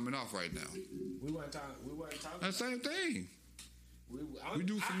how it's coming off right now. We weren't talking. That's the same thing. We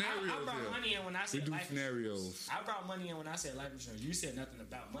do scenarios I brought here. money in when I We said do life scenarios. insurance. I brought money in when I said life insurance. You said nothing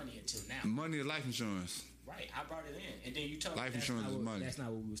about money until now. Money is life insurance. Right. I brought it in, and then you told Life me that's insurance not is what, money. That's not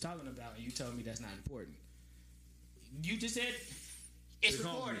what we was talking about, and you told me that's not important. You just said it's Big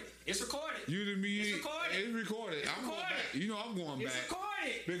homie. recorded. It's recorded. You to me, It's recorded. It's recorded. It's I'm going recorded. back. You know I'm going It's back.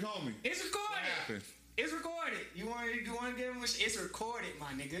 recorded. Big homie. It's recorded. What happened? It's recorded. You want to give him it's recorded,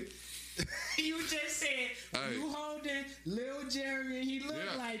 my nigga. You just said Hey. you holding Lil Jeremy and he look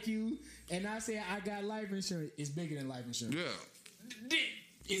Yeah. like you, and I said I got life insurance. It's bigger than life insurance. Yeah.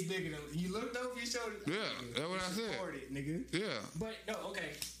 It's bigger than you looked over your shoulder. Yeah, that's what I It's said. recorded, nigga. Yeah. But no,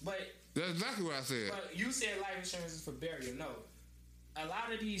 okay. But That's exactly what I said. you said life insurance is for burial. No, a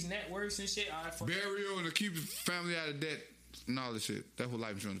lot of these networks and shit are for Burial and to keep the family out of debt and all this shit. That's what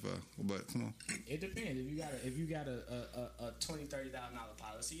life insurance is for. But come on. It depends. If you got a $20,000-$30,000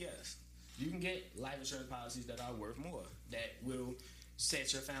 policy, yes, you can get life insurance policies that are worth more that will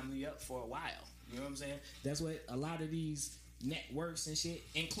set your family up for a while. You know what I'm saying? That's what a lot of these networks and shit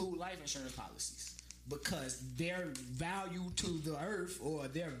include life insurance policies because their value to the earth or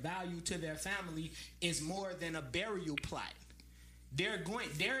their value to their family is more than a burial plot. Their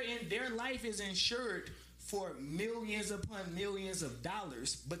life is insured for millions upon millions of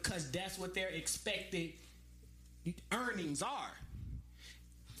dollars because that's what their expected earnings are.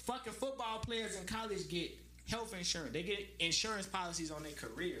 Fucking football players in college get health insurance. They get insurance policies on their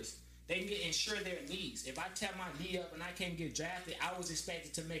careers. They can get insure their knees. If I tear my knee up and I can't get drafted, I was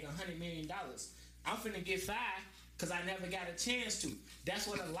expected to make $100 million. I'm finna get $5 because I never got a chance to. That's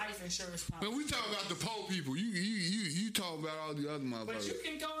what a life insurance policy. But we talking about the poor people. You talking about all the other But motherfuckers. you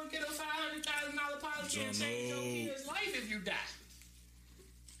can go and get a $500,000 policy and change your kid's life if you die.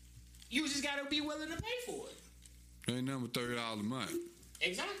 You just gotta be willing to pay for it. Ain't nothing but $30 a month.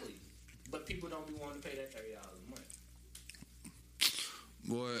 Exactly. But people don't be wanting to pay that $30 a month.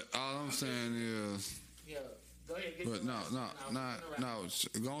 Boy, all I'm saying is, Yeah. Go ahead. Get but your no.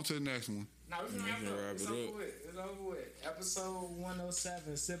 Go on to the next one. No, we can wrap it up. wrap It's it over up. with. It's over with. Episode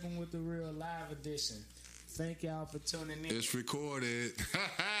 107, Sipping with the Real Live Edition. Thank y'all for tuning in. It's recorded.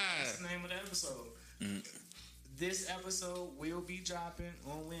 That's the name of the episode. This episode will be dropping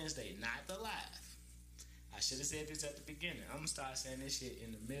on Wednesday, not the live. I should have said this at the beginning. I'm going to start saying this shit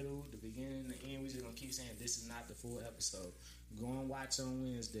in the middle, the beginning, the end. We're just going to keep saying this is not the full episode. Go and watch on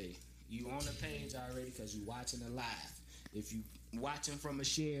Wednesday. You on the page already because you watching it live. If you watching from a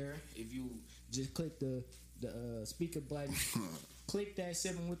share, if you just click the speaker button, click that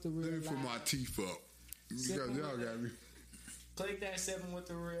Sipping with the Real Let me put my Live. teeth up. Sipping Y'all with got me. Click that 7 with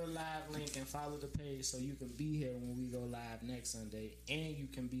the Real Live link and follow the page so you can be here when we go live next Sunday. And you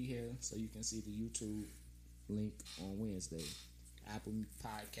can be here so you can see the YouTube link on Wednesday. Apple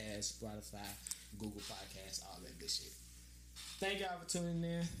Podcasts, Spotify, Google Podcasts, all that good shit. Thank y'all for tuning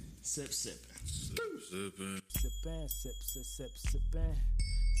in. Sipping. Sipping. Sippin', sip, sip, sip, sippin'.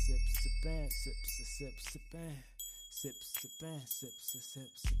 Sip, sippin', sip, sip, sip, sippin'. Sip, sippin', sip, sip, sip,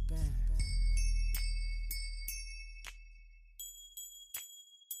 sippin'.